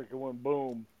plastic and went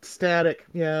boom. Static.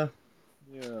 Yeah.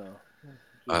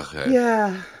 Okay.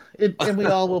 Yeah. And we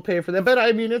all will pay for that, but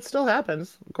I mean, it still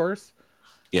happens, of course.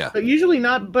 Yeah. But usually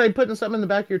not by putting something in the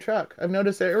back of your truck. I've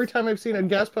noticed that every time I've seen a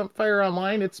gas pump fire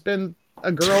online, it's been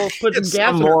a girl putting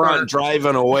gas in her car.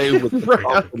 Driving away with the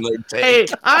pump in their tank.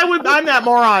 Hey, I'm that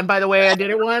moron, by the way. I did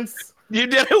it once. You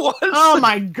did it once? Oh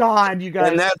my God, you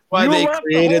guys! And that's why they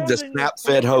created the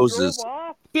snap-fed hoses.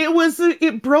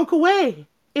 It broke away.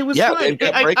 It was fine.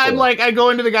 I go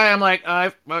into the guy. I'm like,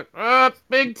 I fucked up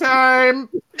big time,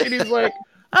 and he's like,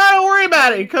 oh, don't worry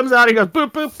about it. He comes out. He goes,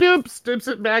 boop boop boop, sticks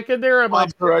it back in there. I'm like,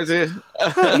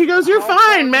 he goes, you're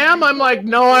fine, ma'am. I'm like,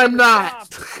 no, I'm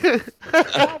not.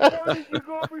 How far did you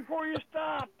go before you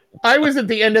stopped? I was at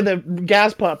the end of the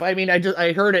gas pump. I mean, I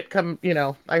heard it come.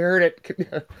 I heard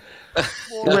it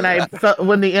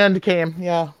when the end came.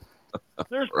 Yeah.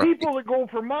 There's people that go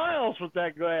for miles with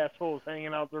that glass hose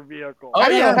hanging out their vehicle. Oh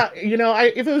yeah.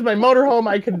 If it was my motorhome,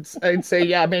 I'd say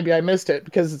yeah, maybe I missed it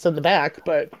because it's in the back,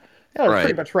 but it was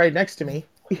pretty much right next to me.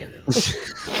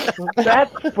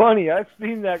 That's funny. I've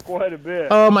seen that quite a bit.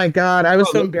 Oh my God, I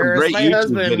was so embarrassed. My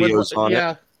husband was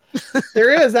yeah.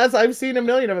 There is. I've seen a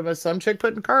million of them. Some chick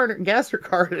putting gas in her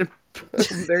car. And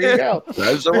there you go.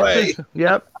 That's the way.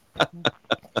 Yep.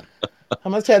 I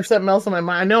must have had something else on my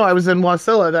mind. I know I was in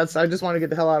Wasilla. I just want to get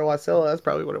the hell out of Wasilla. That's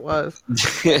probably what it was.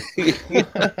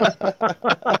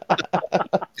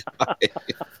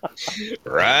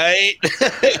 Right.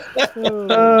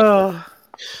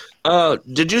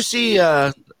 Did you see?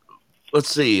 Let's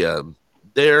see.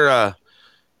 There.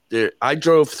 I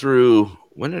drove through.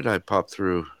 When did I pop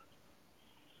through?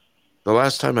 The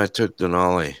last time I took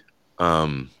Denali.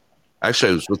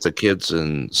 Actually, I was with the kids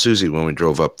and Susie when we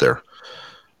drove up there.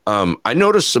 I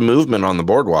noticed some movement on the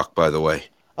boardwalk, by the way.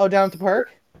 Oh, down at the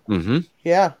park? Mm-hmm.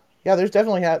 Yeah. There's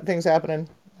definitely things happening.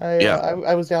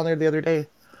 I was down there the other day.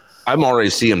 I'm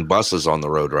already seeing buses on the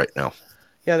road right now.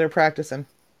 Yeah, they're practicing.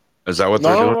 Is that what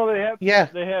they're doing? No,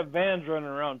 they have vans running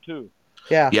around too.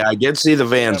 Yeah. Yeah, I did see the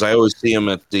vans. I always see them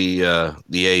at the A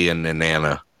in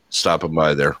Nenana, stopping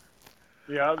by there.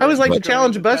 Yeah, I always like to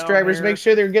challenge bus drivers to make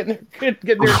sure they're getting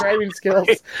their driving skills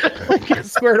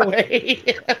squared away.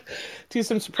 Do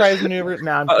some surprise maneuvers.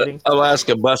 No, I'm kidding.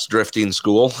 Alaska bus drifting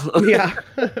school. Yeah.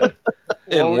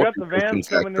 Well, we got the vans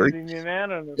coming into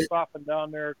Nenana and they're stopping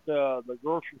down there at the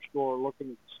grocery store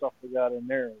looking at the stuff they got in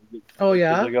there. Oh,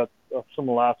 yeah? They got some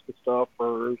Alaska stuff.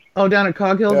 Furs. Oh, down at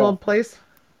Coghill's old place?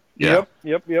 Yep.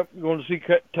 Going to see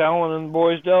Talon and the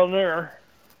boys down there.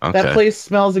 Okay. That place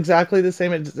smells exactly the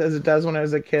same as it does when I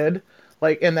was a kid.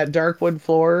 Like in that dark wood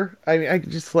floor. I mean, I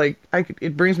just like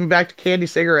it brings me back to candy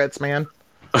cigarettes, man.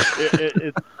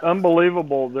 It's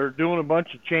unbelievable. They're doing a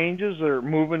bunch of changes. They're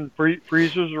moving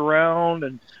freezers around,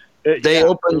 and They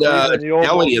opened a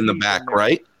deli in the motif back, in there.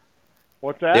 right?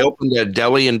 What's that? They opened a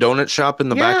deli and donut shop in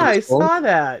the back of the I store? saw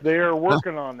that. They are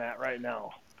working on that right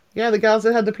now. Yeah, the gals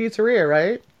that had the pizzeria,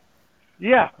 right?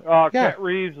 Yeah, Yeah. Kat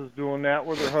Reeves is doing that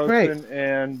with her husband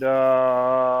and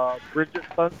Bridget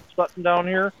Sutton down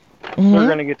here. Mm-hmm. They're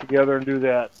going to get together and do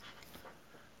that.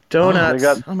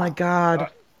 Donuts. Oh my God.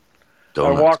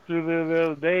 Donuts. I walked through there the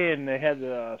other day and they had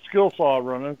the skill saw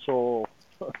running, so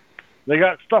they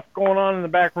got stuff going on in the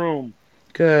back room.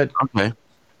 Good. Okay.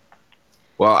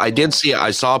 Well, I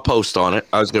saw a post on it.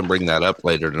 I was going to bring that up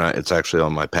later tonight. It's actually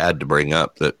on my pad to bring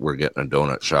up that we're getting a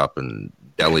donut shop and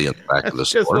deli in the back of the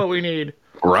store. That's just what we need.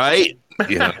 Right?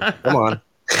 Yeah. Come on.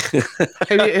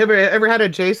 Have you ever had a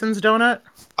Jason's donut?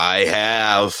 I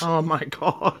have. Oh my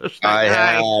gosh. I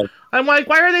have. I'm like,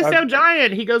 why are they so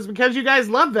giant? He goes, because you guys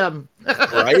love them.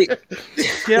 Right?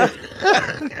 Yeah.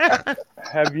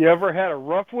 Have you ever had a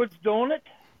Roughwoods donut?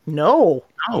 No.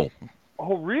 No.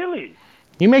 Oh, really?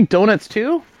 You make donuts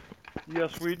too?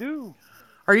 Yes, we do.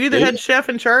 Are you the head chef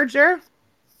in charge there?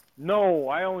 No,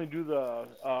 I only do the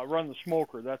run the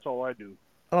smoker. That's all I do.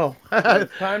 Oh,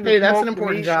 hey, that's an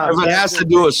important job. If it has to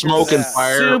do with smoke and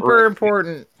fire, super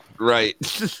important. Right?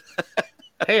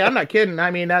 Hey, I'm not kidding. I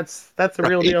mean, that's a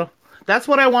real deal. That's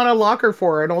what I want a locker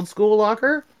for, an old school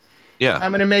locker. Yeah.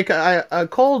 I'm gonna make a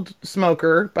cold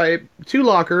smoker by 2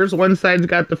 lockers. One side's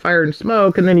got the fire and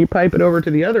smoke, and then you pipe it over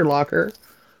to the other locker,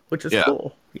 which is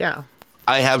cool. Yeah.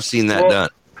 I have seen that done.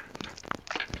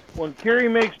 When Kerry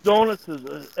makes donuts,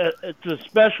 it's a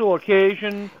special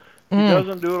occasion. He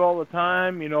doesn't do it all the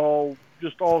time. You know,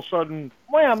 just all of a sudden,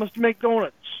 I must make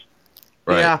donuts.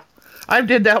 Right. Yeah. I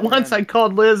did that once. I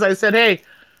called Liz. I said, hey,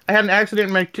 I had an accident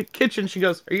in my kitchen. She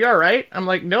goes, are you all right? I'm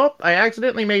like, nope. I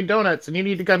accidentally made donuts, and you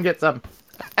need to come get some.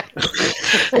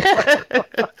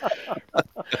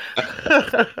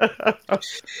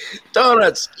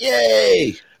 Donuts.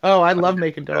 Yay. Oh, I love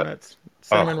making donuts.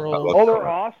 Cinnamon rolls. Oh, they're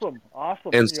awesome.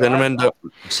 And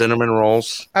cinnamon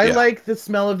rolls. I like the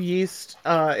smell of yeast,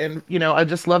 and I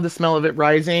just love the smell of it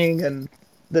rising and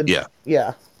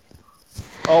yeah.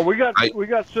 Oh, we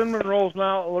got cinnamon rolls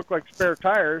now that look like spare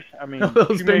tires. I mean,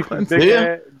 those she big makes ones.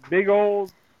 big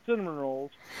old cinnamon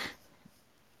rolls.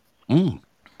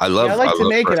 I love. I like to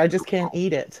make it. I just can't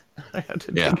eat it. I have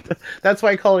to that's why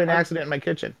I call it an accident in my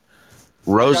kitchen.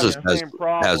 Roses has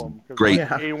great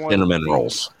cinnamon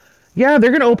rolls. Yeah,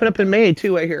 they're gonna open up in May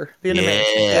too. I hear. The end of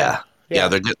May. Yeah,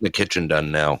 they're getting the kitchen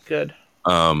done now. Good.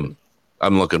 I'm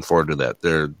looking forward to that.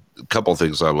 There are a couple of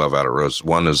things I love out of Rose.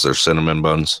 One is their cinnamon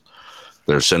buns,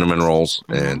 their cinnamon rolls,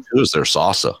 and 2 is their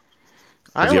salsa.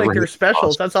 I like their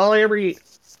specials. That's all I ever eat.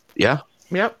 Yeah.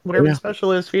 Yep. Whatever the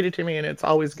special is, feed it to me, and it's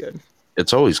always good.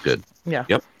 It's always good. Yeah.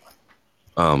 Yep.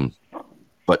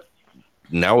 But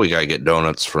now we gotta get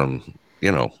donuts from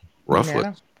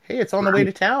Roughwood. Hey, it's on the way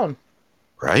to town.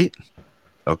 Right?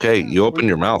 Okay, you open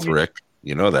your mouth, Rick.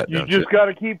 You know that, don't you? You just got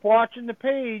to keep watching the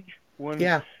page. When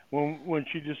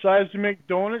she decides to make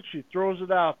donuts, she throws it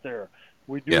out there.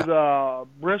 We do the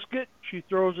brisket, she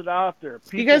throws it out there.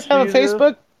 People you guys have a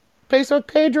Facebook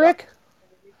page, Rick?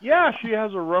 Yeah, she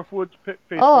has a Roughwoods Facebook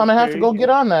page. Oh, I'm going to have to go get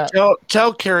on that.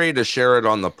 Tell Carrie to share it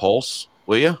on the Pulse,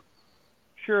 will you?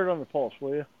 Share it on the Pulse,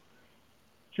 will you?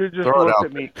 She just looked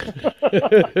at me.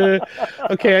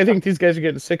 Okay, I think these guys are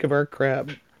getting sick of our crap.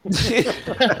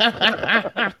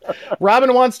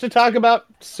 Robin wants to talk about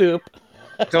soup.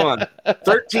 Come on.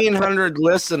 1,300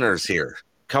 listeners here.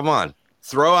 Come on.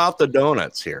 Throw out the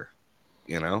donuts here.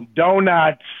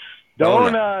 Donuts.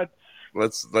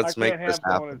 Let's make this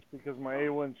happen. Donuts because my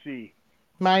A1C.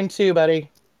 Mine too,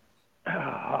 buddy.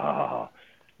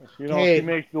 She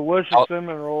makes delicious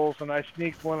cinnamon rolls, and I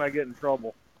sneak one, I get in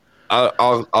trouble.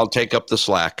 I'll take up the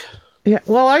slack. Yeah,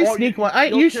 well, I sneak one.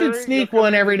 You should sneak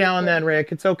one every now and then,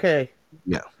 Rick. It's okay.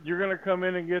 Yeah. You're gonna come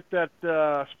in and get that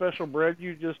special bread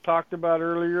you just talked about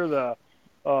earlier. The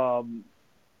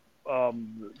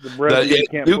bread you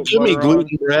can't put give me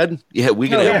gluten on. bread. Yeah, we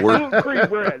can have gluten-free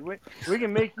bread. We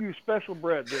can make you special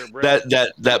bread there, Brad.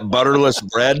 That butterless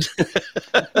bread.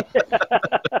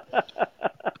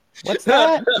 What's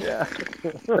that? Yeah.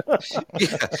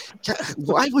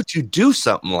 Why would you do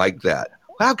something like that?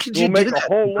 How could you make do that? A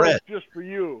whole bread? loaf just for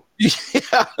you.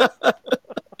 Yeah.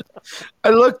 I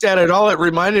looked at it. All it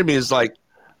reminded me is like,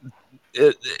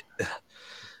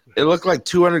 It looked like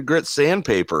 200 grit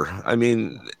sandpaper. I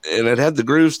mean, and it had the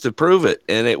grooves to prove it,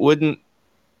 and it wouldn't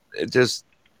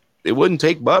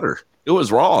take butter. It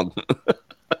was wrong.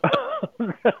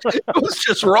 It was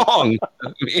just wrong.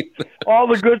 I mean, all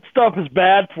the good stuff is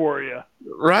bad for you.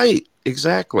 Right.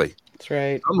 Exactly. That's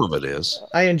right. Some of it is.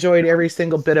 I enjoyed every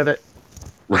single bit of it.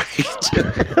 Right.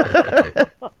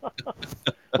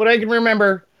 What I can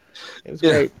remember, it was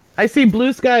great. I see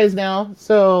blue skies now,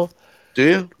 so do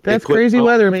you? That's crazy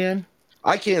weather, man.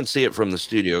 I can't see it from the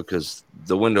studio because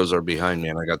the windows are behind me,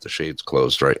 and I got the shades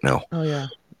closed right now. Oh yeah.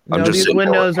 I'm just these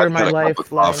windows are my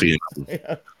lifeline. Coffee, and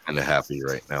I'm kind of happy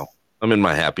right now. I'm in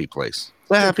my happy place.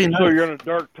 Happy so you're in a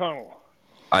dark tunnel.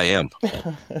 I am.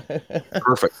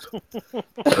 Perfect.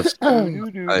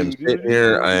 I'm sitting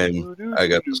here. I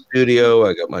got the studio.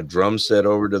 I got my drum set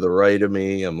over to the right of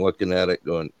me. I'm looking at it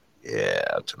going, yeah,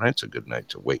 tonight's a good night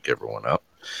to wake everyone up.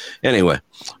 Anyway.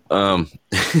 Well,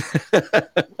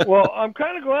 I'm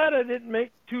kind of glad I didn't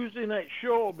make Tuesday night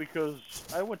show because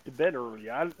I went to bed early.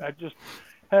 I just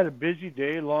had a busy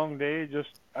day, long day.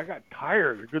 I got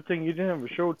tired. Good thing you didn't have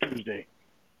a show Tuesday.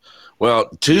 Well,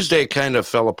 Tuesday kind of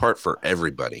fell apart for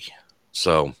everybody.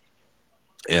 So,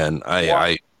 and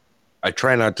I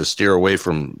try not to steer away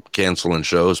from canceling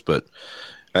shows, but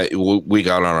we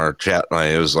got on our chat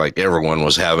and it was like everyone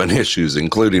was having issues,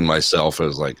 including myself. I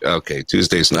was like, okay,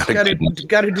 Tuesday's not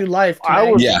got to do life.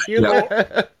 I was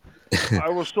I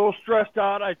was so stressed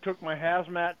out. I took my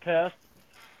hazmat test.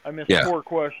 I missed 4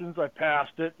 questions. I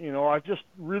passed it. I just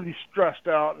really stressed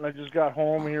out, and I just got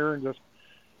home here and just.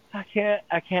 I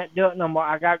can't do it no more.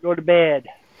 I got to go to bed.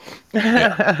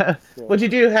 What'd you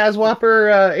do?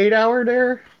 Hazwhopper 8-hour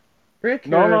there, Rick?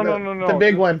 No. The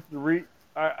big one.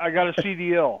 I got a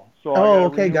CDL. So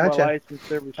okay, gotcha. My license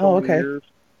every so many years.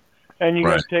 And you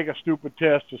got to take a stupid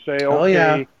test to say,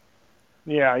 okay,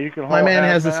 yeah, you can haul my man hazmat.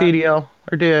 has a CDL,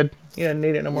 or did. He doesn't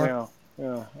need it no more.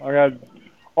 Yeah. I got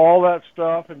all that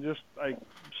stuff, and I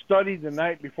studied the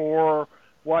night before,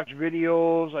 watched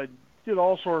videos, I did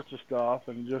all sorts of stuff,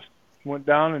 and just went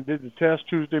down and did the test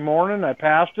Tuesday morning. I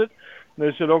passed it.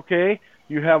 They said, okay,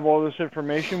 you have all this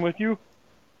information with you?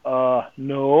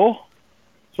 No.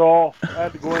 So I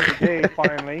had to go in today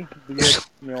finally to get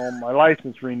my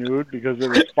license renewed because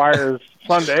it expires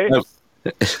Sunday.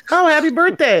 Oh, happy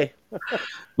birthday!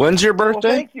 When's your birthday?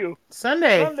 Well, thank you.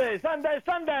 Sunday.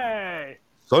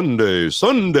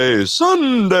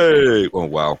 Oh,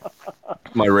 wow.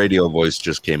 My radio voice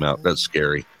just came out. That's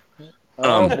scary.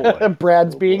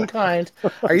 Brad's being kind.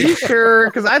 Are you sure?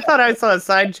 Because I thought I saw a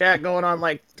side chat going on.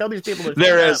 Like, tell these people to.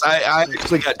 There is. I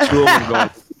actually got 2 of them going.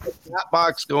 That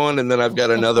box going, and then I've got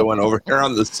another one over here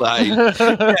on the side.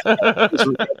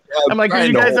 I'm like, are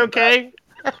you guys okay?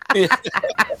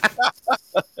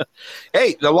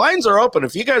 Hey, the lines are open.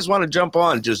 If you guys want to jump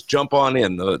on, just jump on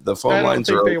in. The phone lines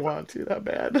are open. They want to that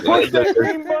bad. Push the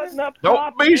green button up Don't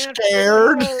top be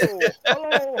scared.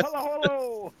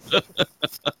 Hello.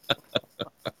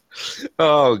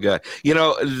 Oh God!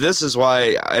 This is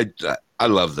why I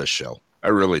love this show. I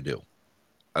really do.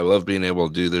 I love being able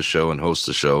to do this show and host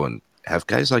the show and have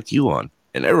guys like you on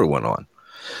and everyone on.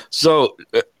 So,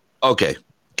 okay,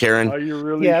 Karen. Are you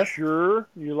really sure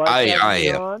you like I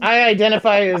am. on? I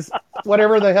identify as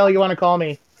whatever the hell you want to call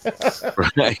me.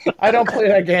 Right. I don't play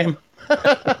that game.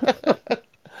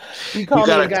 You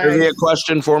got a trivia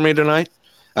question for me tonight?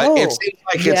 It seems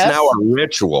like it's now a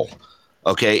ritual.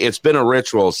 Okay, it's been a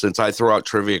ritual since I throw out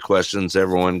trivia questions.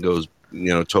 Everyone goes,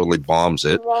 totally bombs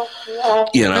it.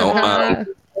 I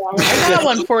got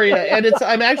one for you, and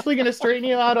I'm actually going to straighten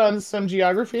you out on some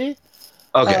geography.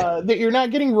 Okay. That you're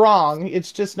not getting wrong.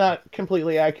 It's just not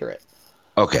completely accurate.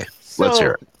 Okay, let's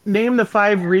hear it. Name the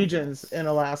 5 regions in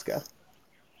Alaska.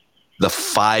 The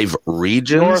 5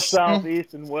 regions? North, south,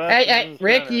 east, and west. Hey,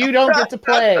 Rick, you don't get to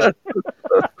play.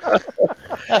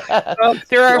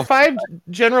 There are 5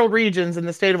 general regions in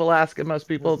the state of Alaska. Most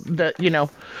people that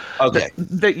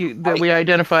that we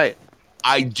identify.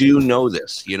 I do know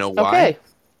this. You know why? Okay.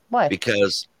 Why?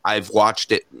 Because I've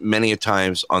watched it many a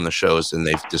times on the shows, and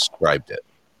they've described it.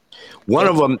 One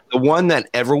of them, the one that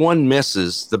everyone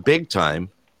misses, the big time,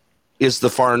 is the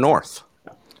far north.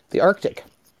 The Arctic.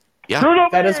 Yeah.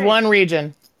 That is one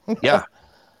region. Yeah.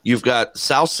 You've got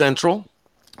South Central.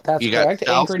 That's you correct.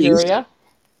 Got Anchorage area.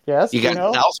 Yes. You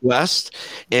got Southwest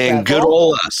and good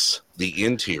old us, the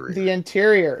interior. The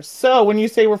interior. So when you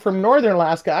say we're from northern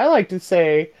Alaska, I like to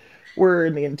say we're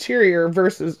in the interior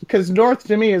because north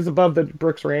to me is above the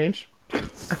Brooks Range.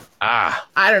 I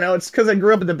don't know. It's because I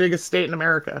grew up in the biggest state in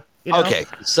America. Okay.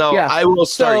 So I will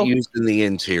start using the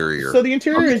interior. So the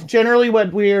interior is generally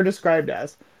what we are described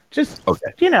as. Just, so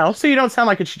you don't sound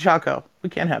like a Chichaco. We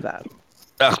can't have that.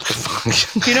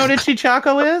 Do you know what a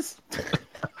chichaco is?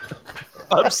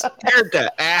 I'm scared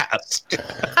to ask.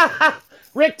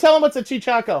 Rick, tell him what's a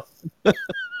chichaco.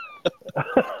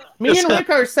 Me and Rick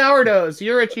are sourdoughs.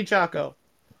 You're a chichaco.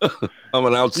 I'm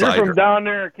an outsider. You're from down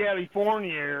there in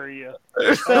California area.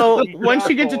 So once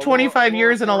you get to 25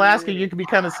 years in Alaska, you can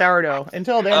become a sourdough.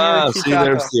 Until then, you're a chichaco. See,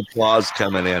 there's the applause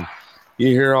coming in. You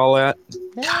hear all that?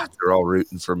 Yeah. God, they're all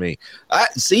rooting for me.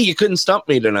 See, you couldn't stump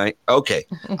me tonight. Okay.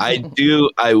 I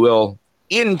will.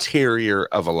 Interior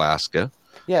of Alaska.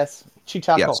 Yes.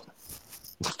 Chichaco. Yes.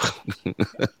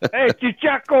 Hey,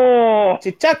 Chichaco!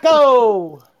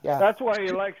 Chichaco! Yeah. That's why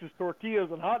he likes his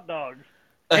tortillas and hot dogs.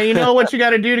 And you know what you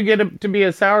got to do to get to be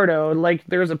a sourdough? Like,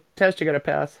 there's a test you got to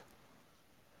pass.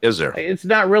 Is there? It's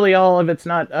not really all of it's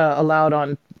not allowed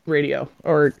on radio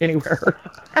or anywhere.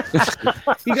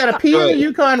 You got to pee in the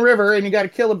Yukon River and you got to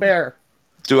kill a bear.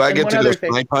 Do I get to go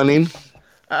snipe hunting?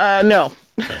 No.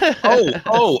 You got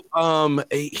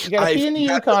to pee in the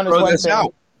Yukon is one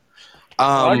thing.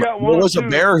 There was a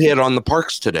bear hit on the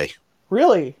parks today.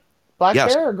 Really? Black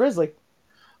bear or grizzly?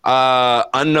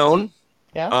 Unknown.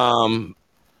 Yeah.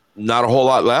 Not a whole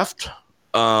lot left.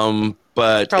 But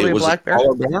probably it was a black bear.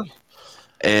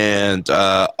 And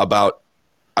about,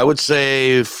 I would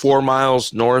say, 4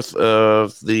 miles north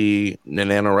of the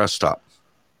Nenana rest stop.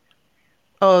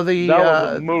 Oh, that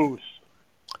was a moose.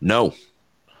 No,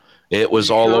 it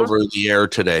was all over the air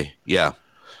today. Yeah.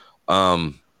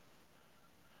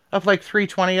 Up like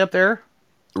 320 up there?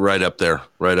 Right up there.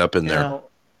 Right up in there.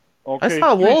 Okay. I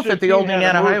saw a wolf at the old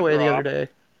Nenana Highway the other day.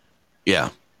 Yeah.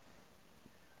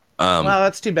 Wow,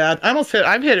 that's too bad.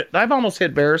 I've almost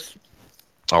hit bears.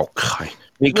 Okay.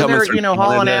 Me coming through,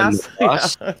 hauling ass.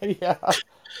 Yeah.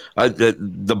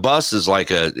 The bus is like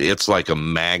a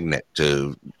magnet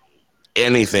to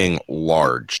anything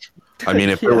large. I mean,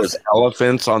 if there was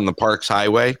elephants on the Parks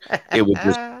Highway, it would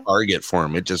just target for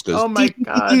them. It just goes. Oh my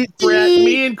God, Brett!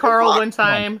 Me and Carl one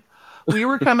time, we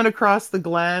were coming across the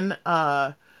Glen,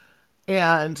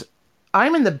 and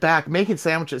I'm in the back making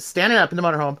sandwiches, standing up in the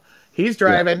motorhome. He's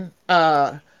driving.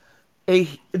 The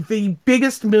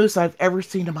biggest moose I've ever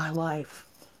seen in my life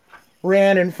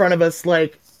ran in front of us.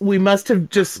 Like, we must have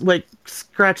just like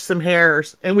scratched some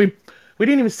hairs, and we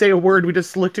didn't even say a word. We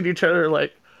just looked at each other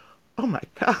like, oh my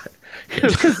God.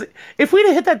 Because if we'd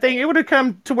have hit that thing, it would have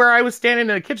come to where I was standing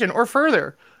in the kitchen or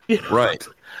further. Right.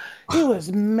 It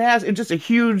was massive. Just a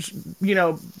huge,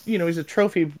 he's a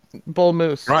trophy bull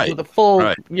moose. Right. With a full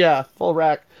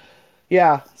rack.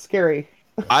 Yeah, scary.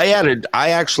 I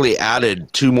actually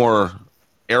added 2 more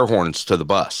air horns to the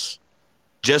bus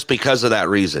just because of that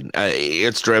reason.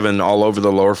 It's driven all over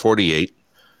the lower 48.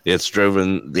 It's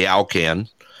driven the Alcan.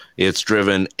 It's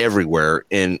driven everywhere,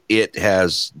 and it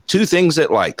has 2 things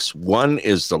it likes. One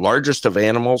is the largest of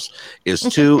animals. Is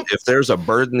 2, if there's a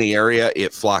bird in the area,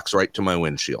 it flocks right to my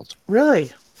windshield. Really?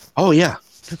 Oh, yeah.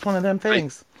 It's one of them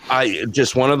things. I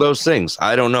just one of those things.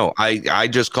 I don't know. I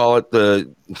just call it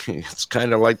it's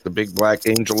kind of like the big black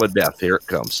angel of death. Here it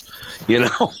comes.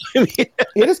 It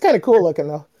is kind of cool looking,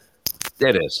 though.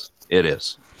 It is. It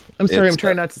is. I'm sorry. I'm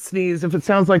trying not to sneeze. If it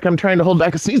sounds like I'm trying to hold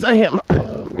back a sneeze, I am.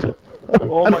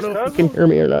 Well, I don't know if you can hear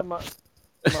me or not.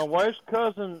 My wife's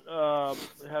cousin has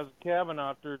a cabin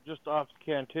out there just off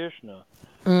Kantishna.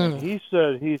 And he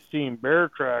said he's seen bear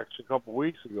tracks a couple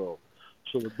weeks ago.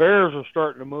 So the bears are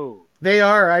starting to move. They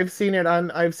are. I've seen it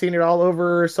all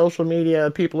over social media.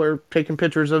 People are taking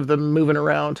pictures of them moving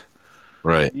around.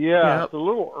 Right. Yeah, Yep. It's a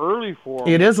little early for them.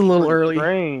 It is a little early.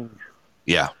 Strange.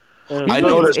 Yeah. And I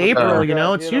Usually noticed it's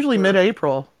April, it's usually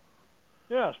mid-April.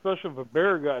 Yeah, especially if a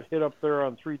bear got hit up there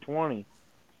on 320.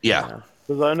 Yeah.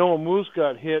 Because I know a moose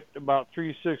got hit about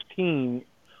 316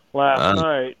 last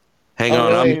night. Hang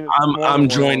on, I'm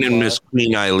joining Miss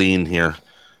Queen Eileen here.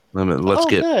 Let's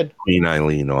get good. Queen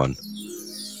Eileen on.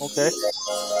 Okay.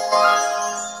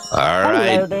 All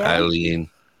right, Eileen,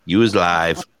 you was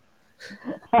live.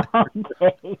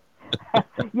 Okay.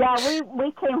 Yeah,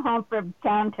 we came home from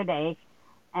town today,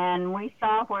 and we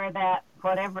saw where that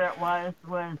whatever it was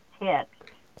hit.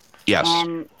 Yes.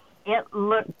 And it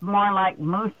looked more like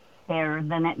moose hair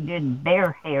than it did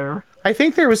bear hair. I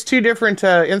think there was 2 different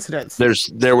incidents.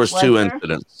 There was 2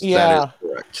 incidents. Yeah. That is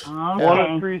correct. Okay. One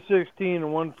at 316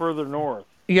 and one further north.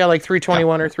 Yeah, like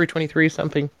 321 or 323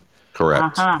 something.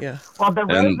 Correct. Yeah. Well, the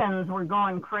ravens were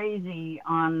going crazy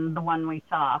on the one we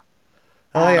saw.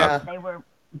 Oh yeah.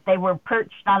 They were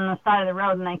perched on the side of the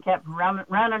road, and they kept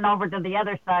running over to the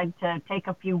other side to take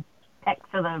a few pecks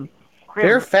of the critter.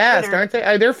 They're fast, aren't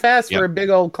they? They're fast for a big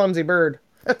old clumsy bird.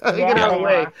 Get out of the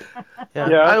way.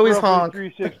 Yeah, I always honk.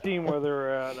 316 where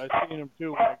they're at. I seen them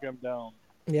too when I come down.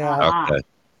 Yeah. Okay.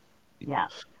 Yeah.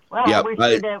 Well, Yeah, we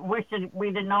should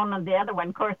we'd have known of the other one.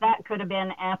 Of course, that could have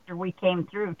been after we came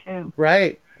through too.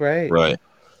 Right. right.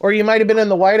 Or you might have been in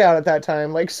the whiteout at that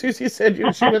time. Like Susie said,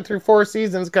 she went through 4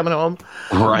 seasons coming home.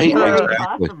 Right. Maybe, Exactly.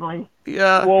 possibly.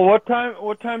 Yeah. Well,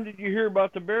 what time did you hear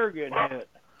about the bear getting hit?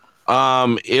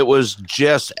 It was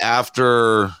just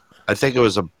after, I think it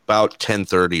was about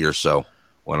 10:30 or so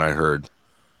when I heard.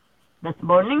 This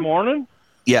morning? This morning?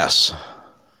 Yes.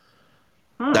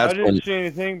 I didn't see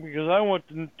anything because I went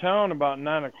to town about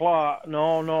 9 o'clock.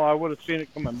 No, I would have seen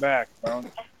it coming back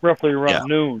roughly around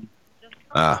noon.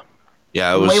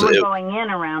 Yeah, it was. We were going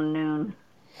in around noon.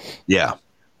 Yeah.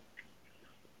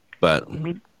 But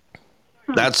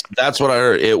that's what I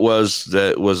heard. It was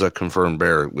a confirmed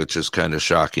bear, which is kind of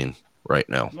shocking right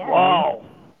now. Yeah. Wow.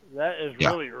 That is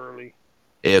really early.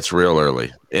 It's real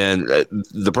early. And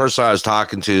the person I was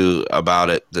talking to about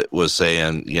it was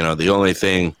saying, the only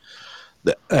thing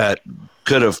that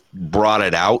could have brought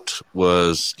it out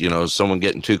was, someone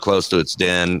getting too close to its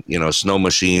den, snow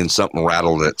machine, something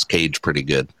rattled its cage pretty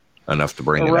good enough to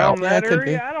bring it out. Around that could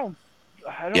be. area,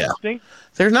 I don't think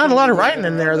there's not a lot of riding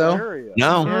in there though.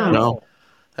 No.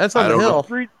 That's on the hill.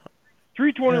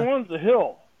 321's the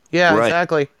hill. Yeah, Right.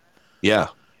 Exactly. Yeah.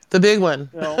 The big one.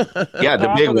 Yeah, the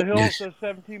top big of the one. hill says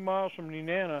 17 miles from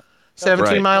Nenana.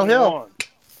 17-mile hill.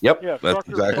 Yep, Yeah, that's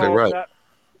exactly right.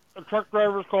 The truck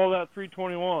drivers call that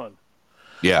 321.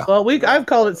 Yeah. Well, I've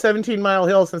called it 17-mile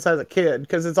hill since I was a kid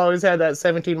because it's always had that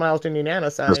 17 miles to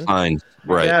Nenana sign. The sign,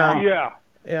 right?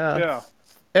 Yeah.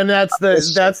 And that's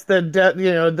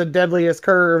the deadliest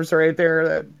curves right there.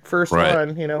 That first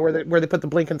one, where they put the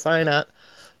blinking sign at.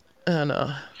 And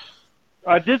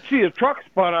I did see a truck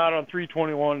spun out on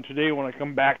 321 today when I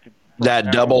come back to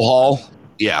that double haul.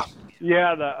 Yeah.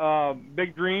 Yeah, the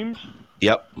Big Dreams.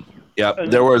 Yep.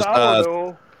 And there was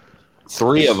sourdough,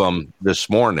 3 of them this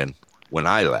morning when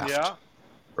I left. Yeah.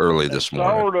 Early this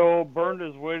morning. Sourdough burned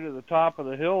his way to the top of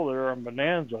the hill there on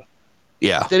Bonanza.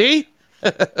 Yeah. Did he?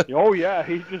 Oh yeah,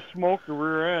 he just smoked the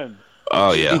rear end.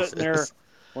 Oh yeah. Sitting there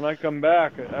when I come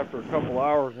back after a couple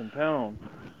hours in town.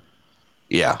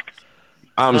 Yeah.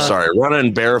 I'm sorry,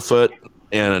 running barefoot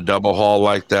in a double haul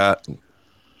like that,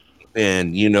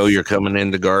 and you're coming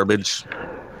into garbage.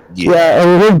 Yeah,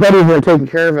 and his buddies were taking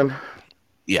care of him.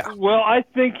 Yeah. Well, I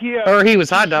think he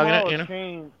was hot dogging it.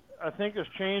 Chains. I think his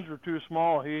chains were too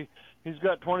small. He's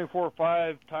got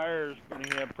 24.5 tires, and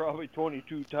he had probably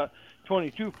 22.5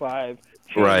 chains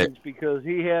right. because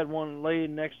he had one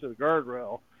laying next to the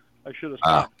guardrail. I should have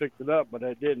stopped and picked it up, but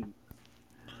I didn't.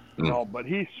 No, but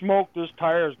he smoked his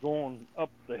tires going up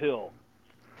the hill.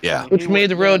 Yeah. Which made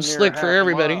the road slick for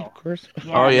everybody, of course.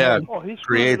 Oh, yeah.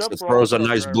 It throws a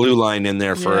nice blue line in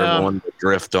there for everyone to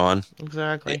drift on.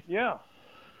 Exactly. Yeah.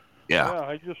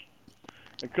 Yeah.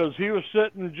 Because he was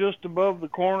sitting just above the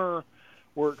corner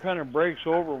where it kind of breaks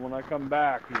over when I come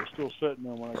back. He was still sitting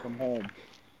there when I come home.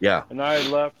 Yeah. And I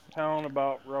left town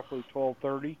about roughly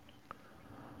 12:30.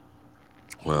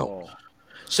 Well,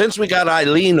 since we got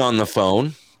Eileen on the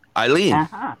phone, Eileen,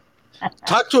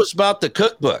 talk to us about the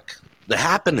cookbook, the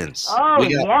happenings. Oh,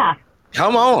 yeah.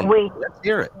 Come on. Let's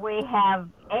hear it. We have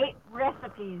 8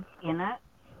 recipes in it.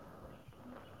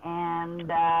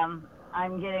 And I'm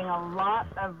getting a lot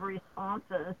of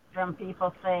responses from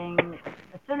people saying,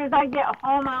 as soon as I get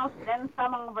home, I'll send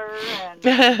some over.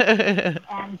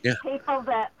 And people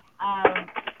that I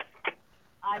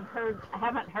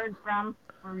haven't heard from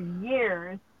for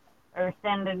years are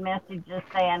sending messages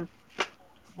saying,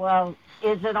 well,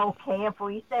 is it okay if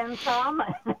we send some?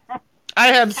 I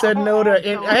have said no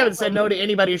to. I haven't said no to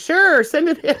anybody. Sure, send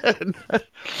it in.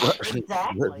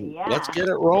 Exactly. Yeah. Let's get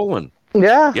it rolling.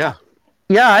 Yeah. Yeah.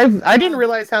 Yeah. I didn't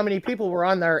realize how many people were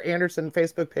on our Anderson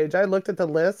Facebook page. I looked at the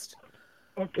list.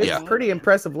 It's a pretty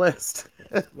impressive list.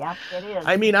 Yep, it is.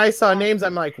 I mean, I saw names.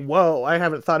 I'm like, whoa! I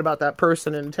haven't thought about that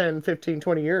person in 10, 15,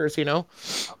 20 years. Right.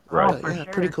 Oh, for sure.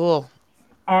 Pretty cool.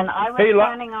 And I was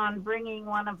planning on bringing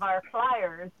one of our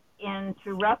flyers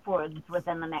into Roughwoods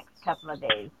within the next couple of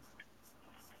days.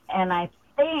 And I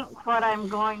think what I'm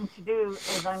going to do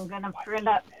is I'm going to print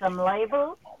up some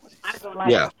labels,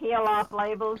 like peel-off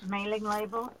labels, mailing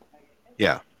labels.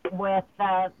 Yeah. With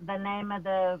the name of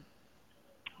the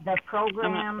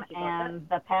program and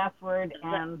the password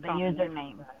and the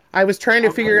username. I was trying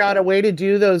to figure out a way to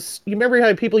do those. You remember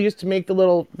how people used to make the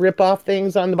little rip-off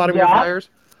things on the bottom of your flyers?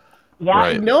 Yeah,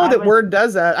 right. I know that Word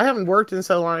does that. I haven't worked in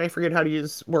so long. I forget how to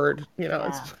use Word.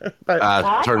 But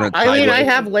I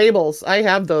have labels. I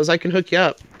have those. I can hook you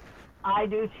up. I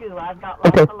do too. I've got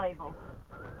lots of labels.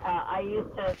 I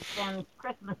used to send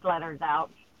Christmas letters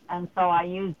out, and so I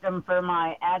used them for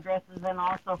my addresses and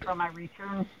also for my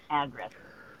return address.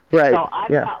 Right. So I've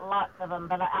got lots of them,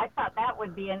 but I thought that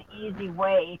would be an easy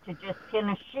way to just pin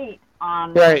a sheet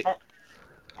on Right. it,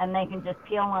 and they can just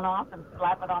peel one off and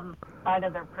slap it on the side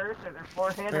of their purse or their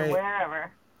forehead or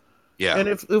wherever. Yeah. And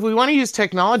if we want to use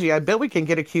technology, I bet we can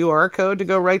get a QR code to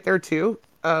go right there too.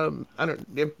 I don't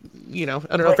know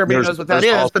if everybody knows what that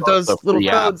is, but those little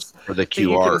codes for the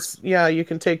QR. You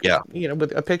can take,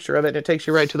 with a picture of it, and it takes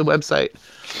you right to the website.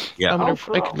 Yeah. I wonder if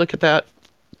I could look at that.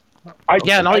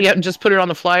 And all you have to just put it on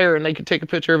the flyer, and they can take a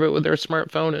picture of it with their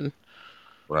smartphone and.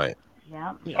 Right.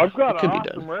 Yeah. I've got an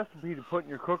awesome recipe to put in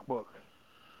your cookbook.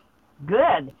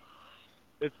 Good.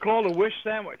 It's called a wish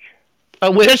sandwich.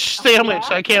 A wish sandwich.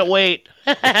 I can't wait.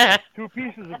 2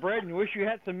 pieces of bread, and you wish you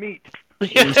had some meat. There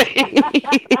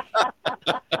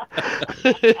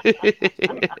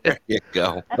you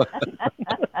go.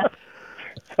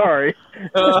 Sorry.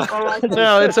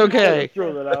 No, it's okay.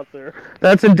 Throw that out there.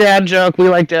 That's a dad joke. We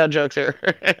like dad jokes here.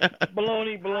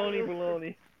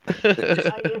 Baloney.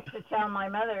 I used to tell my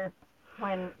mother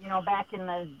when, back in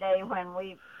the day when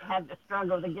we had to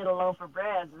struggle to get a loaf of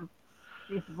bread, and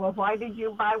she said, well, why did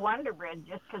you buy Wonder Bread?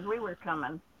 Just because we were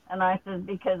coming. And I said,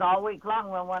 because all week long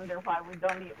we'll wonder why we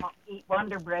don't eat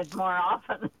Wonder Bread more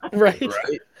often. Right.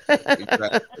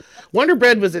 Exactly. Wonder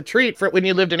Bread was a treat for when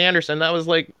you lived in Anderson. That was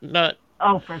like not.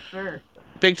 Oh, for sure.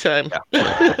 Big time.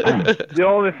 Yeah. The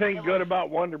only thing good about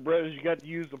Wonder Bread is you got to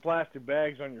use the plastic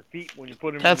bags on your feet when you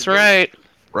put them. That's right.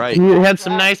 Right. You had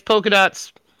some nice polka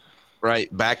dots.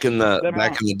 Right. Back in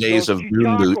the days of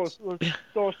moon boots.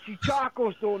 Those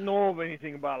chichacos don't know of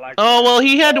anything about Oh, well,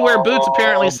 he had to wear boots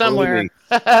apparently somewhere.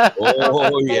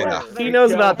 Oh, yeah. He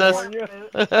knows about this.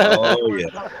 Oh,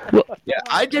 yeah. Yeah,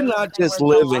 I did not just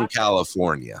live in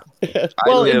California.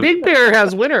 Well, Big Bear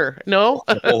has winter, no?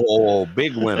 Oh,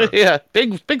 big winter. Yeah,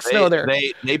 big snow there.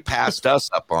 They passed us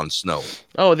up on snow.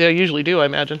 Oh, they usually do, I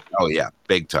imagine. Oh, yeah,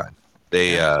 big time.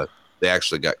 They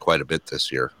actually got quite a bit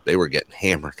this year. They were getting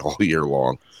hammered all year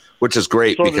long, which is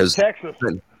great because Texas.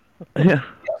 Yeah.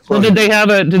 Well, did they have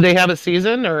a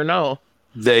season or no?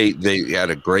 They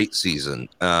had a great season,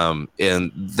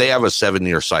 and they have a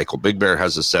 7-year cycle. Big Bear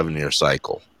has a 7-year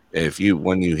cycle.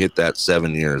 When you hit that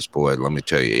 7 years, boy, let me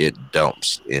tell you, it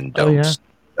dumps, and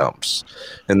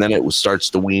then it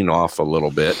starts to wean off a little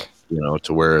bit,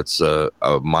 to where it's a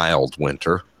mild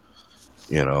winter.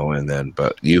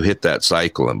 But you hit that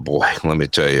cycle, and boy, let me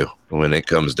tell you, when it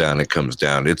comes down,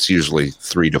 It's usually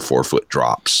 3 to 4 foot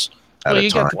drops at a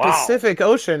time. Got the Pacific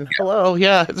Ocean. Yeah. Hello,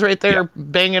 yeah, it's right there,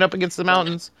 banging up against the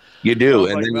mountains. You do,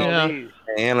 and then you have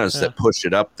Nenana's that push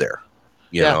it up there.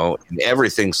 And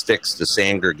everything sticks to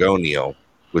San Gorgonio,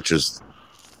 which is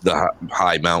the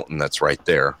high mountain that's right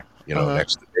there,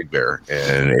 next to Big Bear,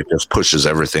 and it just pushes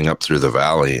everything up through the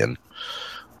valley, and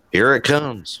here it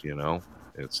comes.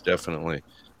 It's definitely.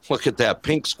 Look at that,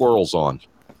 Pink Squirrel's on.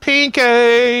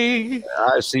 Pinky!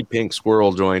 I see Pink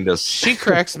Squirrel joined us. She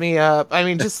cracks me up. I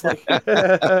mean, just like.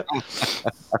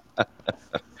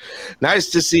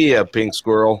 Nice to see you, Pink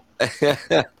Squirrel.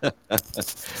 I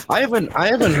haven't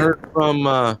heard from.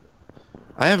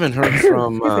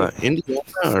 Indiana.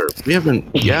 Or we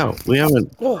haven't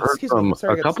heard from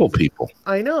a couple people.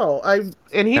 I know.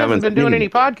 And he hasn't been doing any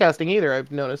podcasting either.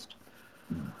 I've noticed.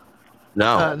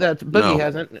 No, that Boogie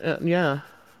hasn't. Yeah.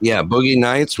 Yeah, Boogie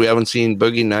Nights. We haven't seen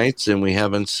Boogie Nights, and we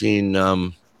haven't seen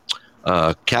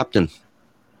Captain.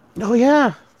 Oh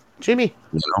yeah, Jimmy.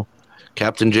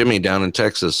 Captain Jimmy down in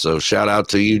Texas. So shout out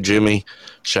to you, Jimmy.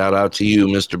 Shout out to you,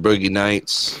 Mr. Boogie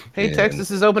Nights. Hey,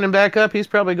 Texas is opening back up. He's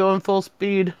probably going full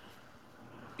speed.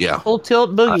 Yeah. Full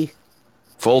tilt boogie.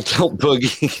 Full tilt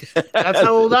boogie. That's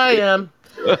how old I am.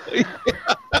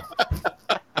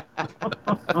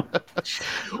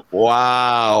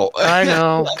 Wow. I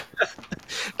know.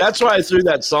 That's why I threw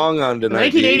that song on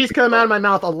tonight. 1980s come out of my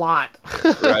mouth a lot.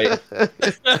 Right.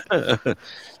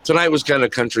 Tonight was kind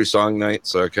of country song night,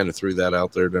 so I kind of threw that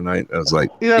out there tonight. I was like,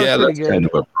 that's kind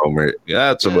of appropriate.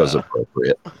 Was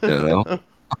appropriate,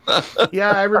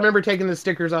 Yeah, I remember taking the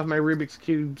stickers off my Rubik's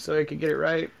Cube so I could get it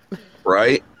right.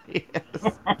 Right? Yes.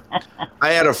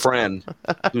 I had a friend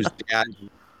whose dad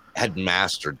had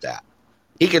mastered that.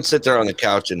 He could sit there on the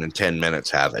couch and in 10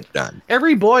 minutes have it done.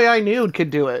 Every boy I knew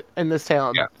could do it in this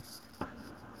town. Yeah.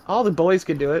 All the boys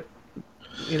could do it.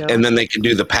 And then they can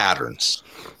do the patterns.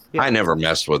 Yeah. I never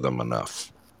messed with them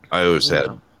enough. I always had,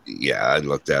 I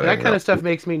looked at it. That kind of stuff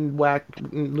makes me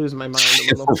lose my mind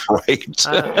a little.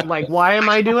 Right. Like, why am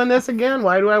I doing this again?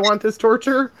 Why do I want this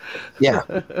torture? Yeah,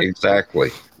 exactly.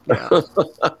 Yeah.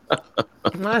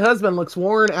 My husband looks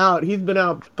worn out. He's been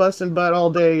out busting butt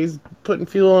all day. He's putting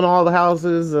fuel in all the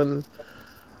houses and.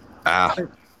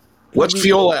 What's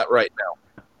fuel at right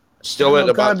now? Still at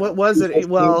Oh about. God, what was it?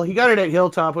 Well, he got it at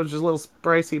Hilltop, which is a little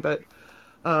pricey, but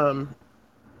I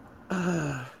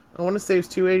want to say it's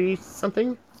 280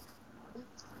 something.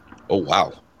 Oh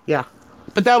wow. Yeah,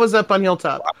 but that was up on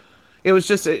Hilltop. It was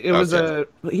just it was Okay.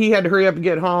 he had to hurry up and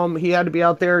get home. He had to be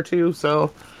out there too,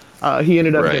 so he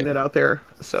ended up Right. getting it out there.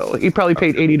 So he probably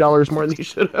paid $80 more than he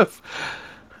should have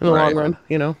in the long run.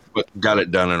 You know. But got it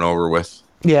done and over with.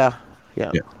 Yeah. Yeah.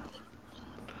 Yeah.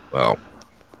 Well.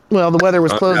 Well, the weather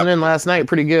was closing Yeah. in last night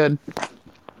pretty good.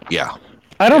 Yeah.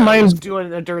 I don't mind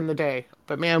doing it during the day,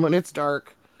 but man, when it's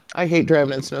dark, I hate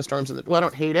driving in snowstorms. Well, I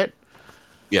don't hate it.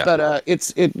 Yeah. But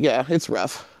it's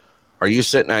rough. Are you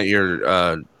sitting at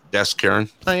your desk, Karen?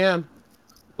 I am.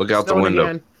 Look out the Snowing window.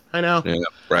 again. I know. Yeah.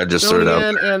 Brad just Snowing threw it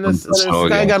out. again, and the Snow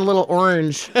sky again. got a little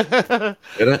orange. Did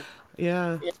it?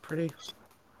 Yeah, it's pretty.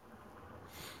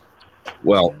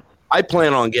 Well, I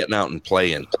plan on getting out and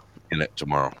playing in it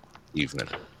tomorrow evening.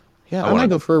 Yeah, I might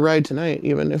go for a ride tonight,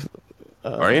 even if.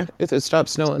 Are you? If it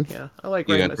stops snowing, yeah. I like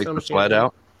You riding gonna my take snow the machine. sled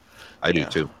out? I do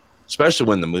too. Especially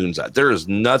when the moon's out. There is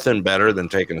nothing better than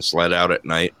taking a sled out at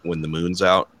night when the moon's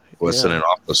out, glistening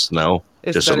off the snow.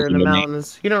 It's just better in the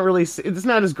mountains. You don't really see, it's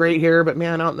not as great here, but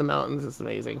man, out in the mountains, it's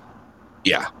amazing.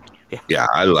 Yeah.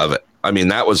 I love it. I mean,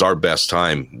 that was our best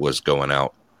time, was going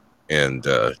out and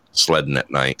sledding at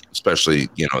night, especially,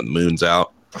 the moon's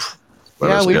out.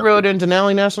 Yeah, we rode in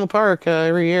Denali National Park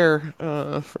every year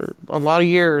for a lot of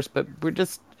years, but we're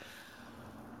just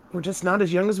not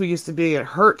as young as we used to be. It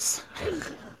hurts.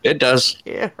 It does.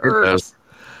 It hurts. It does.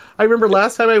 I remember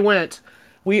last time I went,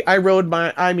 I rode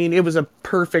it was a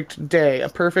perfect day, a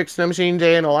perfect snow machine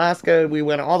day in Alaska. We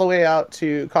went all the way out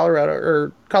to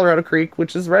Colorado Creek,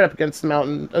 which is right up against the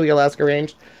mountain of the Alaska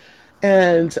Range.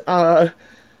 And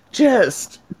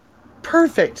just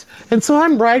perfect. And so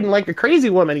I'm riding like a crazy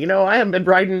woman. I haven't been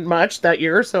riding much that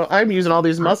year, so I'm using all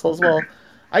these muscles. Well,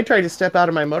 I tried to step out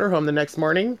of my motorhome the next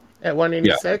morning at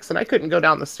 186, and I couldn't go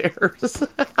down the stairs.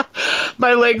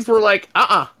 My legs were like,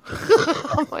 I'm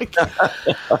like,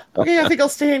 okay, I think I'll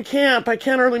stay in camp. I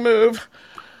can't hardly move.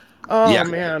 Oh,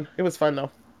 man. It was fun,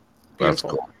 though. Beautiful.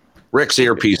 That's cool. Rick's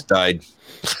earpiece died.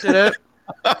 Did it?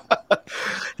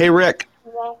 Hey, Rick.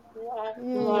 Well,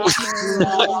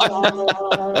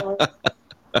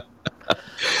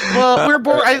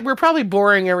 we're probably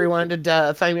boring everyone to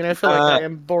death. I mean, I feel like I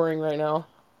am boring right now.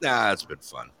 Nah, it's been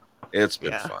fun. It's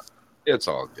been fun. It's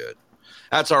all good.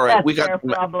 That's all right. That's their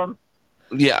problem.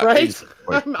 Yeah, right.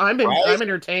 Exactly. I'm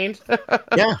entertained.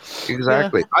 Yeah,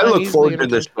 exactly. I look forward to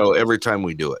this show every time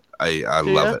we do it. I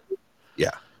love it. Yeah.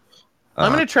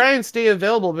 I'm going to try and stay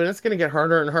available, but it's going to get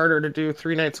harder and harder to do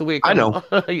 3 nights a week. I know.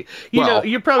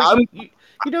 You probably,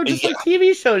 just like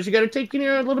TV shows, you got to take a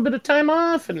little bit of time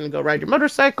off and go ride your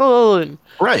motorcycle and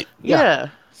right. Yeah.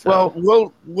 So.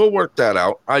 Well, we'll work that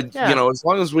out. As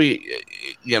long as we,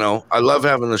 I love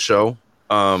having the show.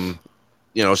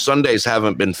 Sundays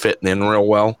haven't been fitting in real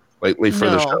well lately for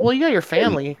the show. Well, you got your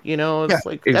family. It's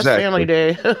that's family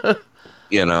day.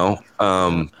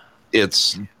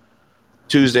 It's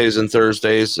Tuesdays and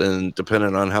Thursdays, and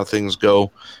depending on how things go,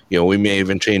 we may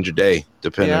even change a day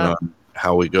depending on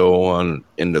how we go on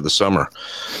into the summer.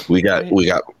 We got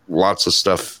lots of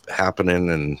stuff happening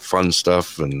and fun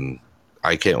stuff, and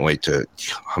I can't wait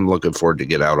I'm looking forward to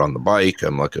get out on the bike.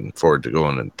 I'm looking forward to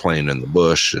going and playing in the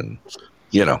bush and,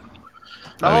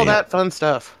 all that fun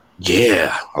stuff.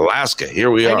 Yeah. Alaska. Here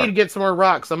we are. I need to get some more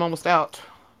rocks. I'm almost out.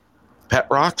 Pet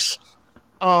rocks?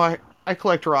 Oh, I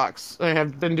collect rocks. I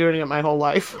have been doing it my whole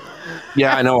life.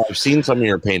 Yeah, I know. I've seen some of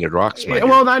your painted rocks.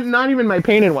 Well, not even my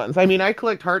painted ones. I mean, I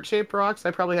collect heart-shaped rocks.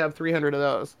 I probably have 300 of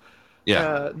those.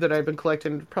 Yeah. That I've been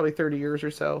collecting probably 30 years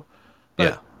or so.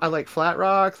 But I like flat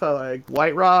rocks. I like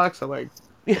white rocks. I like...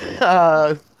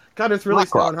 God, it's really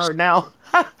snowing hard now.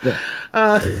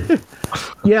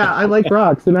 I like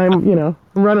rocks, and I'm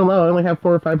running low. I only have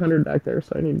 400 or 500 back there,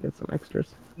 so I need to get some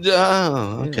extras.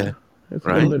 Oh, okay. Yeah. It's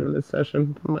a little bit of this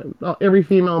session. Every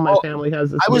female in my family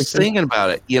has this. I was thinking about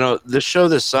it. The show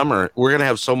this summer, we're going to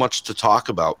have so much to talk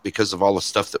about because of all the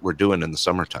stuff that we're doing in the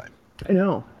summertime. I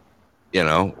know.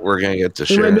 We're going to get to We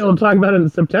share. might be able to talk about it in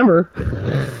September.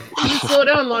 You slow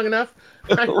down long enough.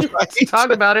 I need to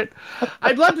talk about it.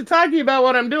 I'd love to talk to you about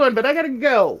what I'm doing, but I got to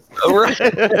go.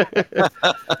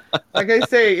 Like I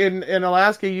say, in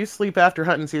Alaska, you sleep after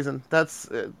hunting season. That's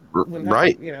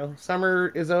right.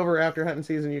 Summer is over after hunting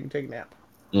season. You can take a nap.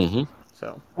 Mm-hmm.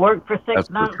 So work for 6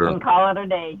 months and call it a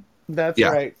day. That's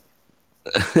right.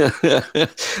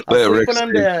 Rick, when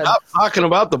I'm dead. Stop talking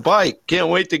about the bike. Can't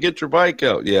wait to get your bike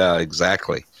out. Yeah,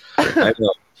 exactly. I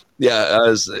know. Yeah,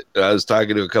 I was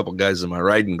talking to a couple guys in my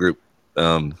riding group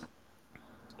today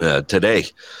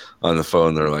on the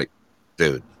phone. They're like,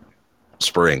 dude,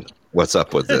 spring. What's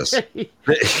up with this?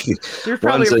 There's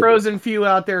probably a frozen few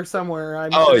out there somewhere.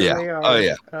 I'm sure they are. Oh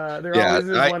yeah. There always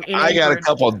is one. I got a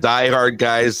couple diehard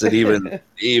guys that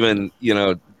even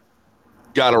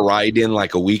got a ride in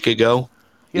like a week ago.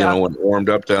 You know, when it warmed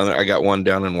up down there. I got one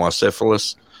down in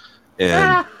Wasyphilis,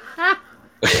 and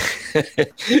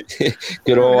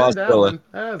good old Wasilla.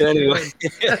 Anyway,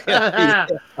 I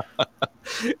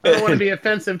don't want to be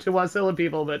offensive to Wasilla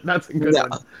people, but that's a good one.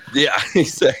 Yeah,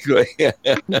 exactly.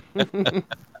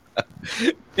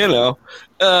 You know,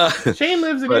 Shane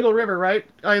lives in Eagle River, right,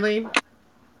 Eileen?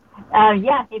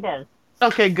 Yeah, he does.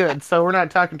 Okay, good. So we're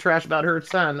not talking trash about her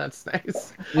son. That's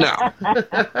nice. No.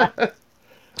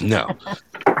 No.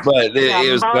 But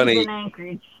it was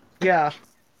funny. Yeah.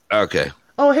 Okay.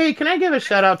 Oh, hey, can I give a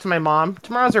shout out to my mom?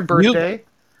 Tomorrow's her birthday.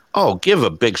 Give a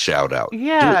big shout out.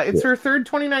 Yeah, it's her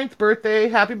 29th birthday.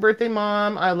 Happy birthday,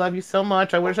 Mom. I love you so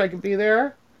much. I wish I could be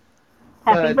there.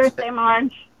 Happy birthday,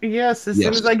 Marge. Yes, as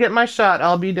soon as I get my shot,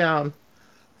 I'll be down.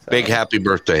 So, big happy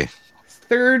birthday.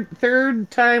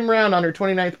 Third time round on her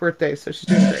 29th birthday, so she's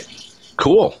doing great.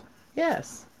 Cool.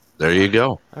 Yes. There you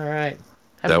go. All right.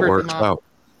 Happy birthday, works Mom. Out.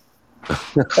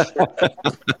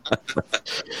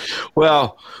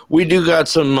 Well, we do got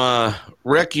some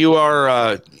Rick,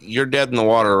 you're dead in the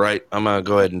water, right? I'm gonna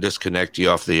go ahead and disconnect you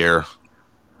off the air.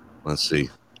 Let's see.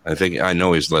 I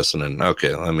know he's listening.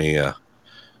 Okay, let me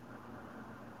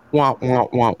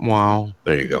wow.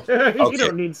 There you go. You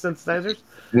don't need synthesizers.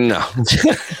 No.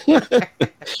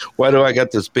 Why do I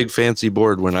got this big fancy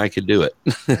board when I could do it?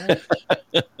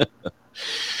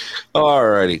 All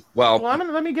righty. Well,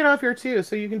 let me get off here too,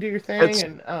 so you can do your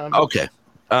thing. Okay.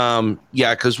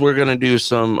 Yeah, because we're gonna do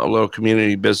a little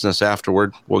community business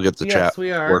afterward. We'll get the chat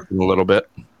working a little bit,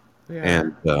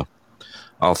 and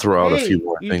I'll throw out a few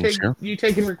more things here. You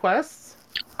taking requests?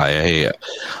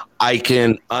 I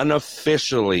can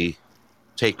unofficially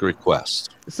take requests.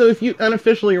 So if you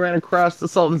unofficially ran across the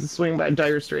Sultans of Swing by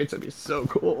Dire Straits, that'd be so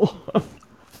cool.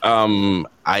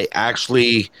 I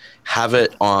actually have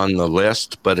it on the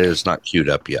list, but it is not queued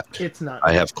up yet. It's not.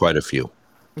 I have quite a few.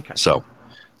 Okay. So,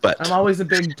 but I'm always a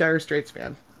big Dire Straits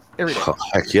fan. Every day. Oh,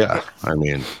 heck yeah. I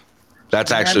mean,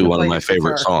 that's actually one of my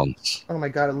favorite songs. Oh my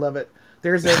God, I love it.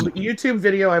 There's a YouTube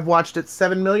video. I've watched it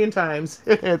 7 million times.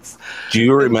 Do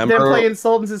you remember them playing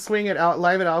Sultans of Swing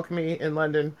live at Alchemy in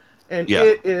London? And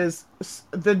it is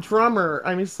the drummer.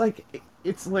 I mean, it's like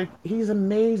he's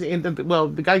amazing. And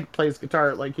the guy who plays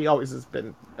guitar, like he always has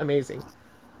been amazing.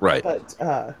 Right. But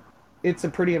it's a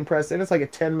pretty impressive. It's like a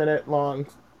 10-minute long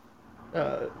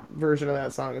version of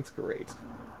that song. It's great.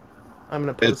 I'm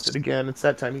gonna post it again. It's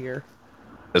that time of year.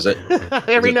 Is it?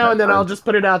 Every now and then I'll just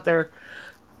put it out there.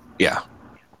 Yeah.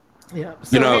 Yeah.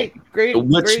 So, great.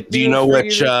 Do you know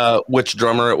which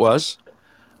drummer it was?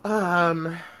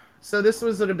 So this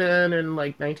would have been in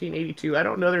like 1982. I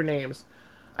don't know their names.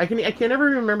 I can never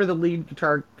remember the lead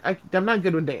guitar. I'm not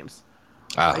good with names.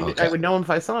 Okay. I would know him if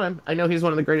I saw him. I know he's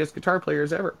one of the greatest guitar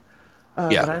players ever.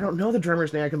 But I don't know the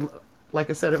drummer's name. I can, like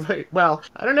I said, I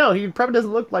don't know. He probably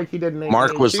doesn't look like he did in 1982.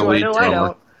 Mark was the lead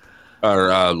drummer.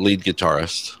 Or lead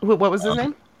guitarist. What was his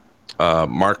name?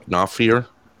 Mark Knopfler.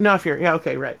 Knopfler. Yeah.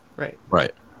 Okay. Right.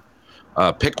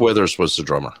 Pick Withers was the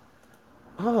drummer.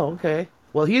 Oh, okay.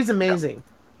 Well, he's amazing.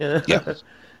 Yeah.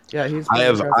 Yeah. He's. I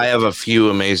have a few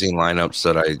amazing lineups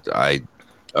that I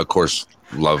of course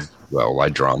love. Well, I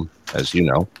drum, as you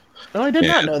know. Oh, I did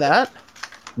not know that.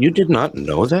 You did not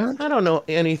know that? I don't know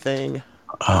anything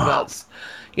about.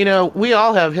 We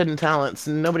all have hidden talents,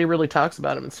 and nobody really talks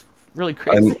about them. It's really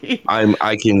crazy.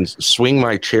 I can swing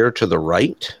my chair to the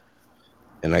right,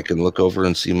 and I can look over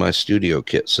and see my studio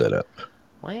kit set up.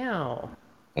 Wow.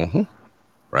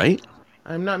 Right?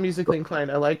 I'm not musically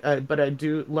inclined. But I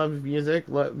do love music.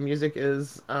 Music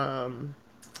is.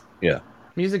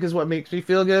 Music is what makes me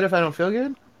feel good. If I don't feel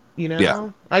good, Yeah.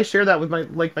 I share that with my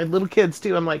little kids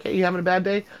too. I'm like, hey, you having a bad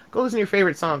day? Go listen to your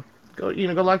favorite song. Go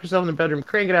lock yourself in the bedroom,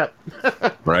 crank it up.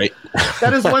 Right.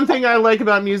 That is one thing I like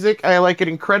about music. I like it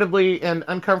incredibly and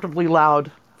uncomfortably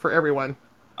loud for everyone.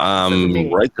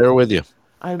 Right there with you.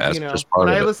 When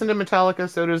I listen to Metallica,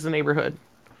 so does the neighborhood.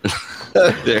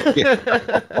 There you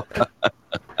go.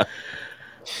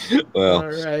 Well, all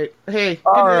right. Hey,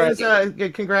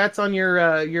 congrats on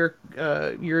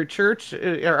your church,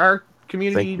 our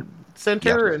community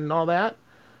center, and all that.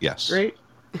 Yes. Great.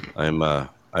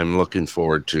 I'm looking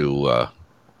forward to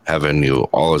having you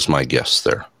all as my guests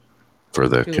there for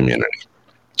the community.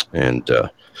 And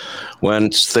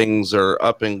once things are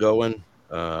up and going,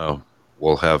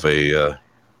 we'll have a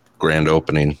grand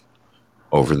opening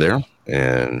over there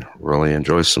and really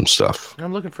enjoy some stuff.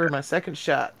 I'm looking for my second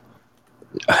shot.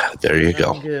 There you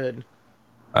go. Good.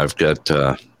 I've got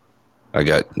I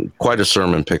got quite a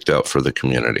sermon picked out for the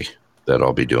community that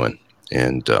I'll be doing,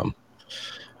 and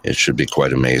it should be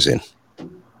quite amazing.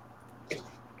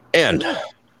 And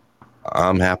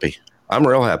I'm happy. I'm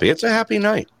real happy. It's a happy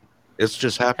night. It's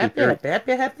just happy.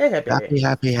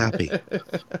 Happy.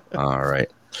 All right.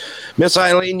 Miss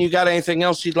Eileen, you got anything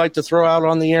else you'd like to throw out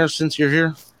on the air since you're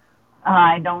here?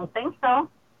 I don't think so.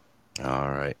 All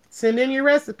right. Send in your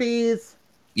recipes.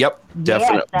 Yep,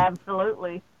 definitely. Yes,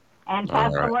 absolutely. And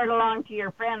pass the word along to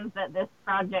your friends that this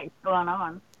project's going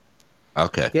on.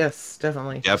 Okay. Yes,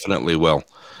 definitely. Definitely will.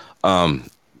 Matter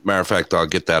of fact, I'll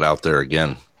get that out there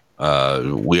again.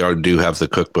 We do have the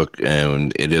cookbook,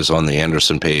 and it is on the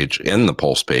Anderson page and the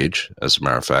Pulse page. As a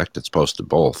matter of fact, it's posted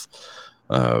both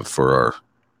for our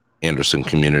Anderson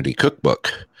Community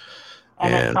Cookbook.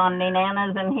 And it's on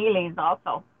Nenana's and Healy's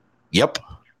also. Yep.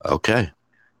 Okay.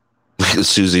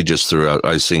 Susie just threw out,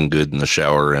 I sing good in the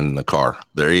shower and in the car.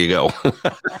 There you go.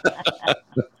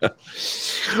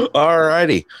 All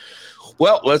righty.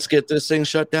 Well, let's get this thing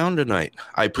shut down tonight.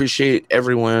 I appreciate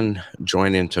everyone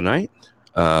joining tonight.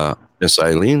 Miss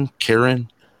Eileen, Karen.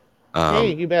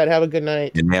 Hey, you bet. Have a good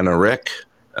night. And Nana, Rick.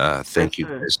 Thank you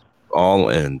guys all,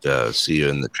 and see you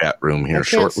in the chat room here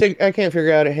shortly. I can't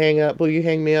figure out how to hang up. Will you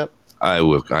hang me up? I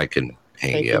will. I can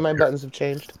hang Thank you you. up. My here. buttons have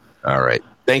changed. All right.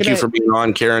 Thank you for being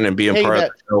on, Karen, and being part of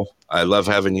the show. I love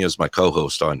having you as my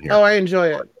co-host on here. Oh, I enjoy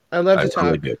it. I love to talk.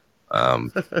 Really do.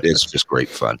 It's just great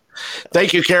fun.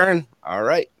 Thank you, Karen. All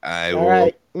right. All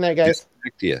right. Good night, guys.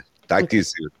 Talk to you. Talk to you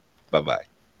soon. Bye-bye.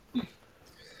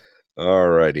 All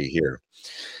righty here.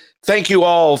 Thank you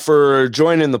all for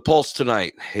joining the Pulse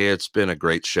tonight. It's been a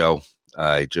great show.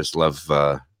 I just love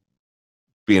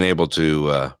being able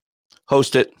to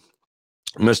host it.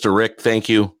 Mr. Rick, thank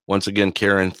you. Once again,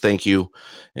 Karen, thank you.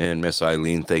 And Miss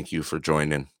Eileen, thank you for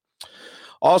joining.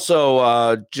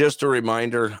 Also, just a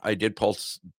reminder, I did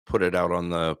put it out on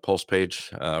the Pulse page.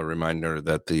 Reminder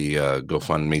that the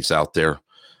GoFundMe's out there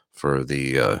for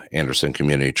the Anderson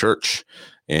Community Church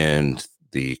and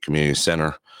the Community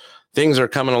Center. Things are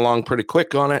coming along pretty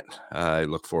quick on it. I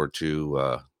look forward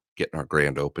to getting our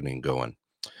grand opening going.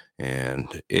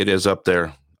 And it is up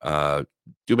there.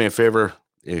 Do me a favor.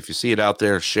 If you see it out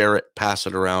there, share it, pass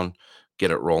it around, get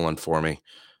it rolling for me.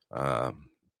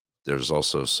 There's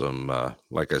also some,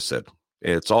 like I said,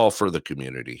 it's all for the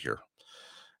community here.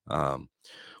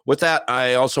 With that,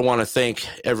 I also want to thank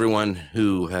everyone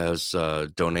who has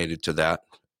donated to that,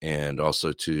 and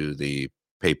also to the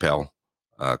PayPal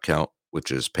account,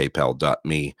 which is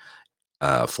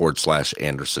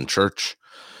paypal.me/Anderson Church.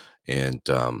 And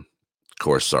of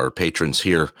course, our patrons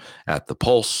here at the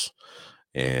Pulse.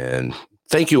 And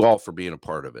thank you all for being a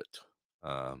part of it.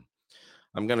 I'm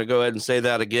going to go ahead and say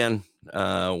that again.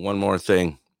 One more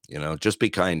thing, just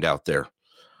be kind out there.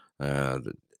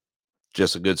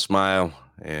 Just a good smile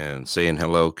and saying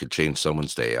hello could change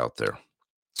someone's day out there.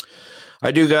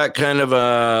 I do got kind of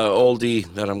a oldie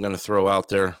that I'm going to throw out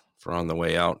there for on the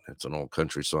way out. It's an old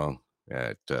country song.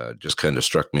 It just kind of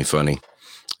struck me funny,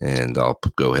 and I'll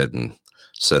go ahead and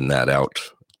send that out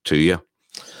to you.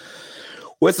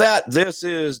 With that, this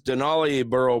is Denali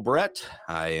Burrow Brett.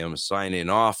 I am signing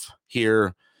off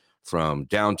here from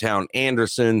downtown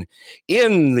Anderson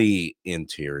in the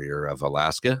interior of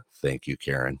Alaska. Thank you,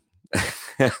 Karen.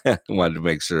 Wanted to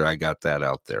make sure I got that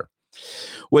out there.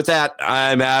 With that,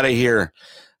 I'm out of here.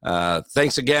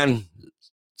 Thanks again.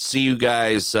 See you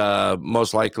guys.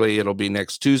 Most likely it'll be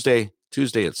next Tuesday at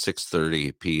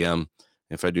 6:30 p.m.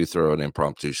 If I do throw an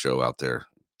impromptu show out there,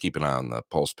 keep an eye on the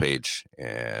Pulse page,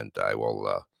 and I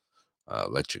will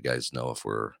let you guys know if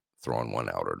we're throwing one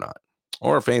out or not,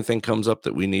 or if anything comes up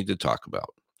that we need to talk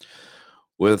about.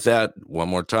 With that, one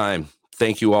more time,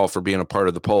 thank you all for being a part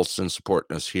of the Pulse and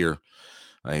supporting us here.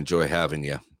 I enjoy having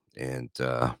you, and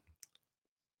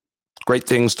great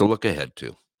things to look ahead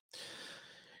to.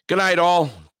 Good night, all.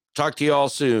 Talk to you all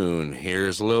soon.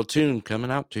 Here's a little tune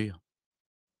coming out to you.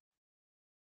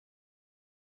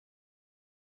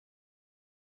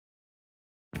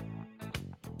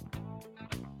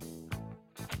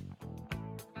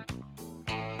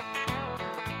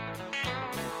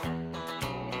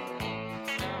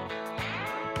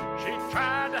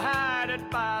 Tried to hide it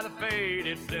by the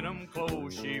faded denim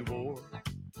clothes she wore,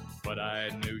 but I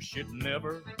knew she'd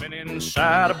never been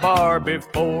inside a bar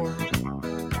before.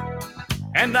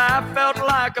 And I felt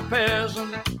like a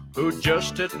peasant who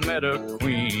just had met a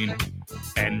queen,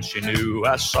 and she knew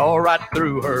I saw right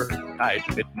through her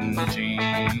tight-fitting jeans.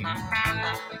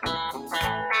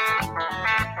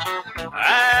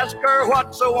 I asked her,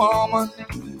 what's a woman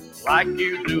like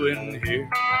you doing here?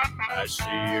 I see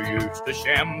you're used to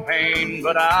champagne,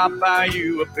 but I'll buy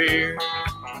you a beer.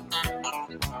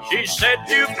 She said,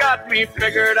 you've got me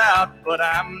figured out, but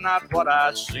I'm not what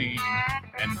I seem.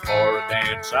 And for a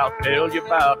dance, I'll tell you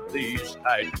about these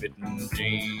tight-fitting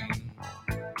jeans.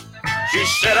 She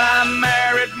said, I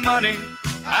married money,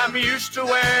 I'm used to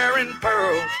wearing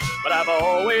pearls, but I've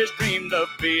always dreamed of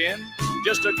being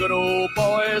just a good old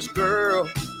boy's girl.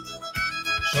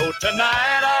 So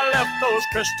tonight I left those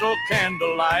crystal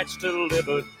candle lights to live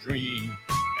a dream.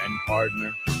 And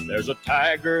partner, there's a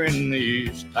tiger in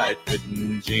these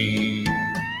tight-fitting jeans.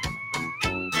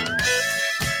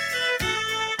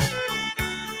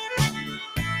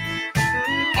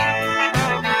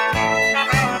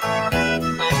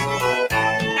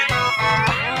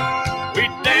 We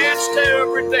danced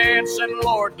every dance, and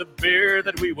Lord, the beer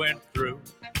that we went through.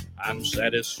 I'm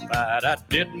satisfied I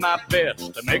did my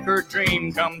best to make her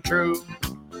dream come true.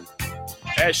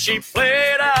 As she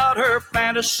played out her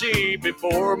fantasy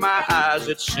before my eyes,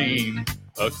 it seemed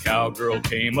a cowgirl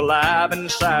came alive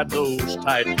inside those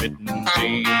tight-fitting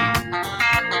jeans.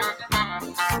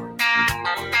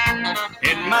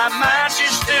 In my mind,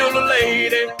 she's still a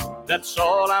lady, that's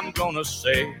all I'm gonna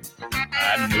say.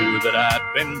 I knew that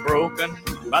I'd been broken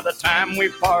by the time we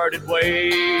parted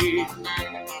ways.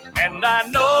 And I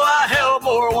know I held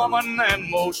more woman than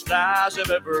most eyes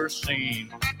have ever seen.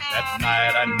 That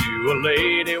night I knew a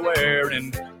lady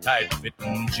wearing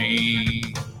tight-fitting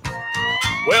jeans.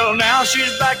 Well, now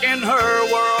she's back in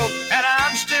her world, and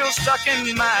I'm still stuck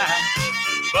in mine.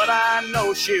 But I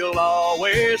know she'll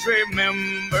always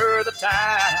remember the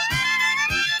time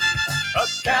a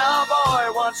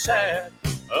cowboy once had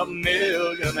a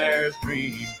millionaire's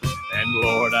dream. And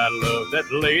Lord, I love that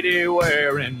lady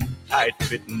wearing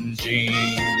tight-fitting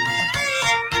jeans.